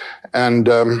 And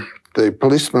the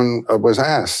policeman was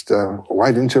asked,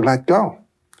 why didn't you let go?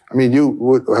 I mean, you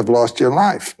would have lost your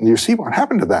life. And you see what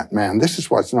happened to that man. This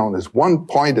is what's known as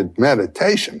one-pointed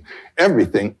meditation.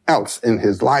 Everything else in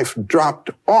his life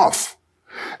dropped off.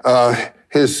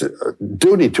 His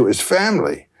duty to his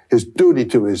family, his duty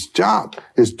to his job,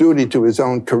 his duty to his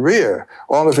own career,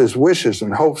 all of his wishes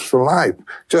and hopes for life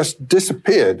just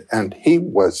disappeared, and he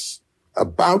was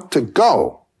about to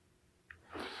go.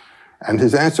 And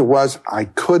his answer was, I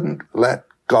couldn't let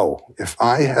go. If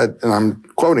I had, and I'm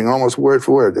quoting almost word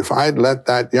for word, if I had let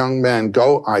that young man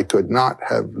go, I could not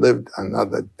have lived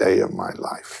another day of my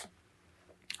life.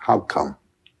 How come?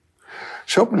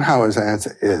 Schopenhauer's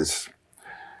answer is,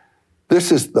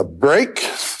 this is the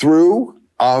breakthrough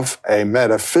of a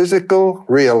metaphysical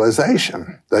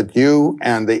realization that you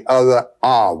and the other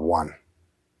are one,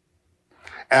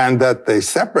 and that the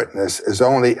separateness is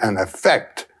only an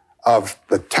effect of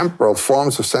the temporal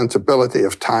forms of sensibility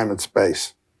of time and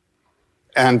space.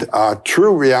 And our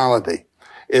true reality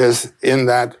is in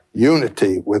that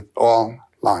unity with all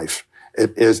life.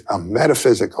 It is a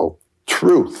metaphysical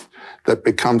truth that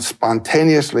becomes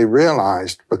spontaneously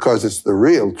realized because it's the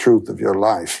real truth of your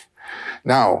life.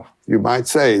 Now, you might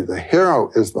say the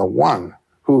hero is the one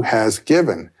who has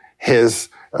given his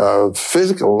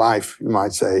physical life, you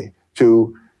might say,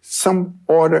 to some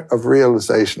order of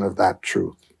realization of that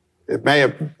truth. It may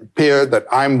appear that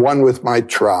I'm one with my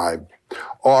tribe,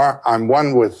 or I'm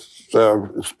one with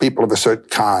people of a certain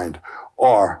kind,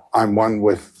 or I'm one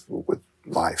with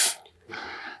life.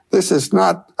 This is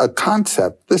not a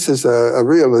concept. This is a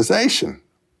realization.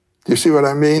 Do you see what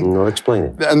I mean? No, explain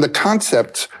it. And the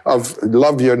concepts of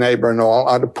love your neighbor and all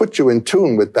are to put you in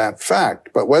tune with that fact.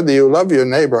 But whether you love your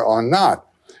neighbor or not,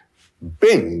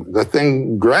 bing, the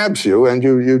thing grabs you and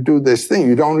you do this thing.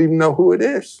 You don't even know who it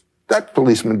is. That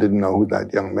policeman didn't know who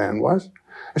that young man was.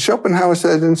 And Schopenhauer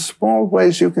said, in small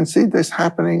ways, you can see this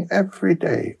happening every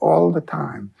day, all the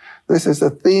time. This is a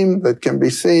theme that can be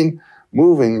seen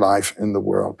moving life in the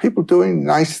world. People doing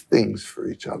nice things for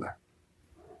each other.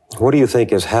 What do you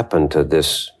think has happened to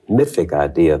this mythic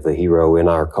idea of the hero in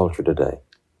our culture today?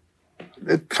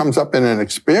 It comes up in an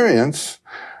experience.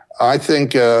 I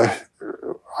think, I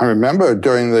remember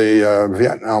during the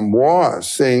Vietnam War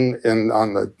seeing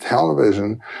on the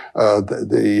television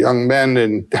the young men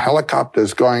in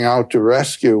helicopters going out to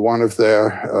rescue one of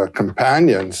their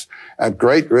companions at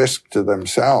great risk to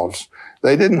themselves.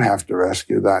 They didn't have to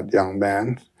rescue that young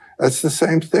man. It's the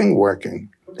same thing working.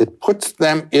 It puts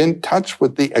them in touch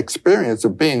with the experience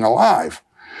of being alive.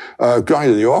 Going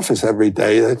to the office every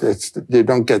day, you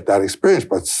don't get that experience,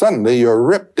 but suddenly you're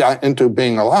ripped into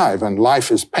being alive, and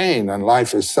life is pain, and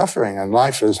life is suffering, and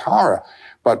life is horror.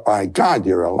 But by God,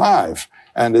 you're alive,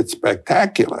 and it's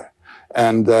spectacular.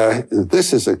 And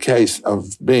this is a case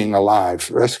of being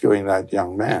alive, rescuing that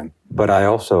young man. But I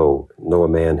also know a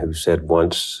man who said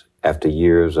once, after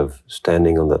years of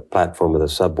standing on the platform of the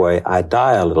subway, I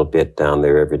die a little bit down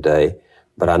there every day,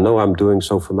 but I know I'm doing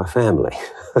so for my family.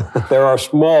 There are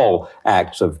small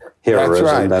acts of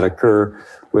heroism that occur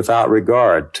without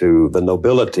regard to the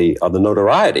nobility or the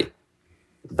notoriety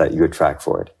that you attract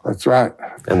for it. That's right.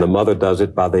 And the mother does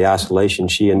it by the isolation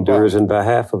she endures in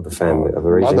behalf of the family. Of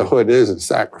raising. Motherhood is a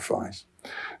sacrifice.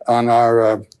 On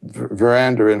our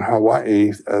veranda in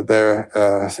Hawaii, there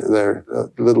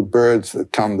are little birds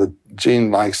that come that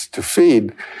Jean likes to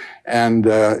feed. And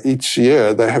each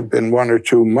year there have been one or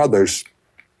two mother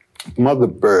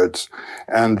birds.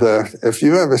 And if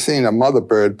you've ever seen a mother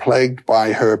bird plagued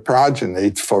by her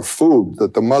progeny for food,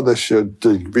 that the mother should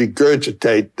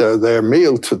regurgitate their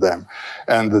meal to them,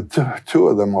 and the two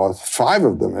of them, or five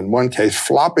of them in one case,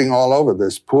 flopping all over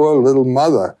this poor little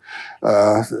mother,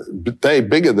 they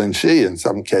bigger than she in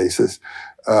some cases,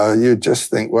 you just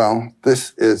think, well,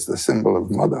 this is the symbol of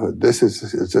motherhood. This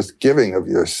is just giving of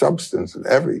your substance and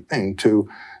everything to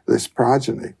this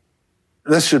progeny.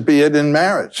 This should be it in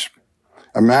marriage.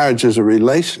 A marriage is a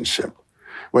relationship.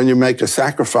 When you make a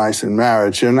sacrifice in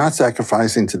marriage, you're not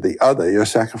sacrificing to the other, you're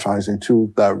sacrificing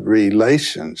to the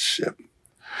relationship.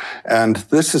 And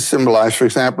this is symbolized, for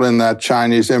example, in that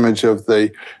Chinese image of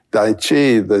the Dai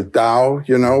Chi, the Tao,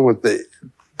 with the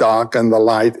dark and the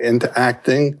light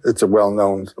interacting. It's a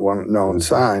well-known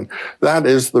sign. That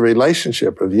is the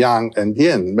relationship of yang and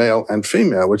yin, male and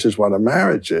female, which is what a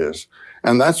marriage is.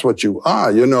 And that's what you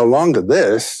are. You're no longer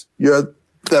this. You're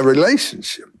the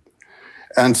relationship.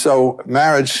 And so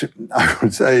marriage, I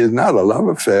would say, is not a love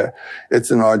affair.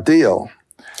 It's an ordeal.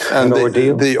 And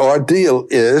the ordeal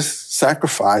is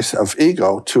sacrifice of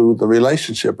ego to the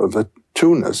relationship of a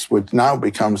two-ness, which now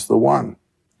becomes the one.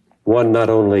 One not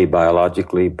only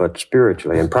biologically, but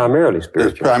spiritually, and primarily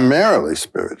spiritually. It's primarily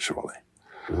spiritually.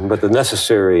 But the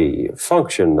necessary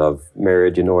function of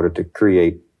marriage in order to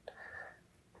create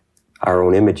our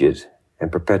own images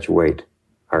and perpetuate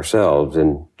ourselves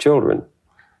in children.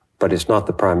 But it's not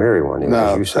the primary one,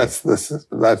 as you say.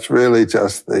 That's really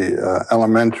just the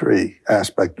elementary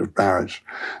aspect of marriage.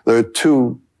 There are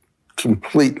two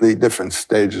completely different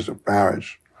stages of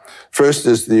marriage. First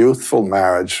is the youthful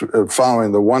marriage,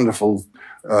 following the wonderful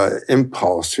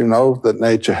impulse, that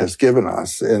nature has given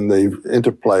us in the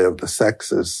interplay of the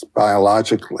sexes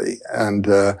biologically, and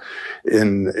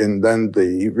in then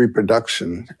the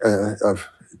reproduction of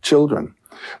children.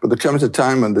 But there comes a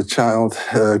time when the child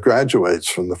graduates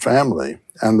from the family,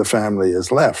 and the family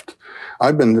is left.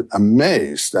 I've been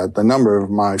amazed at the number of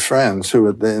my friends who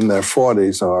in their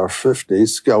 40s or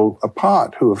 50s go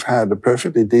apart, who have had a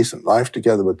perfectly decent life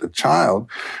together with the child,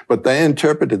 but they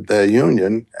interpreted their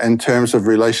union in terms of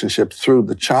relationship through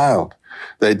the child.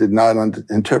 They did not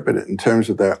interpret it in terms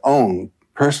of their own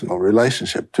personal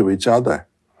relationship to each other.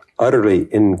 Utterly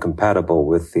incompatible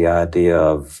with the idea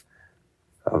of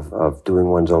doing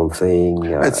one's own thing.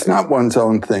 It's not one's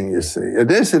own thing, you see.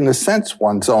 It is, in a sense,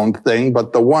 one's own thing,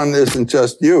 but the one isn't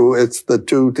just you, it's the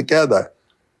two together.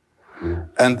 Mm.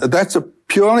 And that's a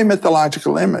purely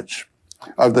mythological image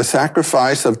of the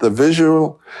sacrifice of the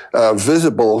visible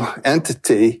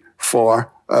entity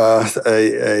for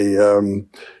a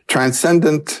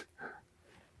transcendent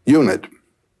unit,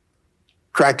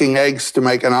 cracking eggs to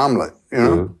make an omelet,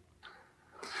 Mm.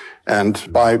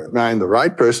 And by marrying the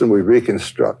right person, we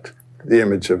reconstruct the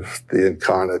image of the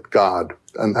incarnate God.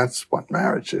 And that's what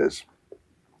marriage is.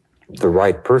 The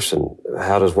right person.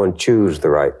 How does one choose the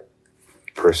right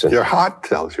person? Your heart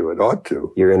tells you it ought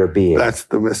to. Your inner being. That's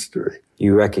the mystery.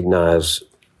 You recognize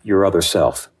your other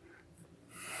self.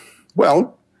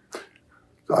 Well,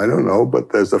 I don't know,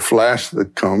 but there's a flash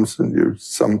that comes and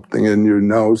something in you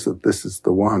knows that this is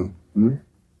the one.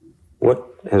 What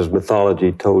has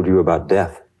mythology told you about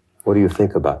death? What do you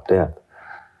think about death?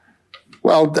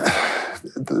 Well,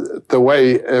 the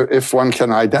way, if one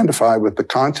can identify with the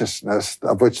consciousness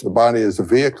of which the body is a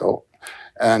vehicle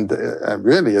and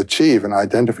really achieve an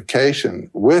identification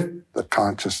with the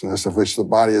consciousness of which the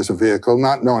body is a vehicle,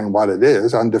 not knowing what it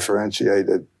is,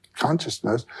 undifferentiated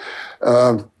consciousness,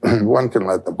 one can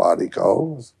let the body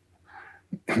go.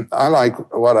 I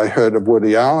like what I heard of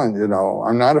Woody Allen,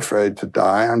 I'm not afraid to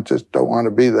die. I just don't want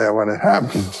to be there when it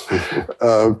happens.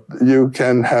 You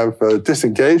can have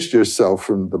disengaged yourself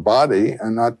from the body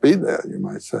and not be there, you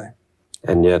might say.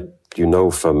 And yet,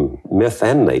 from myth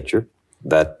and nature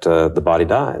that the body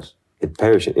dies. It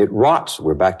perishes. It rots.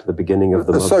 We're back to the beginning of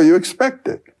the mother. So you expect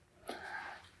it.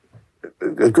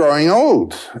 Growing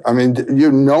old. I mean,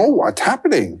 you know what's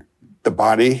happening. The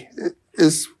body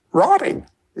is rotting.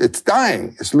 It's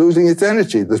dying. It's losing its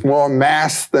energy. There's more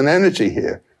mass than energy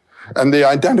here. And the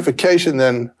identification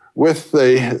then with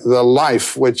the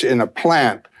life which in a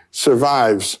plant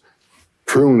survives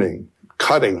pruning,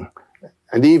 cutting,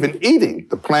 and even eating.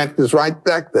 The plant is right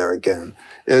back there again.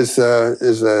 Is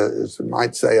you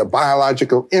might say, a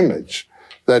biological image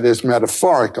that is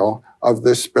metaphorical of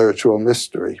this spiritual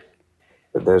mystery.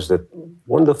 There's that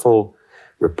wonderful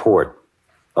report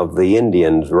of the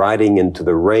Indians riding into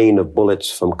the rain of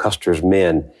bullets from Custer's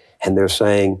men, and they're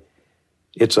saying,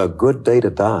 it's a good day to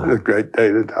die. It's a great day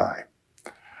to die.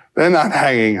 They're not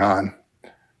hanging on.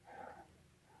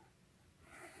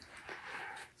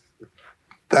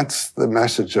 That's the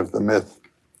message of the myth.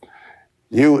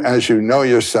 You, as you know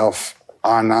yourself,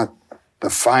 are not the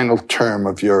final term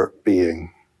of your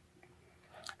being.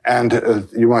 And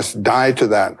you must die to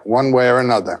that one way or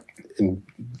another, in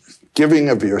giving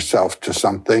of yourself to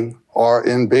something or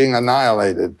in being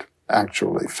annihilated,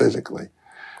 actually, physically,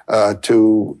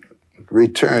 to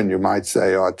return, you might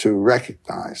say, or to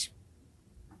recognize.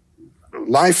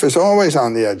 Life is always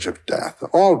on the edge of death,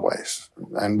 always.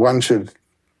 And one should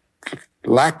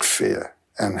lack fear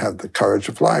and have the courage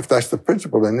of life. That's the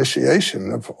principal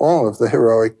initiation of all of the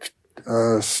heroic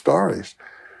stories.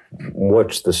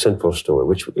 What's the central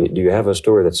story? Do you have a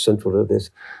story that's central to this?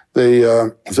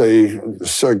 The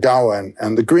Sir Gawain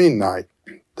and the Green Knight.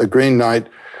 The Green Knight,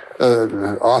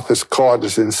 Arthur's court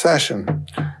is in session,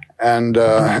 and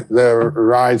there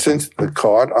rides into the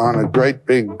court on a great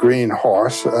big green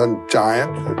horse, a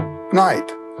giant knight.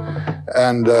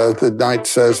 And the knight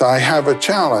says, I have a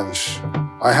challenge.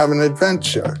 I have an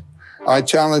adventure. I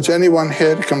challenge anyone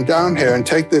here to come down here and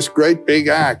take this great big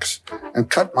axe and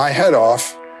cut my head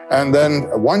off. And then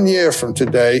 1 year from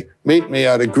today, meet me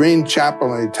at a green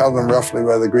chapel, and you tell them roughly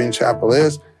where the green chapel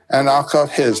is, and I'll cut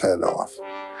his head off.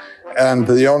 And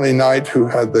the only knight who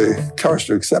had the courage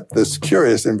to accept this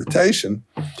curious invitation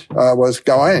was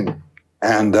Gawain.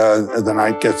 And the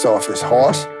knight gets off his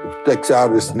horse, sticks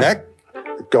out his neck.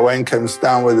 Gawain comes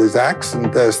down with his axe,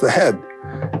 and there's the head.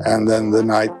 And then the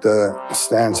knight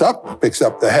stands up, picks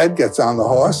up the head, gets on the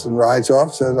horse, and rides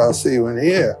off, says, I'll see you in a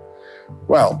year.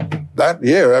 Well, that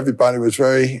year, everybody was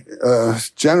very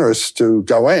generous to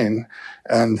Gawain,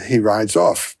 and he rides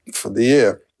off for the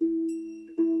year.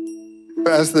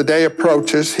 As the day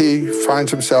approaches, he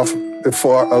finds himself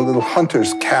before a little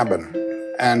hunter's cabin,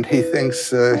 and he thinks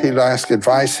he'll ask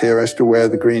advice here as to where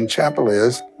the Green Chapel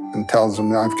is, and tells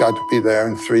him, I've got to be there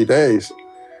in 3 days.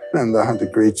 And the hunter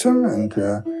greets him, and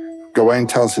Gawain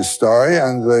tells his story,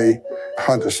 and the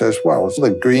hunter says, well, it's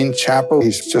the Green Chapel.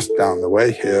 He's just down the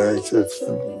way here. It's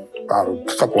about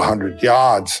a couple 100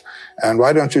 yards. And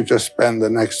why don't you just spend the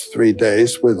next 3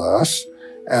 days with us,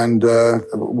 and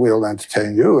we'll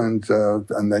entertain you, and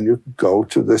then you can go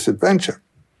to this adventure.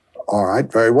 All right,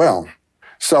 very well.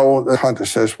 So the hunter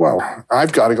says, well,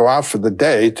 I've got to go out for the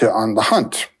day on the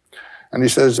hunt. And he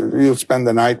says, you'll spend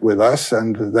the night with us,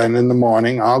 and then in the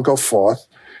morning I'll go forth,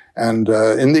 and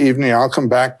in the evening I'll come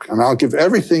back, and I'll give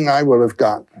everything I will have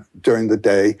got during the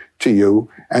day to you,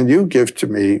 and you give to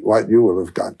me what you will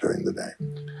have got during the day.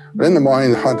 But in the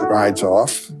morning, the hunter rides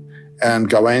off, and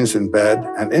Gawain's in bed,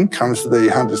 and in comes the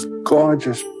hunter's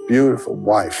gorgeous, beautiful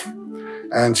wife.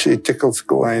 And she tickles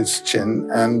Gawain's chin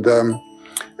and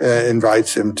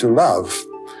invites him to love.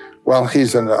 Well,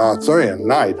 he's an Arthurian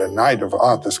knight, a knight of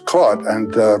Arthur's court,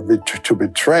 and to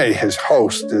betray his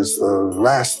host is the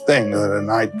last thing that a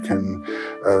knight can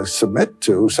submit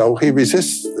to. So he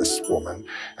resists this woman,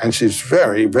 and she's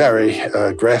very, very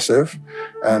aggressive,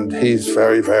 and he's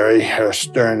very, very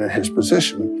stern in his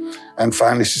position. And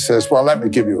finally she says, well, let me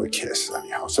give you a kiss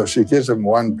anyhow. So she gives him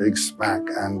one big smack,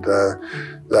 and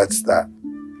that's that.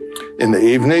 In the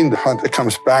evening, the hunter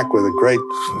comes back with a great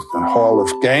haul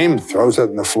of game, throws it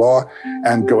on the floor,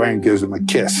 and Gawain gives him a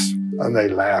kiss. And they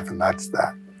laugh, and that's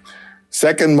that.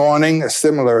 Second morning, a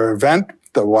similar event.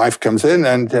 The wife comes in,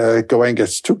 and Gawain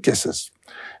gets 2 kisses.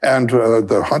 And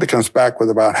the hunter comes back with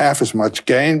about half as much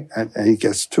game, and he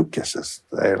gets 2 kisses.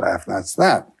 They laugh, and that's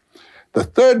that. The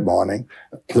third morning,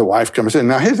 the wife comes in.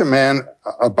 Now, here's a man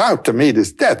about to meet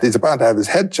his death. He's about to have his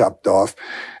head chopped off.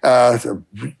 A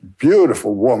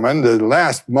beautiful woman, the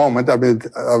last moment, of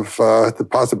the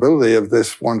possibility of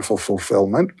this wonderful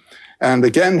fulfillment. And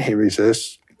again, he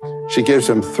resists. She gives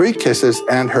him 3 kisses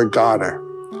and her garter.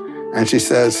 And she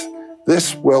says,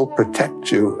 this will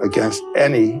protect you against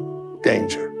any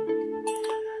danger.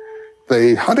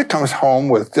 The hunter comes home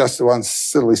with just one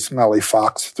silly, smelly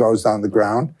fox, throws on the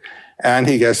ground. And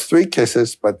he gets 3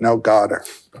 kisses, but no garter.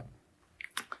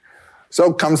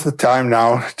 So comes the time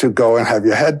now to go and have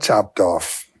your head chopped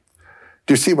off.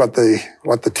 Do you see what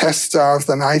the tests are of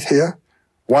the night here?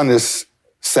 One is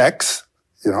sex,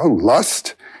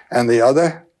 lust, and the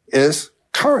other is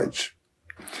courage.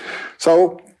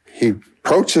 So he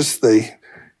approaches the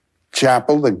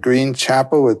chapel, the green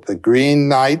chapel with the green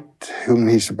knight whom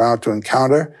he's about to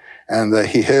encounter. And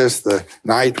he hears the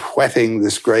knight whetting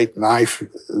this great knife,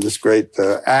 this great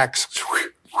axe.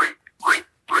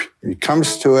 He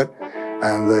comes to it,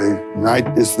 and the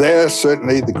knight is there,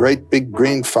 certainly the great big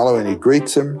green fellow, and he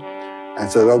greets him and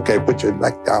says, okay, put your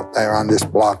neck out there on this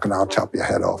block and I'll chop your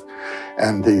head off.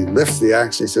 And he lifts the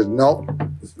axe, and he says, no,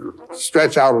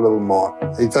 stretch out a little more.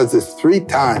 He does this 3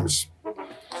 times.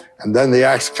 And then the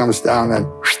axe comes down and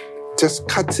just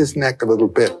cuts his neck a little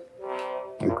bit.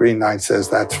 The Green Knight says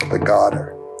that's for the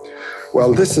garter.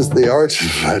 Well, this is the origin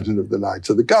legend of the Knights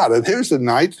of the Garter. Here's a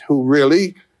knight who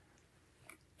really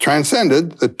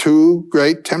transcended the 2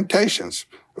 great temptations,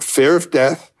 fear of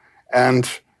death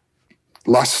and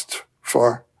lust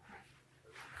for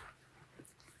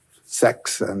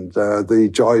sex and the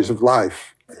joys of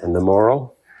life. And the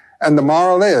moral? And the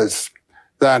moral is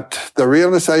that the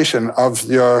realization of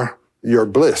your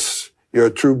bliss, your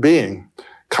true being,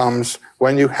 comes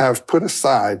when you have put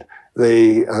aside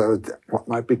the what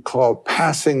might be called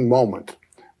passing moment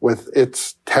with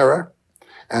its terror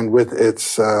and with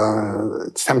its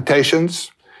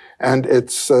temptations and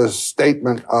its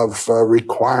statement of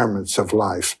requirements of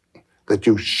life, that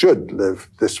you should live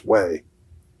this way.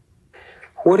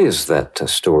 What is that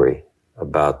story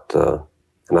about,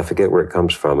 and I forget where it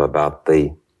comes from, about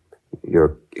the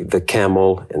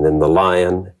camel and then the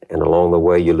lion, and along the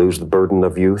way you lose the burden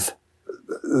of youth?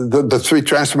 The 3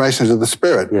 transformations of the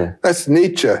spirit. Yeah. That's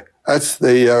Nietzsche. That's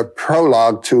the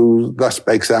prologue to Thus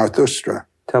Spake Zarathustra.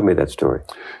 Tell me that story.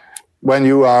 When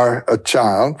you are a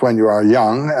child, when you are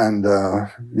young and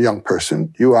a young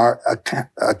person, you are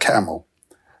a camel.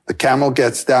 The camel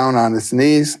gets down on its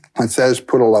knees and says,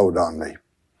 put a load on me.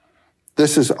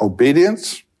 This is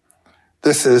obedience.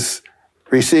 This is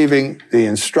receiving the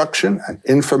instruction and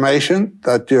information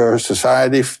that your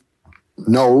society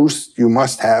knows you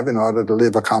must have in order to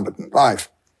live a competent life.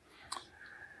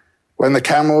 When the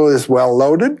camel is well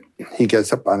loaded, he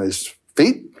gets up on his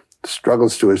feet,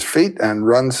 struggles to his feet, and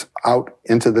runs out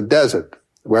into the desert,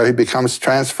 where he becomes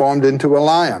transformed into a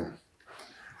lion.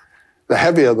 The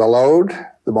heavier the load,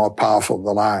 the more powerful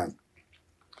the lion.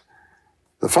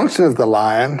 The function of the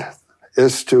lion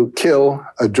is to kill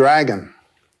a dragon.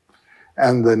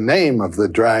 And the name of the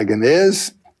dragon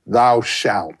is Thou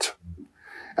Shalt.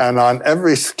 And on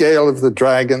every scale of the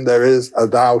dragon, there is a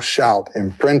Thou Shalt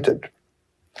imprinted.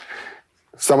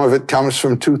 Some of it comes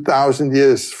from 2,000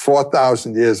 years,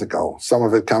 4,000 years ago. Some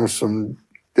of it comes from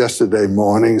yesterday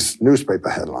morning's newspaper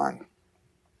headline.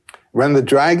 When the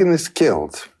dragon is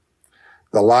killed,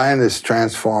 the lion is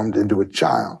transformed into a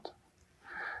child,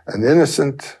 an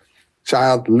innocent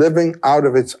child living out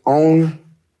of its own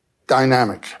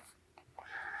dynamic.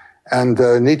 And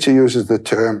Nietzsche uses the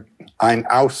term ein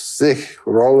aus sich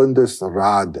rollendes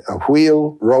Rad, a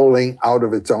wheel rolling out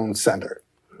of its own center.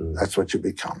 That's what you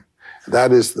become.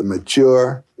 That is the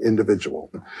mature individual.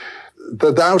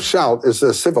 The thou shalt is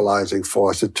a civilizing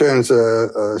force. It turns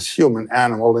a human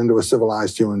animal into a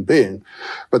civilized human being.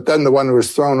 But then the one who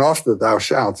is thrown off the thou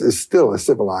shalt is still a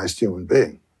civilized human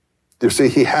being. You see,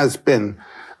 he has been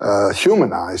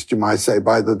humanized, you might say,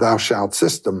 by the thou shalt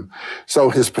system. So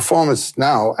his performance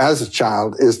now as a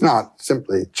child is not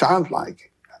simply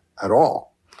childlike at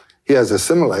all. He has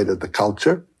assimilated the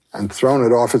culture and thrown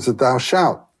it off as a thou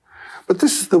shalt. But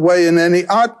this is the way in any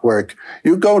artwork.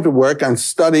 You go to work and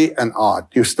study an art.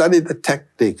 You study the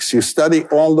techniques. You study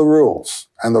all the rules.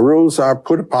 And the rules are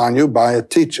put upon you by a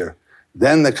teacher.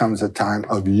 Then there comes a time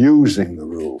of using the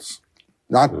rules,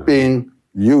 not being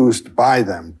used by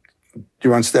them. Do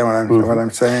you understand what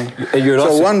I'm saying?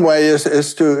 So one way is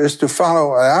to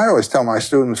follow. I always tell my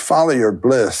students, follow your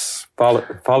bliss.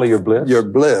 Follow your bliss? Your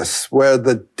bliss, where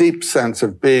the deep sense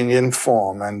of being in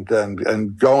form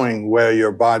and going where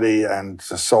your body and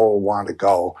the soul want to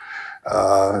go.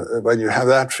 When you have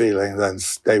that feeling, then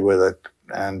stay with it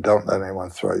and don't let anyone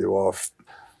throw you off.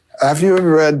 Have you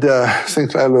ever read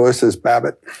Sinclair Lewis's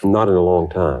Babbitt? Not in a long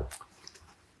time.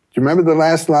 Do you remember the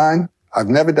last line? I've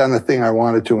never done the thing I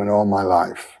wanted to in all my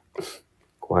life.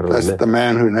 Quite a That's the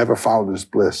man who never followed his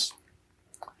bliss.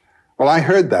 Well, I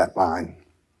heard that line.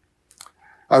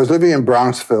 I was living in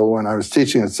Bronxville when I was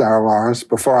teaching at Sarah Lawrence.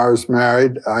 Before I was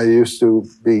married, I used to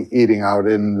be eating out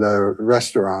in the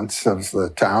restaurants of the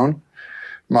town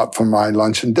for my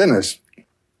lunch and dinners.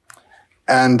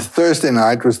 And Thursday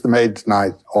night was the maid's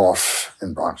night off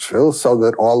in Bronxville, so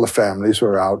that all the families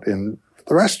were out in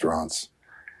the restaurants.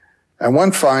 And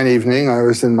one fine evening, I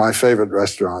was in my favorite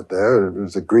restaurant there. It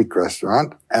was a Greek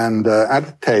restaurant. And at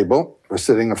the table were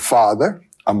sitting a father,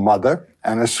 a mother,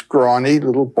 and a scrawny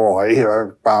little boy,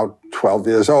 about 12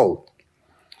 years old.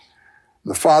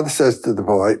 The father says to the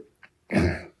boy,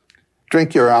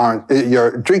 drink your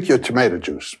tomato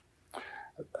juice.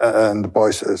 And the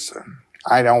boy says,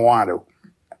 I don't want to.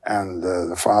 And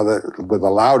the father, with a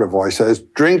louder voice, says,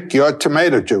 drink your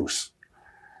tomato juice.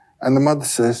 And the mother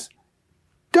says,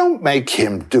 don't make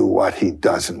him do what he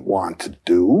doesn't want to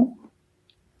do.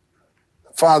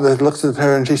 The father looks at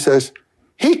her and she says,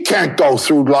 he can't go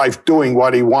through life doing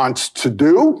what he wants to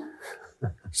do.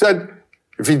 Said,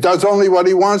 if he does only what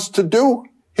he wants to do,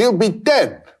 he'll be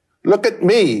dead. Look at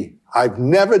me. I've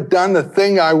never done the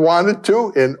thing I wanted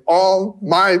to in all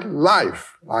my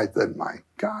life. I said, my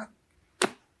God.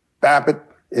 Babbitt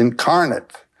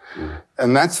incarnate.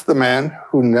 And that's the man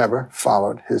who never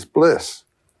followed his bliss.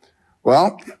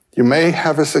 Well, you may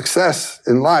have a success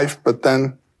in life, but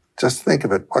then just think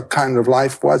of it. What kind of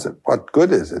life was it? What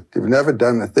good is it? You've never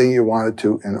done the thing you wanted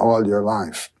to in all your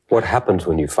life. What happens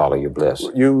when you follow your bliss?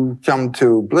 You come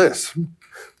to bliss.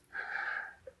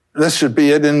 This should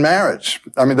be it in marriage.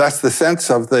 I mean, that's the sense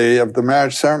of the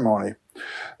marriage ceremony.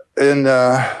 In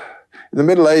the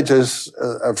Middle Ages,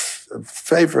 a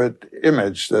favorite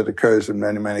image that occurs in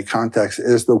many, many contexts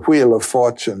is the wheel of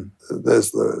fortune.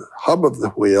 There's the hub of the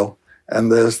wheel, and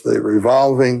there's the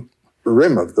revolving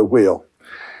rim of the wheel.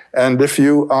 And if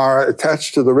you are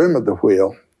attached to the rim of the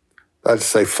wheel, let's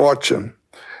say fortune,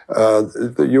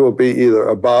 you will be either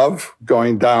above,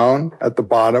 going down at the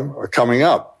bottom, or coming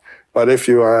up. But if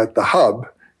you are at the hub,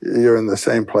 you're in the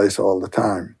same place all the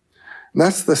time. And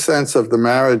that's the sense of the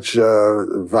marriage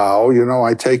vow. You know,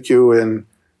 I take you in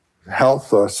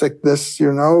health or sickness,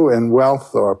 you know, in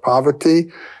wealth or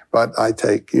poverty, but I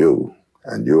take you,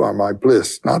 and you are my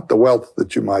bliss, not the wealth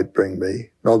that you might bring me,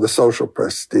 nor the social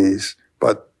prestige,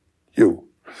 but you.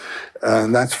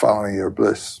 And that's following your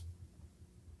bliss.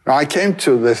 Now, I came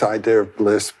to this idea of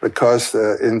bliss because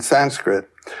in Sanskrit,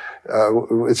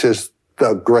 which is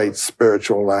the great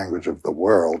spiritual language of the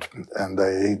world, and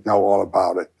they know all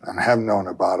about it and have known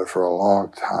about it for a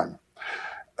long time.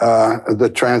 The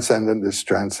transcendent is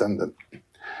transcendent.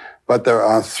 But there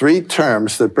are three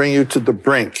terms that bring you to the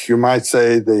brink. You might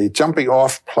say the jumping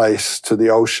off place to the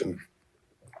ocean.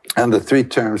 And the three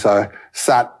terms are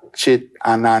Sat, Chit,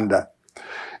 Ananda.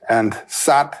 And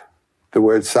Sat, the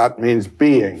word Sat means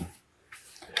being.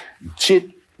 Chit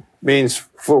means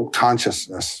full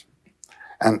consciousness.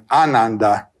 And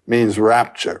Ananda means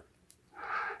rapture.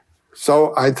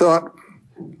 So I thought,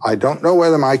 I don't know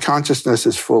whether my consciousness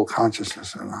is full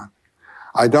consciousness or not.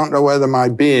 I don't know whether my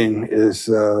being is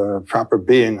proper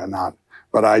being or not,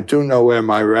 but I do know where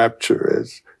my rapture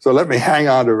is. So let me hang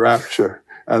on to rapture,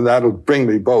 and that'll bring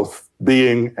me both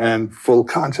being and full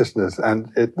consciousness,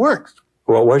 and it works.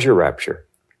 What was your rapture?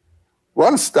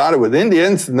 Well, it started with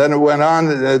Indians, and then it went on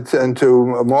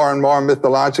into more and more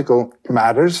mythological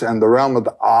matters and the realm of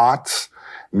the arts,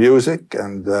 music,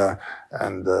 and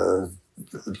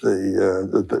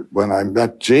when I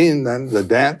met Jean, then the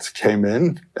dance came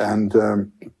in, and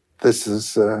this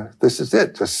is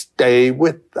it. Just stay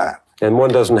with that. And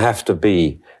one doesn't have to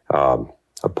be a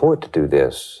poet to do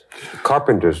this.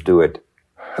 Carpenters do it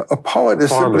A poet is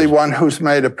simply one who's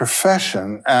made a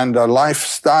profession and a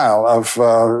lifestyle of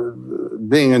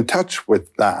being in touch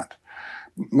with that.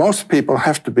 Most people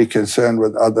have to be concerned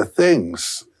with other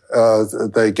things.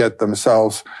 They get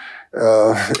themselves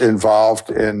involved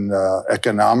in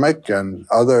economic and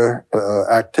other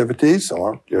activities,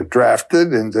 or you're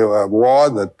drafted into a war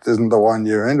that isn't the one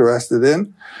you're interested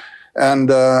in. And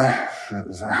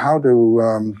how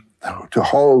to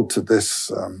hold to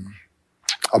this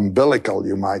umbilical,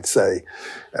 you might say,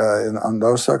 on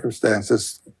those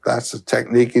circumstances, that's a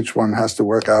technique each one has to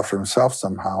work out for himself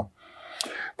somehow.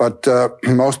 But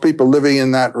most people living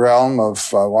in that realm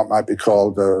of what might be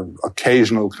called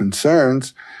occasional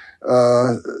concerns,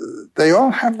 they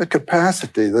all have the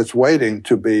capacity that's waiting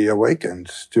to be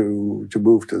awakened to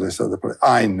move to this other place.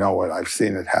 I know it. I've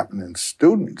seen it happen in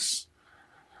students.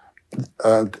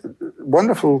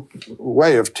 Wonderful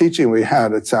way of teaching we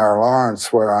had at Sarah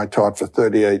Lawrence, where I taught for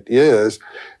 38 years.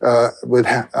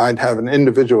 I'd have an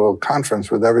individual conference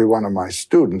with every one of my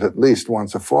students at least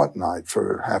once a fortnight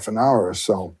for half an hour or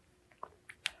so.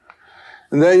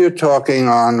 And there you're talking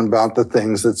on about the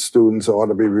things that students ought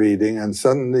to be reading, and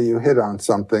suddenly you hit on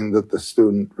something that the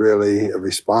student really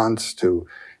responds to.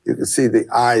 You can see the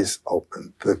eyes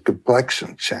open, the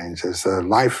complexion changes, a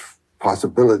life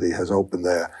possibility has opened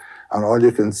there. And all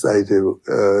you can say to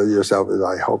yourself is,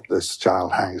 I hope this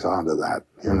child hangs on to that,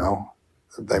 you know.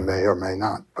 They may or may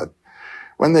not. But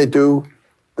when they do,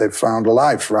 they've found a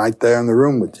life right there in the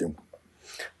room with you.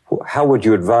 How would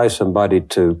you advise somebody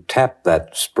to tap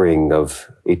that spring of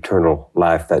eternal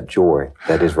life, that joy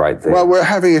that is right there? Well, we're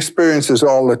having experiences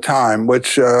all the time,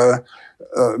 which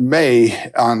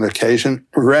may, on occasion,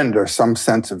 render some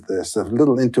sense of this, a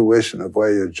little intuition of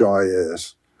where your joy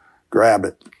is. Grab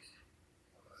it.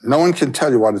 No one can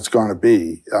tell you what it's going to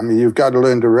be. I mean, you've got to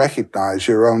learn to recognize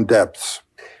your own depths.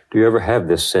 Do you ever have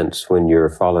this sense when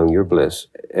you're following your bliss,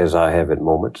 as I have at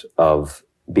moments, of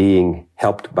being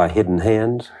helped by hidden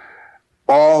hands?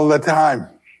 All the time.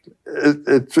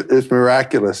 It's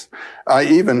miraculous. I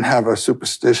even have a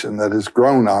superstition that has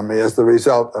grown on me as the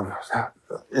result of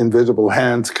invisible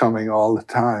hands coming all the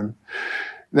time.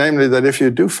 Namely, that if you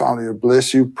do follow your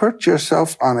bliss, you put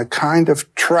yourself on a kind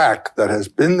of track that has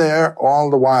been there all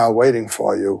the while waiting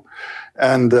for you.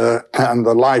 And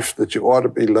the life that you ought to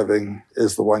be living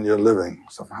is the one you're living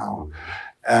somehow.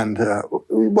 And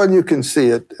when you can see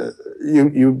it,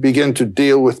 you begin to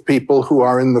deal with people who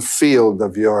are in the field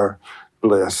of your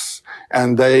bliss,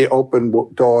 and they open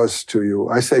doors to you.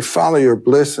 I say, follow your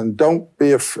bliss and don't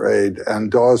be afraid, and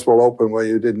doors will open where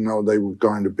you didn't know they were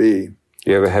going to be. Do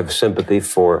you ever have sympathy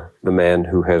for the man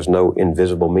who has no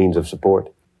invisible means of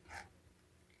support?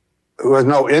 Who has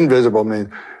no invisible means?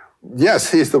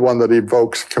 Yes, he's the one that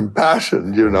evokes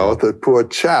compassion, you know, the poor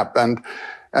chap.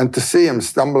 And to see him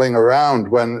stumbling around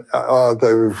when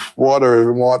the water of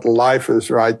immortal life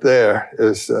is right there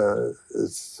is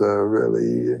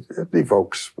really, it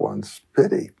evokes one's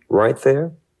pity. Right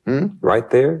there? Right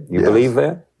there? You Yes. believe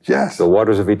that? Yes. The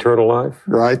waters of eternal life?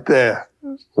 Right there.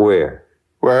 Where?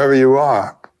 Wherever you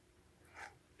are.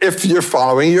 If you're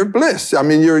following your bliss. I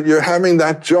mean, you're having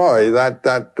that joy,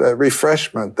 that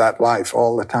refreshment, that life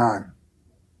all the time.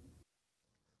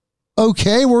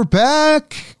 Okay, we're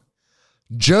back.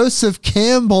 Joseph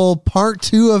Campbell, part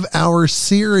 2 of our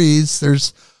series.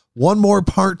 There's one more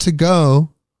part to go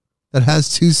that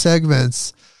has 2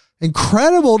 segments.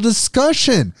 Incredible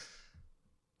discussion.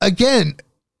 Again,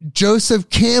 Joseph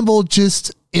Campbell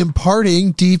just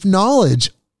imparting deep knowledge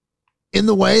in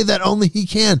the way that only he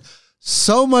can.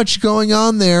 So much going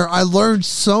on there. I learned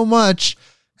so much.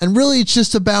 And really, it's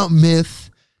just about myth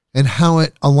and how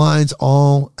it aligns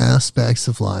all aspects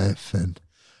of life. And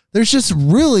there's just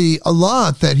really a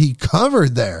lot that he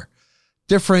covered there.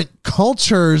 Different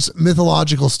cultures,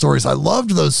 mythological stories. I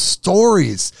loved those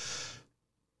stories.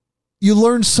 You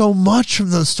learn so much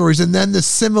from those stories. And then the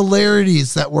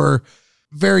similarities that were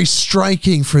very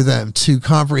striking for them to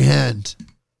comprehend.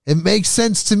 It makes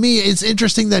sense to me. It's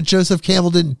interesting that Joseph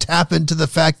Campbell didn't tap into the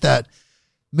fact that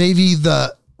maybe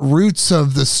the roots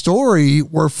of the story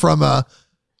were from a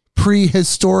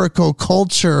prehistorical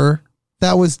culture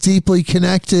that was deeply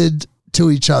connected to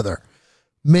each other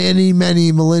many,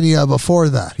 many millennia before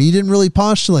that. He didn't really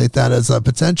postulate that as a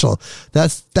potential.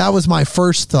 That was my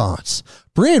first thoughts.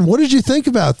 Brian, what did you think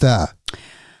about that?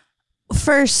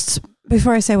 First,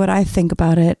 before I say what I think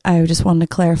about it, I just wanted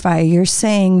to clarify. You're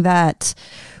saying that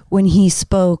when he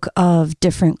spoke of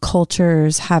different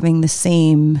cultures having the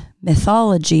same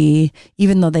mythology,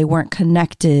 even though they weren't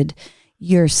connected,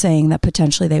 you're saying that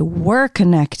potentially they were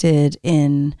connected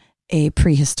in a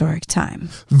prehistoric time.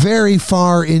 Very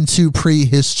far into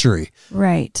prehistory.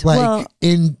 Right. Like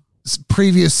in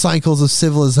previous cycles of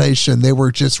civilization, they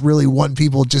were just really one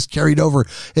people just carried over.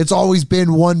 It's always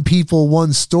been one people,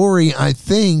 one story, I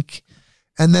think.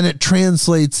 And then it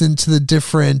translates into the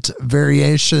different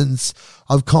variations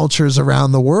of cultures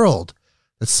around the world.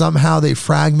 That somehow they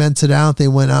fragmented out, they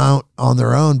went out on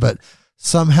their own, but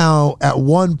somehow at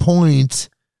one point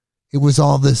it was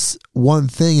all this one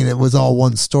thing and it was all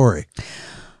one story.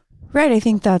 Right. I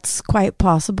think that's quite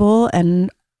possible. And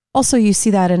also, you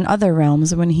see that in other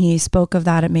realms. When he spoke of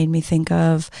that, it made me think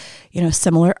of,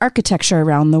 similar architecture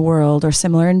around the world, or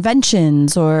similar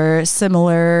inventions, or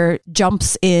similar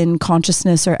jumps in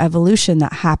consciousness or evolution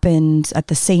that happened at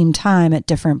the same time at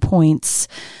different points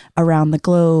around the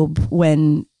globe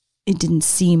when it didn't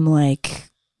seem like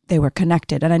they were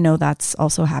connected. And I know that's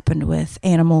also happened with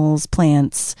animals,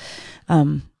 plants,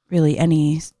 really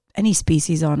any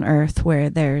species on Earth where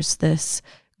there's this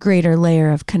greater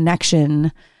layer of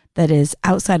connection that is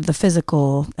outside of the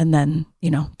physical, and then,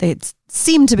 they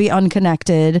seem to be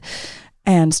unconnected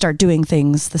and start doing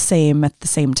things the same at the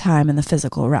same time in the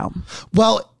physical realm.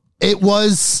 Well, it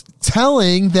was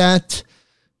telling that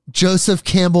Joseph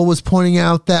Campbell was pointing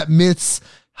out that myths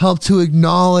help to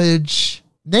acknowledge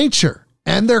nature,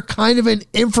 and they're kind of an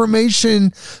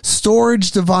information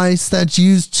storage device that's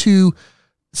used to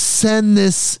send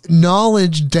this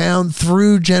knowledge down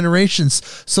through generations.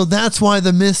 So that's why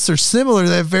the myths are similar.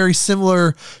 They have very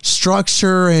similar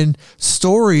structure and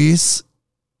stories.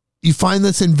 You find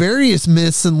this in various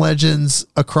myths and legends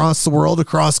across the world,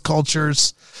 across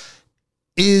cultures,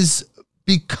 is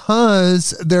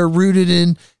because they're rooted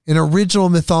in an original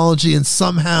mythology, and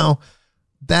somehow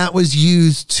that was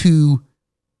used to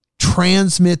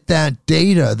transmit that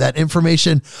data, that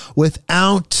information,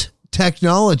 without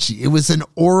technology. It was an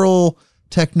oral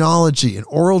technology, an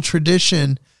oral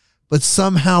tradition, but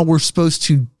somehow we're supposed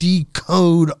to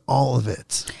decode all of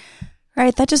it.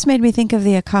 Right. That just made me think of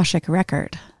the Akashic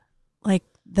record. Like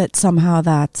that somehow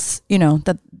that's,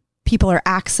 that people are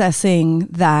accessing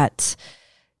that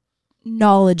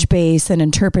knowledge base and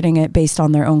interpreting it based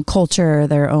on their own culture,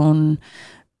 their own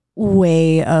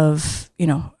way of,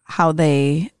 how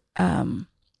they,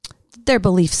 their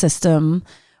belief system,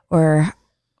 or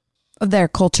of their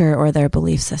culture or their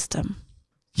belief system.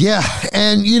 Yeah.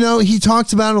 And, he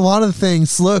talked about a lot of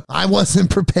things. Look, I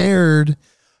wasn't prepared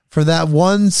for that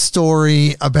one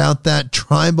story about that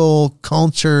tribal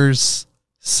culture's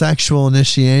sexual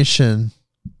initiation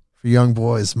for young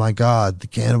boys. My God, the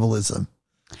cannibalism.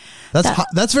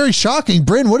 That's very shocking.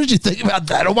 Bryn, what did you think about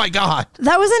that? Oh my God.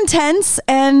 That was intense.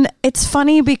 And it's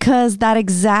funny because that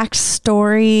exact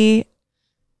story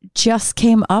just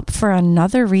came up for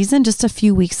another reason. Just a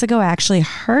few weeks ago, I actually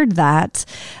heard that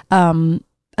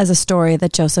as a story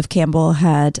that Joseph Campbell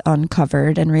had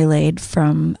uncovered and relayed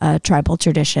from a tribal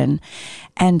tradition.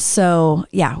 And so,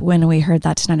 when we heard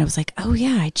that tonight, I was like, oh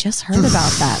yeah, I just heard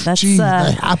about that. That's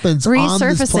that happens resurfacing.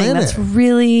 on this planet. That's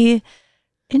really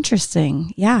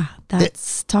interesting. Yeah.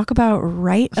 Talk about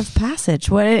rite of passage.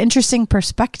 What an interesting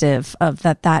perspective of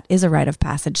that is a rite of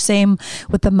passage. Same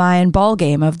with the Mayan ball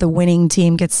game of the winning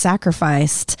team gets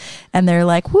sacrificed and they're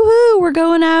like, woohoo, we're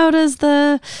going out as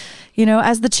the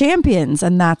champions.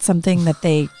 And that's something that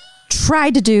they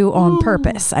tried to do on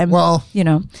purpose.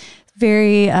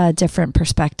 Very different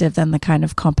perspective than the kind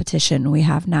of competition we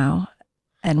have now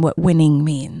and what winning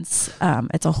means.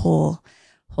 It's a whole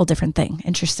different thing.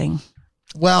 Interesting.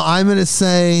 Well, I'm going to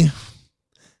say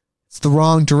it's the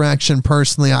wrong direction.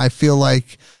 Personally, I feel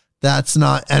like that's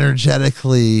not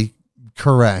energetically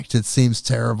correct. It seems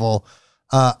terrible.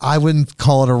 I wouldn't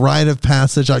call it a rite of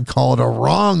passage. I'd call it a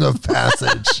wrong of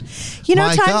passage.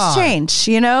 Times change,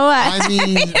 I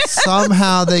mean,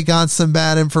 somehow they got some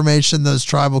bad information, those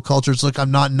tribal cultures. Look,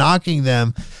 I'm not knocking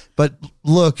them, but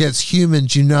look, as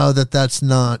humans, that's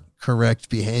not correct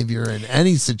behavior in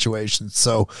any situation.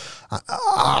 So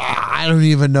I don't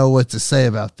even know what to say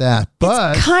about that.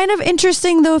 But it's kind of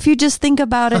interesting, though, if you just think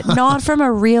about it, not from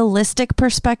a realistic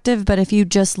perspective, but if you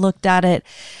just looked at it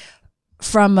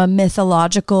from a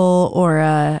mythological or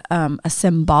a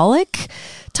symbolic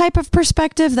type of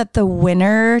perspective, that the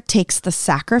winner takes the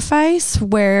sacrifice,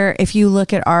 where if you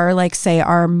look at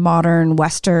our modern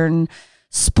Western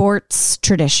sports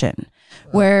tradition,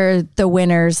 where the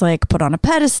winners put on a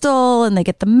pedestal and they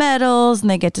get the medals and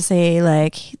they get to say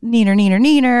neener, neener,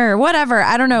 neener, or whatever.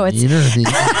 I don't know. It's neener,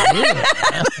 neener.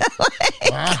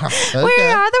 Wow. Okay. We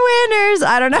are the winners.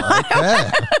 I don't know. Okay.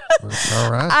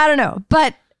 All right. I don't know,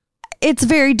 but it's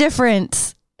very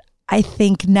different. I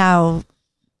think now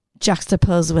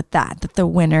juxtaposed with that the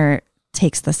winner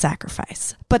takes the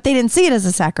sacrifice. But they didn't see it as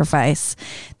a sacrifice.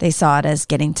 They saw it as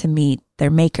getting to meet their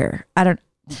maker.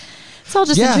 It's all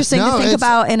just interesting to think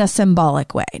about in a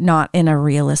symbolic way, not in a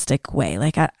realistic way.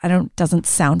 Like doesn't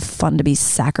sound fun to be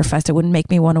sacrificed. It wouldn't make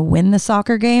me want to win the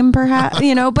soccer game, perhaps,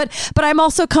 but I'm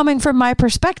also coming from my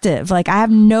perspective. Like I have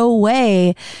no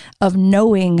way of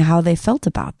knowing how they felt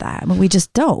about that. I mean, we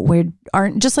just don't. We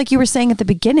aren't, just like you were saying at the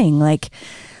beginning, like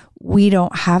we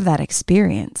don't have that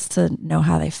experience to know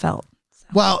how they felt.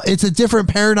 Well, it's a different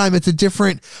paradigm. It's a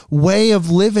different way of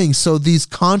living. So these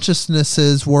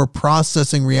consciousnesses were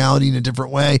processing reality in a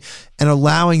different way and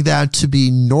allowing that to be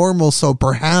normal. So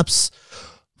perhaps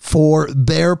for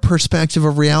their perspective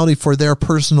of reality, for their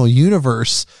personal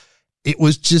universe, it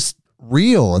was just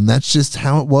real. And that's just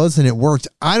how it was. And it worked.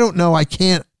 I don't know. I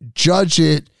can't judge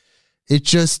it. It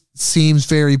just seems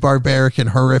very barbaric and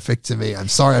horrific to me. I'm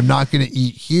sorry. I'm not going to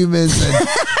eat humans.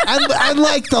 And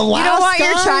like the last, you don't want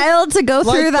your child to go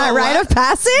through that rite of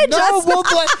passage. No, well,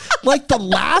 like the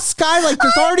last guy. Like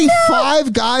there's already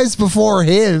 5 guys before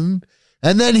him,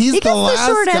 and then he gets the last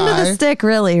short end of the stick,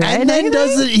 really, right? And then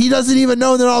he doesn't even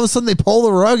know. And then all of a sudden they pull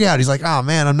the rug out. He's like, "Oh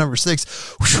man, I'm number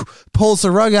 6." Whoosh, pulls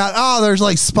the rug out. Oh, there's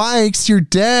like spikes. You're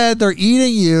dead. They're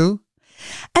eating you.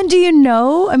 And do you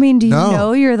know? I mean, do you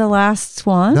know you're the last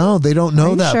one? No, they don't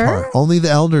know that part. Only the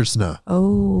elders know.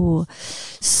 Oh,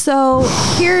 so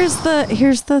here's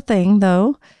the thing,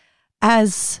 though.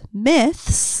 As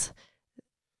myths,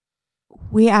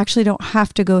 we actually don't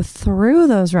have to go through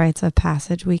those rites of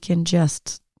passage. We can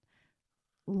just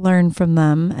learn from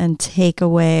them and take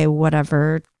away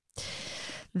whatever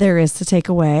there is to take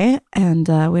away, and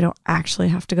we don't actually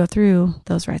have to go through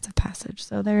those rites of passage.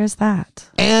 So there is that.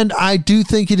 And I do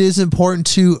think it is important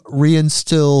to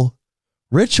reinstill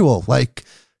ritual. Like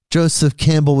Joseph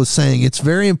Campbell was saying, it's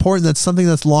very important. That's something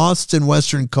that's lost in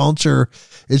Western culture.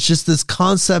 It's just this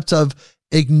concept of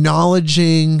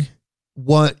acknowledging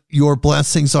what your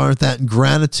blessings are, that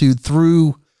gratitude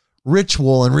through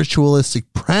ritual and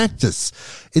ritualistic practice.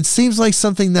 It seems like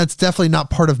something that's definitely not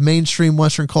part of mainstream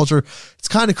Western culture. It's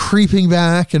kind of creeping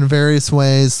back in various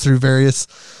ways through various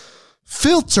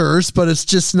filters, but it's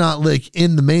just not like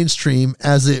in the mainstream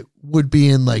as it would be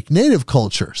in like native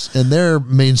cultures and their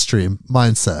mainstream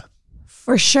mindset.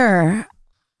 For sure.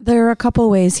 There are a couple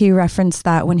ways he referenced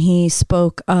that when he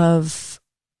spoke of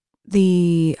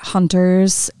the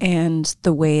hunters and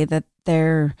the way that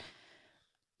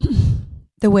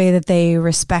they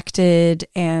respected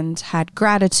and had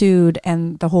gratitude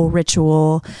and the whole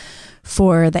ritual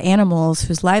for the animals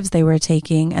whose lives they were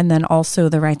taking, and then also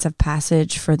the rites of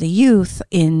passage for the youth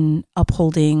in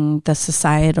upholding the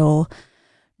societal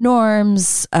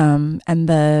norms and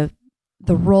the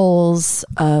roles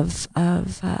of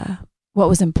what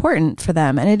was important for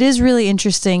them. And it is really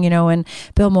interesting, when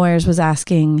Bill Moyers was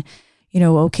asking,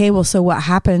 okay, well, so what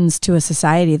happens to a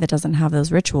society that doesn't have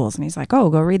those rituals? And he's like, oh,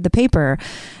 go read the paper.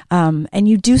 And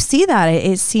you do see that.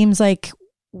 It seems like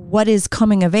what is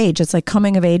coming of age? It's like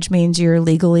coming of age means you're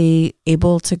legally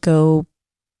able to go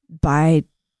buy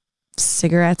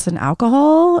cigarettes and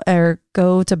alcohol or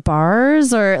go to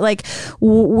bars, or like,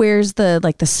 where's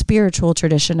the spiritual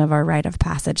tradition of our rite of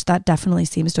passage? That definitely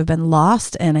seems to have been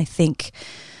lost. And I think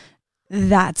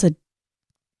that's a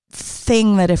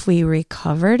thing that if we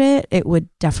recovered it would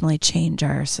definitely change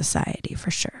our society for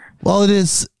sure. Well, it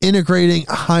is integrating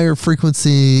higher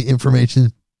frequency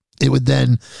information. It would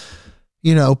then,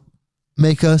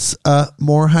 make us a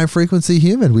more high frequency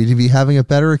human. We'd be having a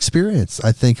better experience.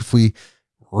 I think if we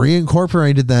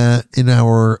reincorporated that in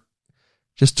our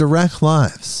just direct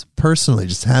lives, personally,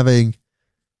 just having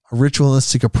a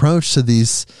ritualistic approach to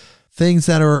these things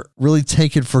that are really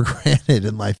taken for granted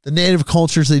in life. The native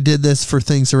cultures, they did this for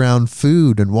things around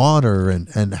food and water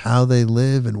and how they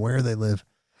live and where they live.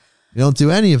 We don't do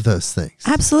any of those things.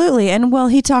 Absolutely. And well,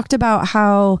 he talked about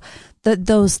how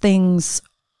those things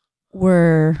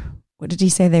were, what did he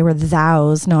say? They were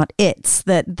thous, not its,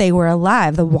 that they were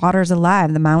alive. The water's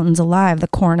alive, the mountain's alive, the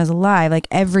corn is alive. Like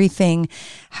everything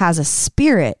has a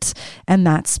spirit, and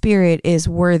that spirit is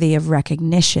worthy of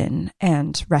recognition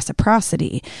and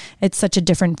reciprocity. It's such a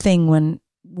different thing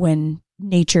when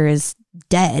nature is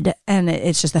dead and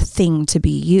it's just a thing to be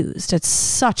used. It's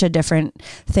such a different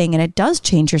thing, and it does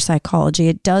change your psychology.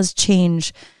 It does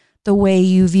change the way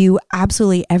you view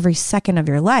absolutely every second of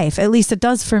your life. At least it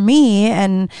does for me.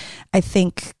 And I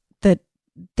think that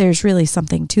there's really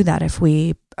something to that if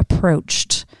we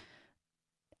approached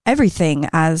everything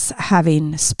as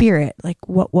having spirit. Like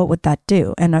what would that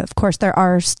do? And of course there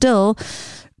are still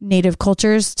native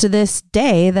cultures to this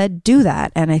day that do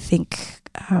that. And I think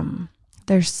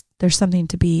there's something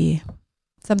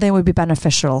would be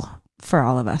beneficial for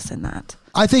all of us in that.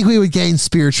 I think we would gain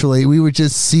spiritually. We would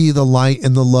just see the light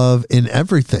and the love in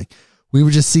everything. We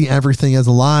would just see everything as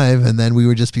alive, and then we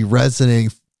would just be resonating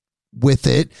with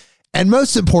it. And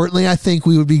most importantly, I think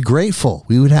we would be grateful.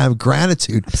 We would have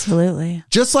gratitude. Absolutely.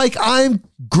 Just like I'm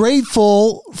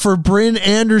grateful for Bryn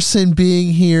Anderson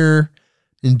being here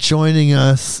and joining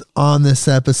us on this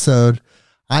episode.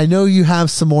 I know you have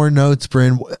some more notes,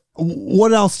 Bryn.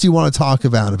 What else do you want to talk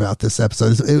about this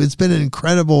episode? It's been an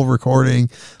incredible recording,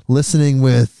 listening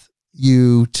with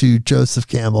you to Joseph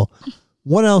Campbell.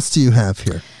 What else do you have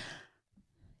here?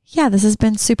 Yeah, this has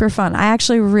been super fun. I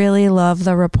actually really love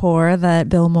the rapport that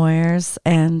Bill Moyers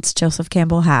and Joseph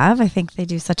Campbell have. I think they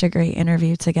do such a great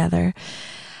interview together.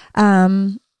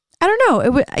 I don't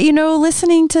know.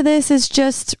 Listening to this is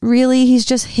just really, he's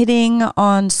just hitting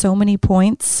on so many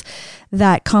points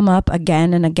that come up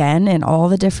again and again in all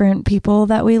the different people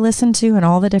that we listen to and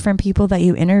all the different people that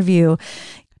you interview,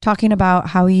 talking about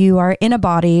how you are in a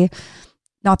body,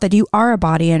 not that you are a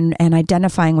body, and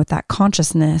identifying with that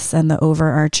consciousness and the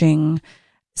overarching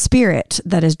spirit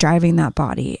that is driving that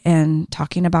body, and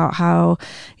talking about how,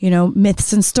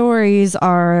 myths and stories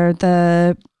are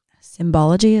the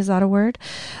symbology, is that a word,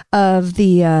 of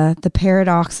the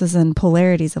paradoxes and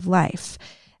polarities of life.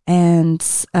 And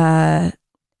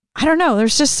I don't know,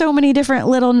 there's just so many different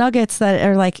little nuggets that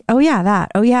are like, oh yeah,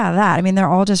 that. I mean, they're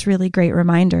all just really great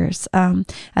reminders. I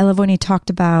love when he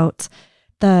talked about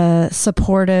the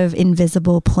supportive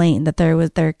invisible plane, that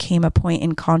there came a point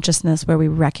in consciousness where we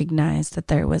recognized that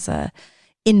there was a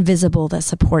invisible that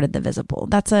supported the visible.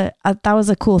 That was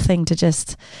a cool thing to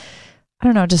just, I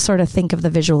don't know, just sort of think of the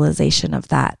visualization of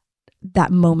that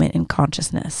moment in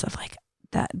consciousness, of like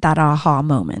that aha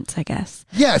moment, I guess.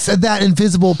 Yes, and that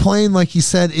invisible plane, like you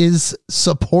said, is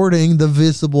supporting the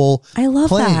visible I love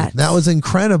plane. that. That was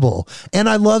incredible. And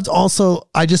I loved also,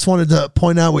 I just wanted to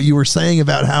point out what you were saying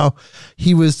about how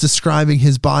he was describing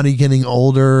his body getting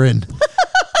older and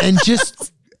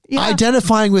just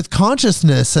identifying with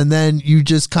consciousness, and then you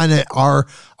just kind of are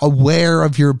aware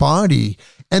of your body.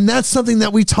 And that's something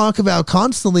that we talk about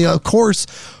constantly. Of course,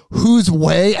 who's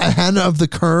way ahead of the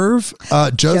curve?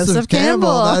 Joseph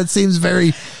Campbell. That seems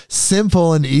very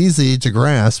simple and easy to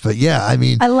grasp. But yeah, I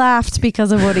mean, I laughed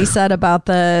because of what he said about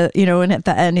the, and at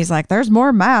the end, he's like, there's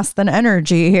more mass than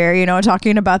energy here,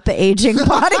 talking about the aging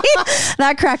body.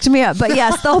 That cracked me up. But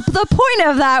yes, the point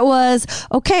of that was,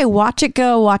 okay, watch it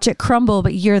go, watch it crumble,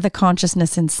 but you're the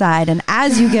consciousness inside. And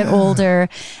as you get older,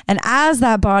 and as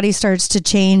that body starts to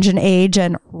change and age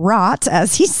and rot,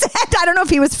 as he said, I don't know if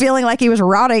he was feeling like he was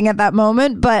rotting at that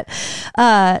moment, but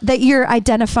that you're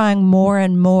identifying more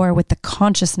and more with the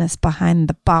consciousness behind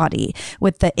the body,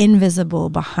 with the invisible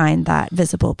behind that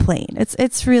visible plane.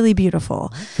 It's really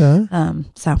beautiful. okay.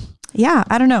 So yeah,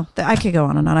 I don't know. I could go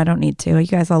on and on. I don't need to. You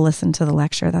guys all listen to the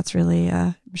lecture. That's really,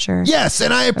 I'm sure. Yes,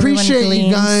 and I appreciate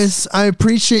you guys. I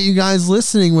appreciate you guys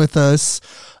listening with us.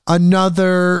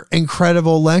 Another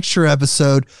incredible lecture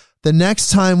episode. The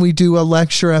next time we do a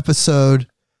lecture episode,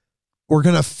 we're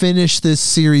going to finish this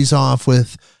series off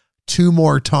with 2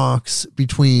 more talks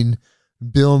between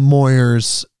Bill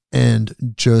Moyers and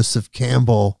Joseph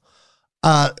Campbell.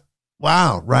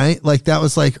 Wow, right? Like that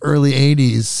was like early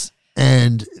 80s,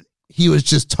 and he was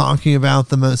just talking about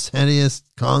the most hideous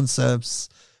concepts.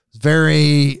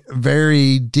 Very,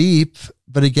 very deep,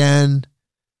 but again,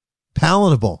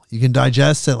 palatable. You can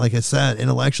digest it, like I said,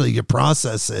 intellectually, you can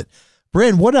process it.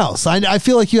 Bryn, what else? I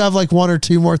feel like you have like 1 or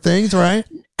 2 more things, right?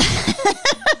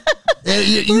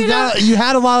 You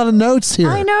had a lot of notes here.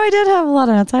 I know I did have a lot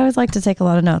of notes. I always like to take a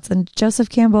lot of notes, and Joseph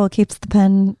Campbell keeps the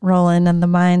pen rolling and the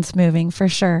minds moving for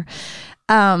sure.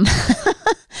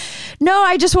 No,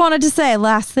 I just wanted to say,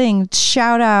 last thing,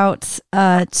 shout out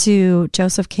to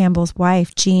Joseph Campbell's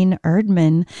wife, Jean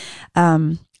Erdman.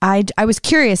 I was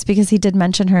curious because he did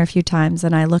mention her a few times,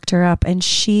 and I looked her up, and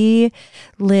he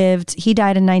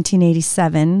died in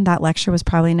 1987. That lecture was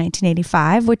probably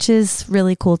 1985, which is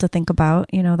really cool to think about.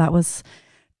 That was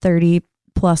 30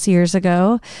 plus years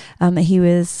ago that he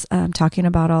was talking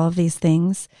about all of these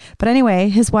things. But anyway,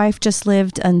 his wife just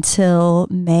lived until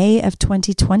May of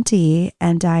 2020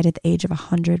 and died at the age of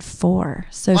 104.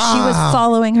 So She was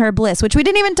following her bliss, which we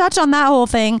didn't even touch on that whole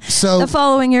thing, the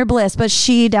following your bliss. But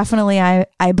she definitely,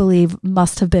 I believe,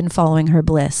 must have been following her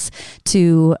bliss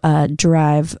to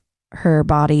drive her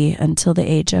body until the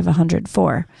age of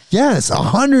 104. Yes,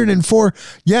 104.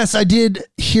 Yes, I did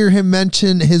hear him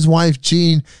mention his wife,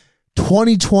 Jean.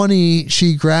 2020,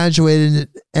 she graduated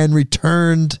and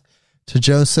returned to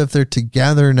Joseph. They're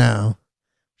together now.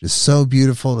 Just so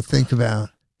beautiful to think about.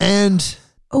 And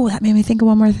that made me think of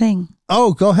one more thing.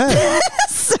 oh, go ahead.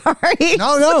 So Sorry.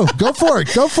 No, go for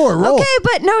it. Go for it. Roll. Okay,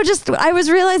 but no, just I was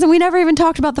realizing we never even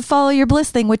talked about the follow your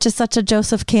bliss thing, which is such a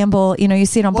Joseph Campbell. You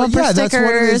see it on bumper stickers. That's one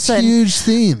of his huge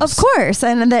themes. Of course,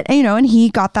 and that and he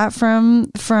got that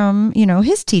from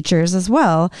his teachers as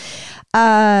well.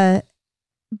 But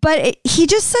he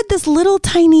just said this little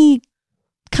tiny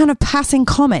kind of passing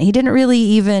comment. He didn't really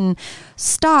even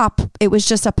stop. It was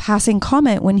just a passing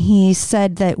comment when he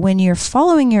said that when you're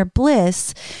following your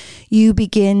bliss, you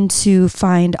begin to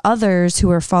find others who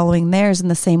are following theirs in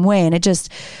the same way. And it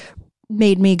just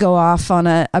made me go off on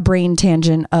a brain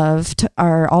tangent of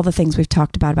all the things we've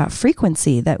talked about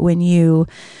frequency, that when you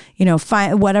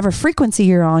find whatever frequency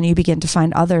you're on, you begin to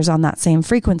find others on that same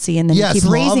frequency, and then you keep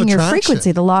raising your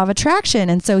frequency, the law of attraction.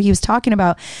 And so he was talking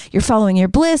about you're following your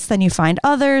bliss, then you find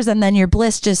others, and then your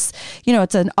bliss just,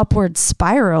 it's an upward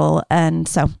spiral. And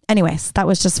so anyways, that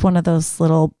was just one of those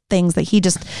little things that he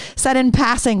just said in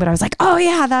passing, but I was like, oh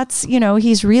yeah, that's,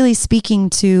 he's really speaking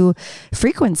to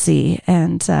frequency.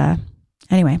 And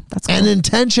anyway, that's cool. And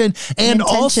intention. And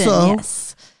also,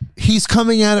 yes, he's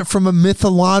coming at it from a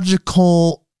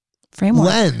mythological framework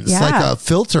lens, like a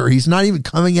filter. He's not even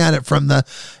coming at it from the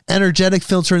energetic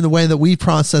filter in the way that we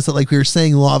process it. Like we were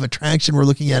saying, law of attraction, we're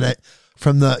looking at it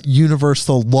from the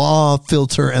universal law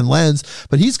filter and lens,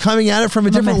 but he's coming at it from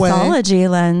a different mythology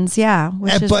lens. Yeah.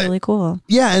 Which is really cool.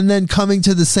 Yeah. And then coming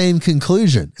to the same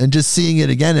conclusion and just seeing it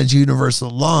again as universal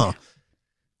law.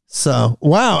 So,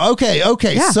 wow. Okay.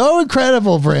 Yeah. So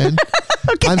incredible, Bryn.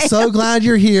 Okay. I'm so glad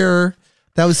you're here.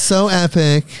 That was so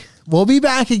epic. We'll be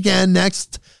back again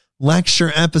next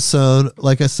lecture episode.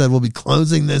 Like I said, we'll be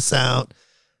closing this out,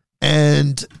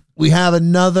 and we have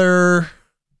another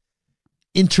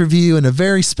interview and a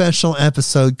very special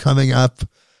episode coming up.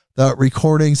 The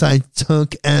recordings I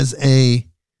took as a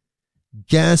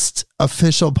guest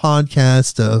official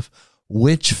podcast of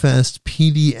Witchfest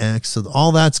PDX. So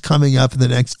all that's coming up in the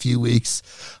next few weeks.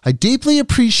 I deeply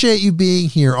appreciate you being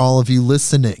here, all of you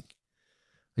listening.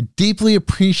 I deeply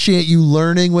appreciate you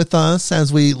learning with us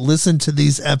as we listen to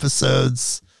these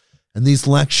episodes and these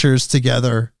lectures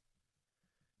together.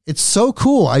 It's so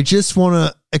cool. I just want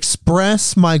to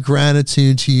express my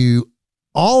gratitude to you,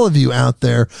 all of you out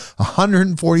there,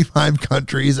 145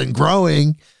 countries and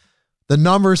growing. The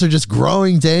numbers are just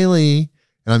growing daily.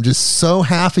 And I'm just so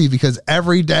happy because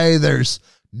every day there's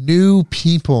new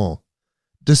people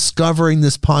discovering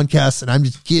this podcast, and I'm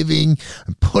just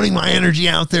I'm putting my energy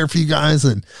out there for you guys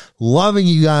and loving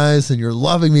you guys, and you're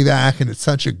loving me back. And it's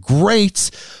such a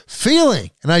great feeling,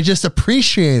 and I just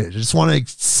appreciate it. I just want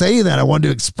to say that. I wanted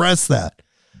to express that.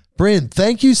 Bryn,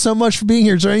 thank you so much for being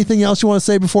here. Is there anything else you want to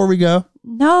say before we go?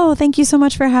 No, thank you so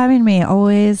much for having me.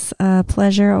 Always a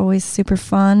pleasure, always super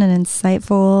fun and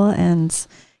insightful. And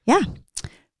yeah,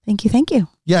 thank you.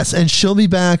 Yes, and she'll be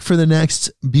back for the next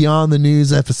Beyond the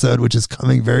News episode, which is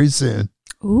coming very soon.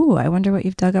 Ooh, I wonder what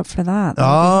you've dug up for that.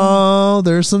 Oh,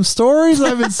 there's some stories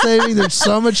I've been saving. There's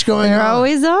so much going on. There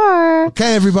always are.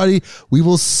 Okay, everybody, we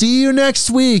will see you next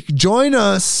week. Join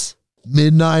us,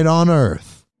 Midnight on Earth.